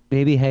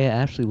 Maybe Hey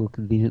Ashley will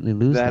conveniently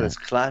lose that. That is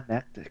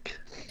climactic.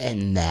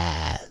 And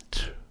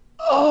that.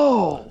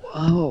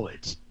 Oh,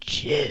 it's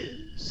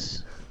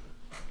jizz.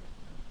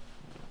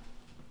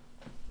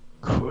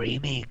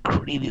 Creamy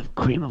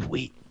cream of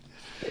wheat.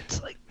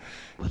 It's like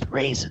with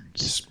raisins.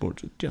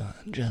 Sports with John.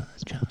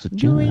 What's a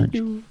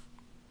John?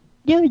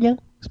 Yeah.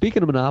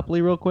 Speaking of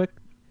Monopoly, real quick,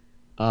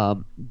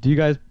 do you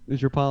guys,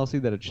 is your policy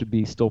that it should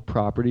be still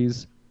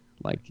properties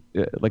like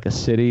a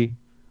city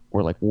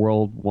or like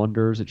World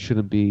Wonders? It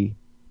shouldn't be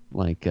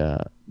like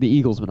the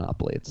Eagles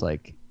Monopoly. It's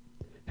like,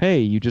 hey,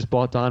 you just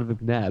bought Donovan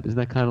McNabb. Isn't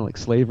that kind of like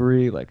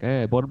slavery? Like,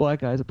 hey, I bought a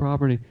black guy as a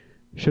property.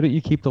 Shouldn't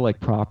you keep the like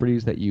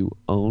properties that you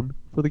own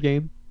for the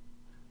game?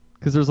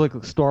 Because there's like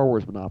a Star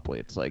Wars Monopoly.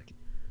 It's like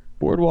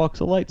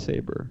Boardwalk's a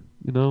lightsaber.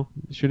 You know,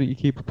 shouldn't you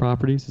keep the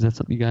properties? Is that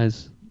something you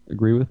guys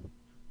agree with?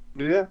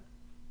 Yeah,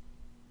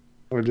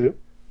 I do.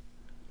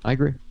 I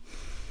agree.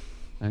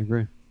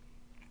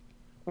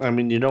 I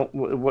mean, you don't.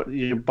 What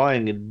you're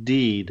buying a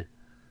deed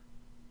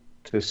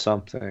to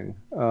something.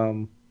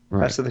 Right.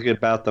 That's the thing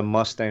about the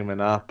Mustang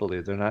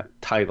Monopoly. They're not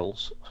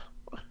titles.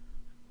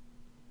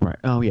 Right.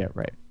 Oh yeah.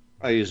 Right.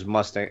 I use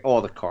Mustang.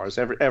 All the cars.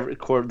 Every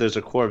there's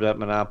a Corvette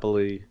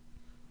Monopoly.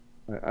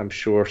 I'm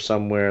sure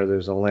somewhere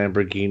there's a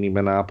Lamborghini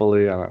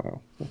Monopoly. I don't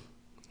know.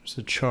 There's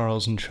a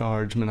Charles in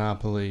Charge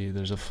Monopoly.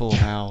 There's a Full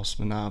House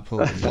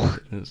Monopoly.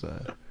 There's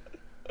a...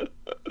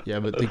 Yeah,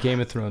 but the Game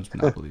of Thrones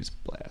Monopoly's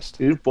a blast.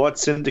 You bought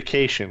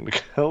syndication.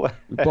 Go ahead.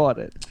 We bought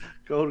it.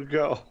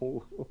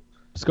 Go.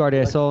 Scardy,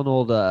 I saw an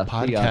old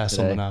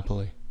Podcastle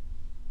Monopoly.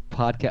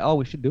 Oh,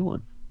 we should do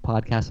one.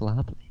 Podcastle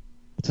Monopoly.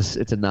 It's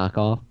a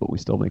knockoff, but we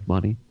still make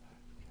money.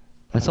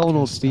 I saw an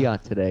old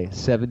Fiat today,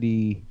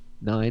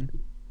 79.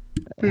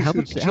 How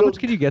much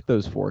can you get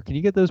those for? Can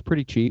you get those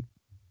pretty cheap?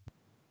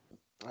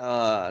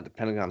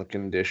 Depending on the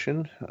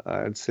condition,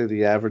 I'd say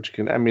the average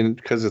I mean,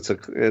 because it's a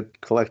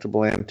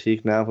collectible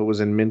antique now. If it was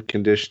in mint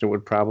condition, it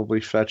would probably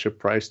fetch a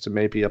price to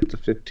maybe up to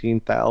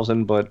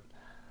 $15,000. But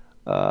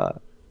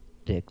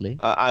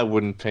I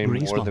wouldn't pay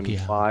more than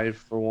 $5,000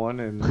 for one,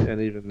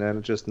 and even then,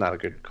 it's just not a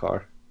good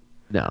car.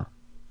 No,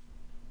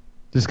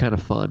 just kind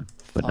of fun,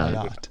 but not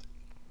a good.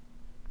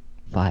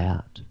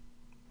 Fiat.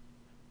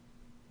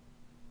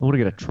 I want to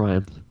get a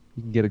Triumph.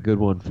 You can get a good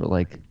one for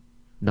like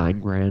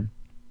 $9,000.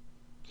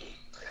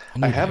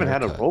 I haven't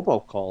had a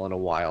robocall in a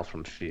while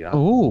from Fiat.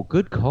 Oh,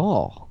 good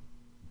call.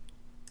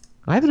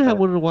 I haven't had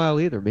one in a while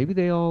either. Maybe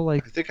they all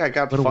like. I think I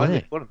got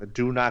finally put on the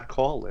do not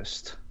call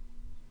list.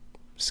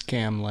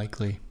 Scam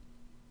likely.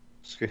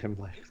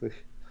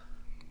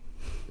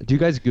 Do you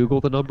guys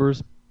Google the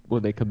numbers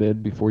when they come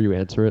in before you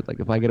answer it? Like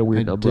if I get a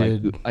weird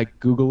number, I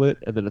Google it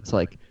and then it's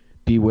like,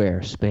 beware,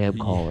 spam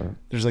caller.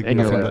 There's like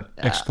nothing but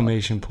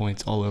exclamation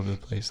points all over the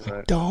place.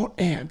 Like, don't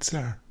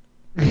answer.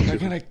 They're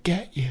going to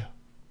get you.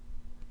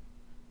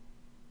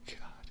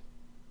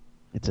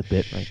 It's a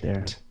bit right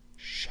there.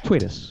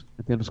 Tweet us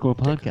at the _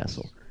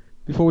 Podcastle.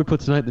 Before we put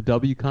tonight in the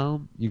W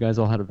column, you guys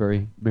all had a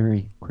very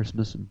Merry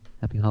Christmas and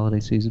Happy Holiday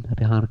Season,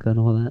 Happy Hanukkah and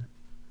all that.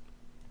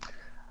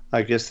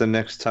 I guess the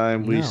next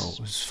time we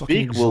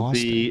speak will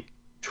be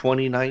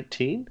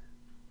 2019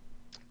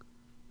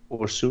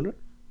 or sooner.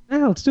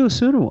 Yeah, let's do a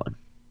sooner one.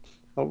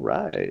 All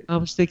right. I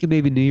was thinking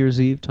maybe New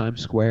Year's Eve,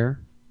 Times Square.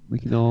 We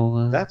can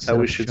all. That's how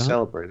we should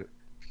celebrate it.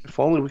 If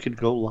only we could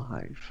go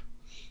live.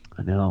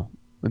 I know.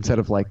 Instead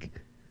of like.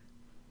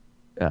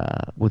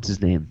 What's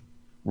his name?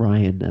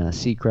 Ryan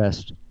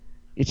Seacrest.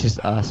 It's just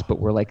us, but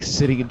we're like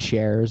sitting in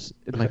chairs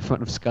in like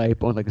front of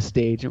Skype on like a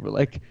stage, and we're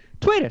like,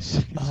 tweet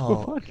us.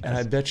 And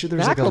I bet you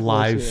there's like a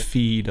live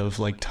feed of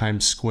like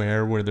Times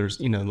Square where there's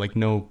like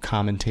no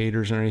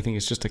commentators or anything.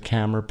 It's just a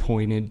camera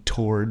pointed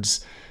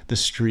towards the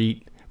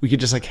street. We could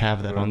just like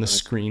have that on the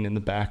screen in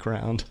the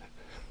background.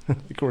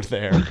 Like we're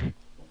there.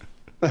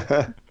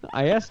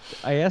 I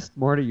asked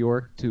Marty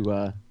York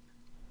to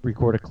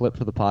record a clip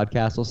for the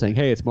Podcastle saying,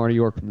 hey, it's Marty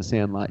York from The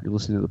Sandlot. You're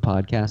listening to the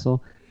Podcastle.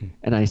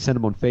 And I sent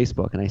him on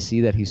Facebook, and I see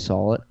that he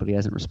saw it, but he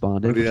hasn't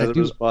responded.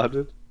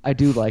 Responded? I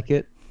do like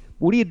it.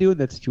 What do you do in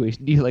that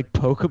situation? Do you like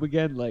poke him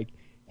again? Like,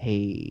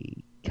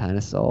 hey, kind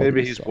of saw.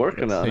 Maybe he's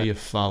working on it. You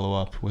follow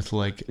up with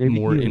like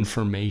more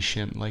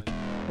information, like,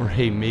 or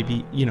hey,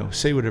 maybe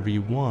say whatever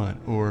you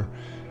want, or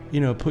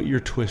put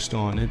your twist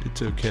on it.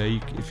 It's okay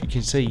if you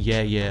can say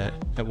yeah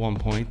at one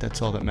point.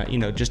 That's all that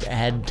matters. Just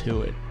add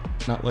to it.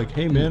 Not like,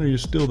 hey man, are you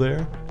still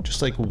there?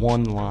 Just like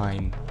one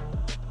line.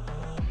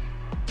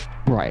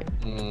 Right.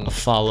 A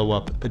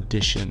follow-up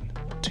addition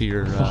to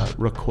your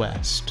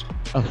request.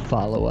 A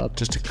follow-up.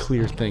 Just to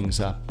clear things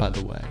up, by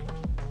the way.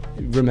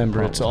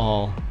 Remember, it's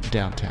all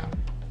downtown.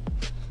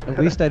 At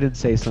least I didn't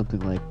say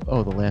something like,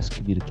 oh, the last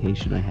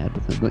communication I had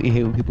with him. Don't you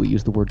hate when people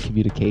use the word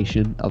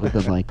communication other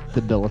than like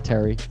the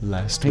military? The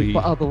last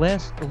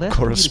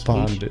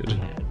corresponded.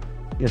 We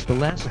Yes, the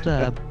last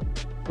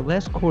The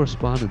last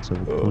correspondence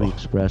of the Pony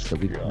Express that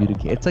we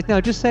communicate. It's like,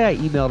 no, just say I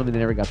emailed them and they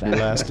never got back. Your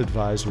last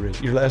advisory,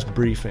 your last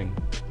briefing.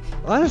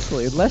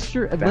 Honestly, unless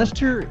you're in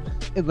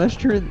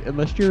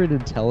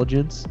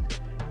intelligence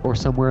or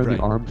somewhere in the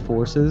armed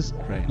forces,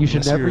 you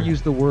should never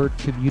use the word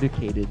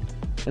communicated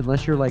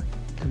unless you're like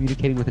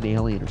communicating with an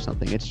alien or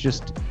something. It's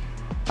just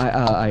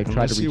I try to reach out.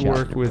 Unless you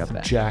work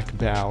with Jack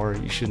Bauer,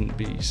 you shouldn't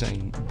be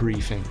saying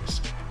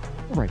briefings.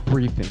 Right,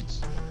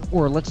 briefings.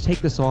 Or let's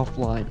take this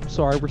offline. I'm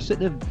sorry, we're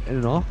sitting in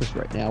an office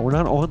right now. We're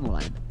not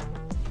online.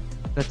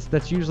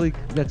 That's usually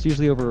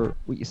over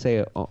what you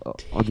say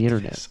on the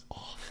internet.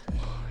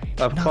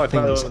 I've talked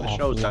about it on the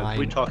show time.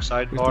 We talk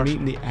sidebar. We meet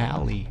in the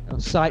alley.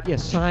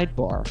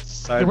 Sidebar.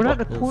 Yeah, we're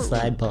not in a courtroom.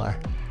 Sidebar.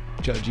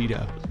 Judge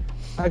Ito.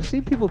 I've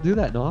seen people do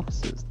that in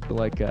offices. They're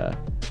like,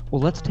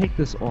 well, let's take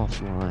this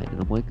offline. And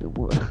I'm like,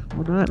 we're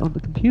not on the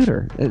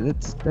computer.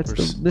 That's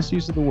the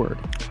misuse of the word.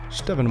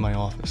 Step into my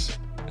office.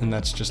 And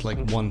that's just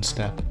like one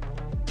step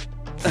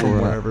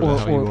from wherever the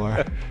hell you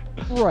are.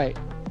 Right.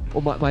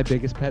 Well, my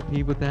biggest pet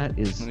peeve with that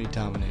is... When you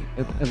dominate.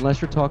 Unless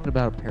you're talking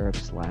about a pair of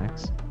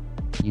slacks,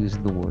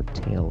 using the word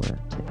tailor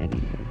to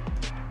anything.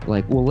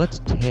 Like, well, let's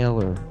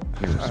tailor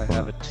your response. I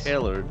have it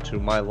tailored to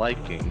my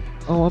liking.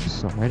 Oh, I'm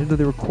sorry. I didn't know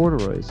they were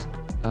corduroys.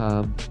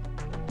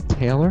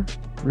 Tailor?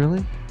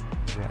 Really?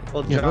 Right.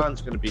 Well,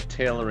 John's going to be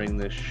tailoring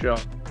this show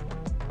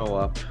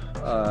up.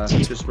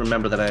 Just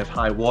remember that I have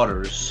high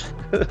waters.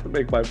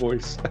 Make my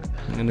voice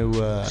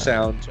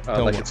sound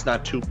like it's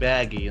not too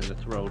baggy in the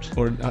throat.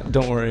 Or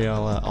don't worry,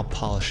 I'll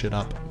polish it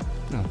up.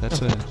 No,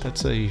 that's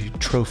a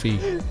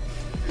trophy.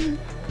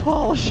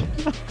 Polish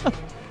it up.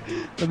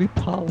 Let me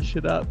polish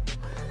it up.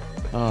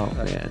 Oh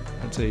man,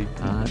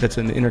 that's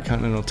an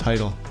Intercontinental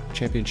title,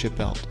 championship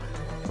belt.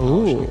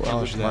 Ooh,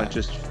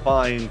 just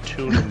fine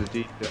tuning the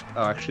detail.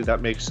 Oh, actually,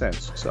 that makes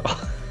sense. So.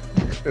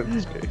 In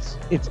this case.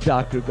 It's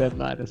Dr. Ben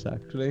Linus,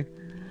 actually.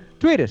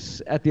 Tweet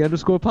us at the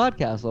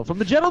 _Podcastle from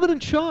the gentleman in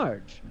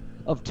charge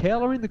of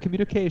tailoring the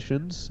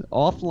communications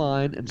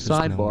offline and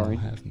sidebars,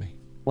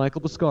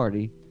 Michael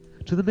Biscardi,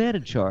 to the man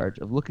in charge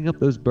of looking up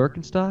those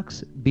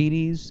Birkenstocks,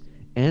 beanies,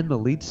 and the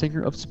lead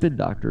singer of Spin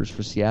Doctors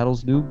for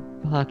Seattle's new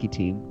hockey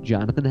team,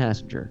 Jonathan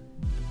Hassinger,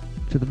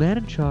 to the man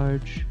in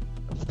charge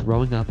of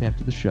throwing up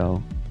after the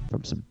show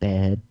from some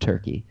bad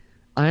turkey.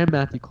 I am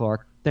Matthew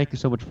Clark. Thank you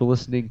so much for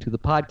listening to the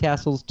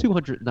Podcastle's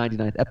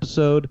 299th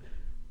episode.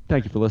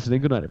 Thank you for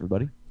listening. Good night,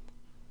 everybody.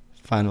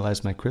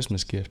 Finalize my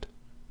Christmas gift.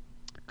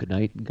 Good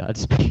night and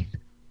Godspeed.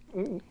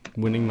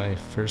 Winning my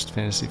first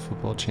fantasy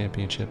football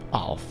championship.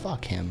 Oh,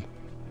 fuck him.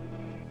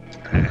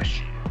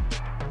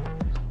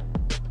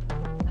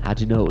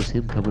 How'd you know it was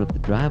him coming up the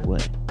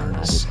driveway?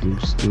 I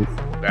deduced it.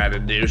 I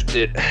deduced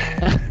it.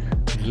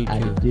 I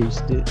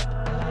deduced it.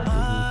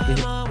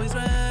 I'm always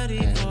ready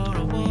for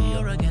a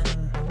war again.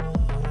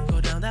 Go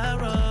down that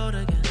road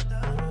again.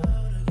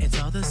 It's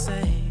all the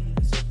same.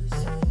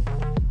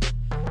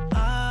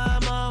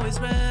 I'm always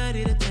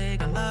ready to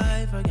take a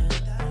life again.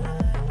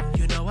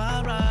 You know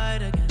I'll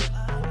ride again.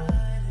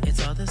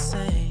 It's all the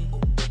same.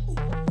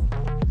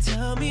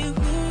 Tell me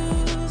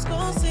who's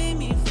gonna save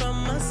me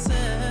from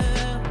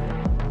myself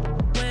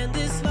when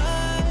this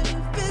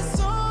life is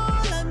all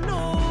I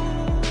know.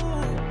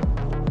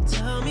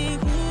 Tell me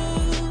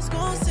who's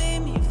gonna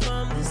save me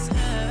from this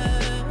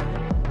hell.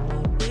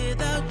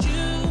 Without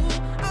you,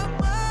 I'm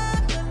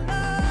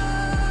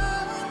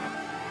alone.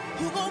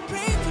 Who gon'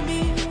 pray for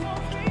me?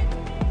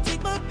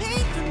 Take my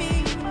pain for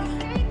me.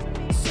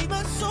 Save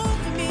my soul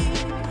for me.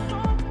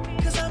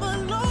 'Cause I'm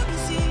alone to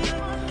see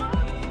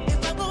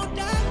if I'm gon'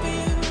 die for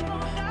you.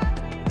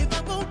 If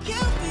I'm gon'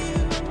 kill for you,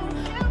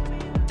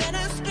 then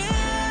I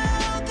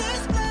spill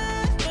this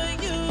blood for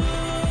you.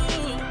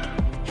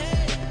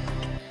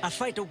 I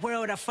fight the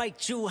world, I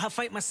fight you, I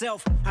fight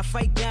myself, I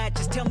fight God.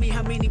 Just tell me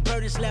how many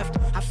burdens left.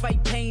 I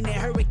fight pain and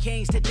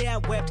hurricanes, today I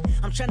wept.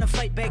 I'm trying to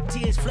fight back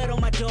tears, flood on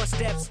my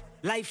doorsteps.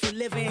 Life and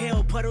living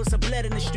hell, puddles of blood in the street.